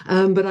anyway,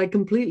 but I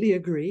completely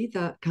agree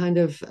that kind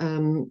of,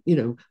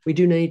 we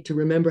do need to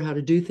remember how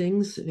to do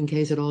things in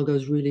case it all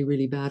goes really,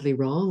 really badly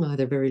wrong,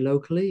 either very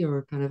locally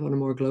or kind of on a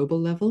more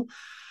global level.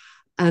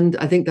 And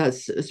I think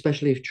that's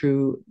especially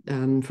true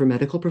for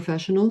medical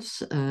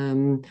professionals.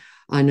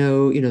 I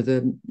know,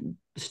 the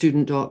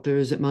student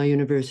doctors at my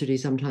university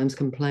sometimes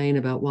complain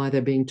about why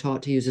they're being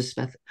taught to use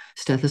a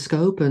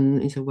stethoscope.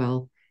 And you say,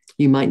 well,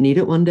 you might need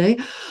it one day,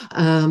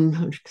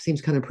 which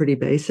seems kind of pretty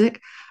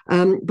basic.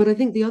 But I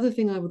think the other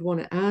thing I would want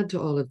to add to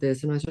all of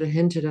this, and I sort of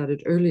hinted at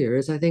it earlier,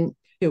 is I think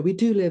we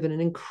do live in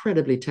an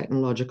incredibly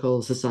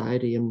technological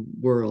society and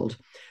world,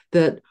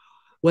 that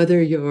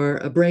whether you're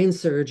a brain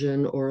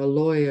surgeon or a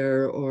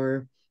lawyer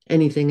or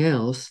anything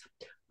else,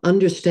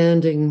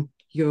 understanding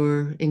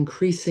your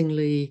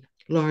increasingly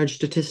large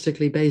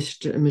statistically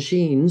based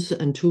machines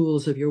and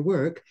tools of your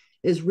work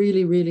is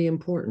really, really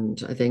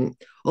important. I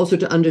think also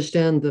to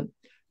understand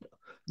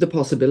the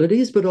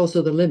possibilities, but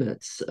also the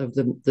limits of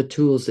the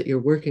tools that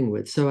you're working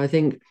with. So I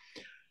think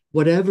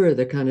whatever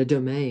the kind of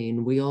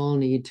domain, we all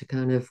need to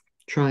kind of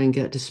try and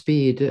get to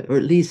speed, or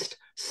at least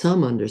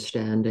some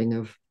understanding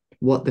of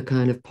what the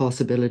kind of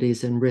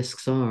possibilities and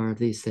risks are of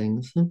these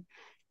things.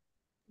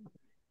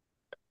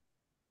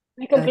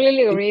 I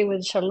completely agree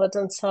with Charlotte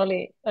and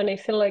Sally, and I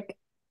feel like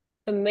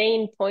the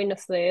main point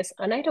of this,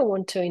 and I don't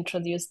want to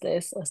introduce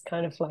this as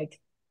kind of like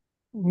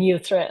new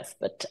threats,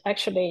 but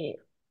actually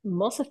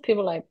most of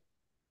people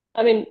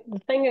the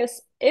thing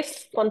is,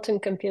 if quantum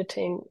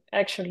computing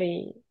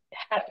actually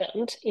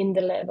happened in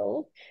the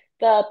level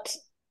that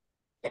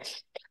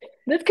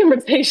this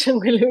conversation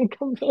will be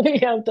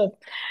completely out of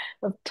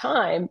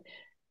time.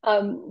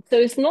 So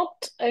it's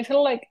not, I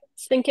feel like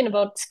thinking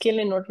about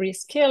skilling or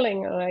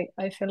reskilling,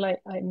 I feel like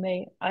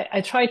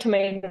I try to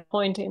make the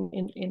point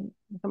in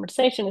the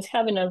conversation is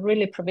having a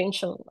really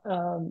provincial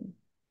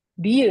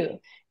view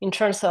in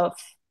terms of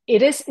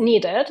it is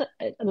needed,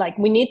 like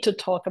we need to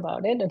talk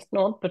about it, it's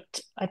not, but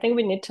I think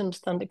we need to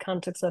understand the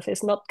context of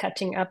it's not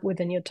catching up with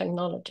the new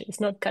technology, it's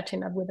not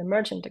catching up with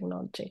emerging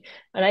technology.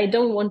 And I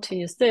don't want to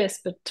use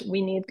this, but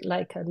we need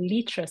like a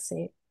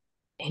literacy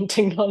in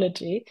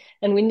technology,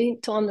 and we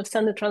need to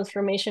understand the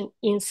transformation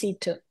in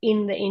situ,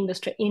 in the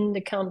industry, in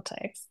the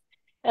context.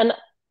 And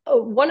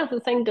one of the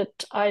things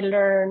that I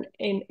learned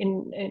in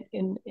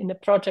the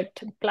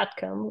project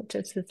Platcom, which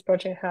is this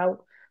project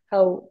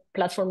how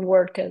platform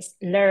workers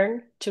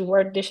learn to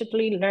work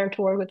digitally, learn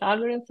to work with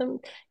algorithms,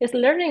 is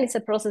learning is a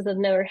process that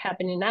never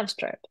happened in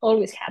abstract,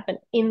 always happened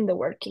in the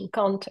working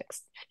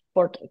context,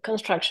 for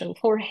construction,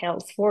 for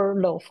health, for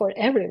law, for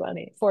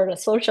everybody, for the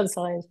social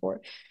science,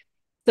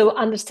 so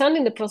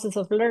understanding the process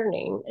of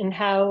learning and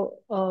how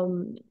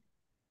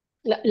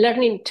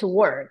learning to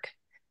work,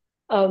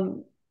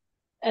 and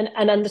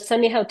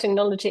understanding how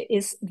technology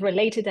is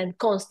related and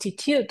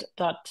constitute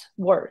that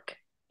work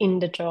in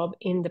the job,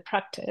 in the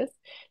practice,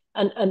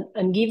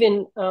 and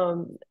giving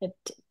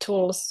it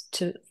tools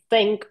to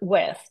think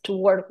with, to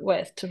work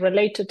with, to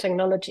relate to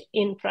technology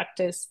in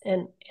practice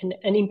and in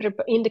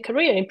the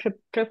career, in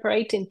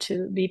preparing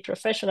to be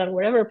professional,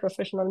 whatever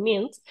professional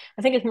means.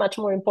 I think it's much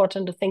more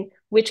important to think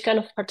which kind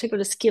of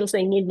particular skills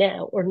they need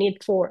now or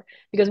need for,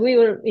 because we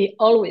will be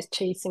always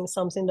chasing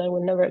something that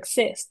will never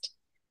exist.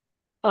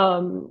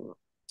 And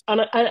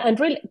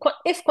really,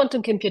 if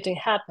quantum computing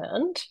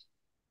happened,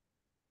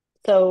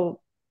 so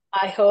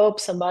I hope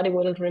somebody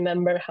will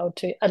remember how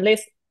to, at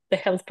least the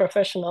health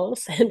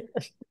professionals, and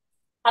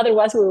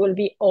otherwise we will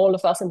be all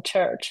of us in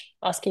church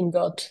asking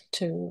God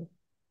to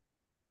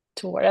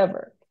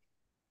whatever.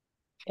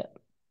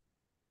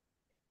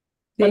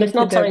 And it's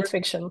not science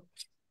fiction.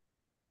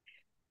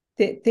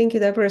 Thank you,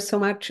 Debora, so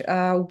much.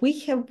 We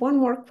have one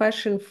more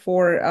question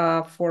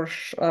for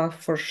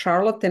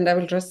Charlotte, and I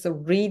will just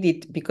read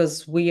it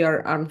because we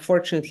are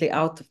unfortunately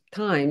out of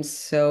time.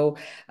 So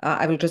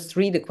I will just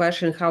read the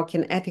question: how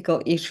can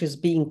ethical issues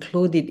be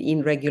included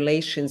in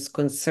regulations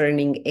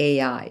concerning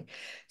AI?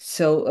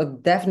 So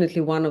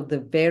definitely one of the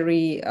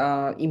very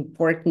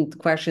important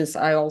questions.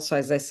 I also,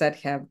 as I said,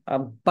 have a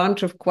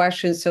bunch of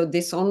questions. So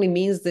this only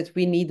means that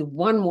we need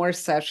one more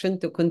session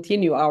to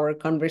continue our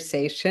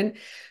conversation.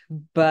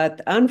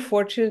 But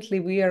unfortunately,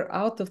 we are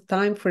out of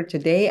time for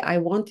today. I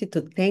wanted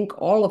to thank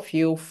all of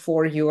you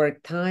for your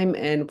time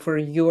and for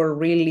your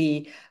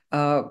really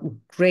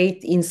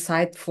great,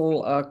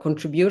 insightful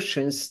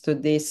contributions to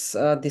this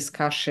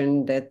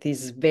discussion that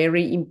is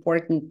very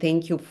important.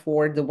 Thank you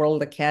for the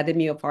World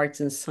Academy of Arts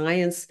and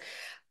Science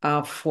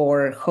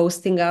for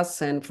hosting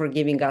us and for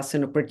giving us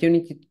an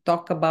opportunity to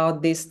talk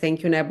about this.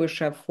 Thank you,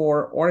 Nebojša,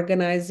 for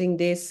organizing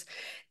this.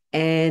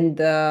 And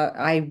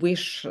I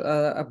wish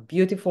a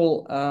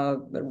beautiful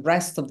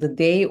rest of the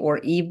day or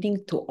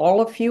evening to all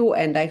of you.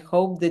 And I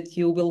hope that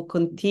you will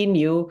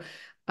continue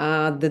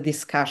the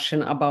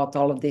discussion about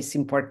all of these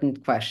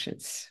important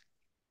questions.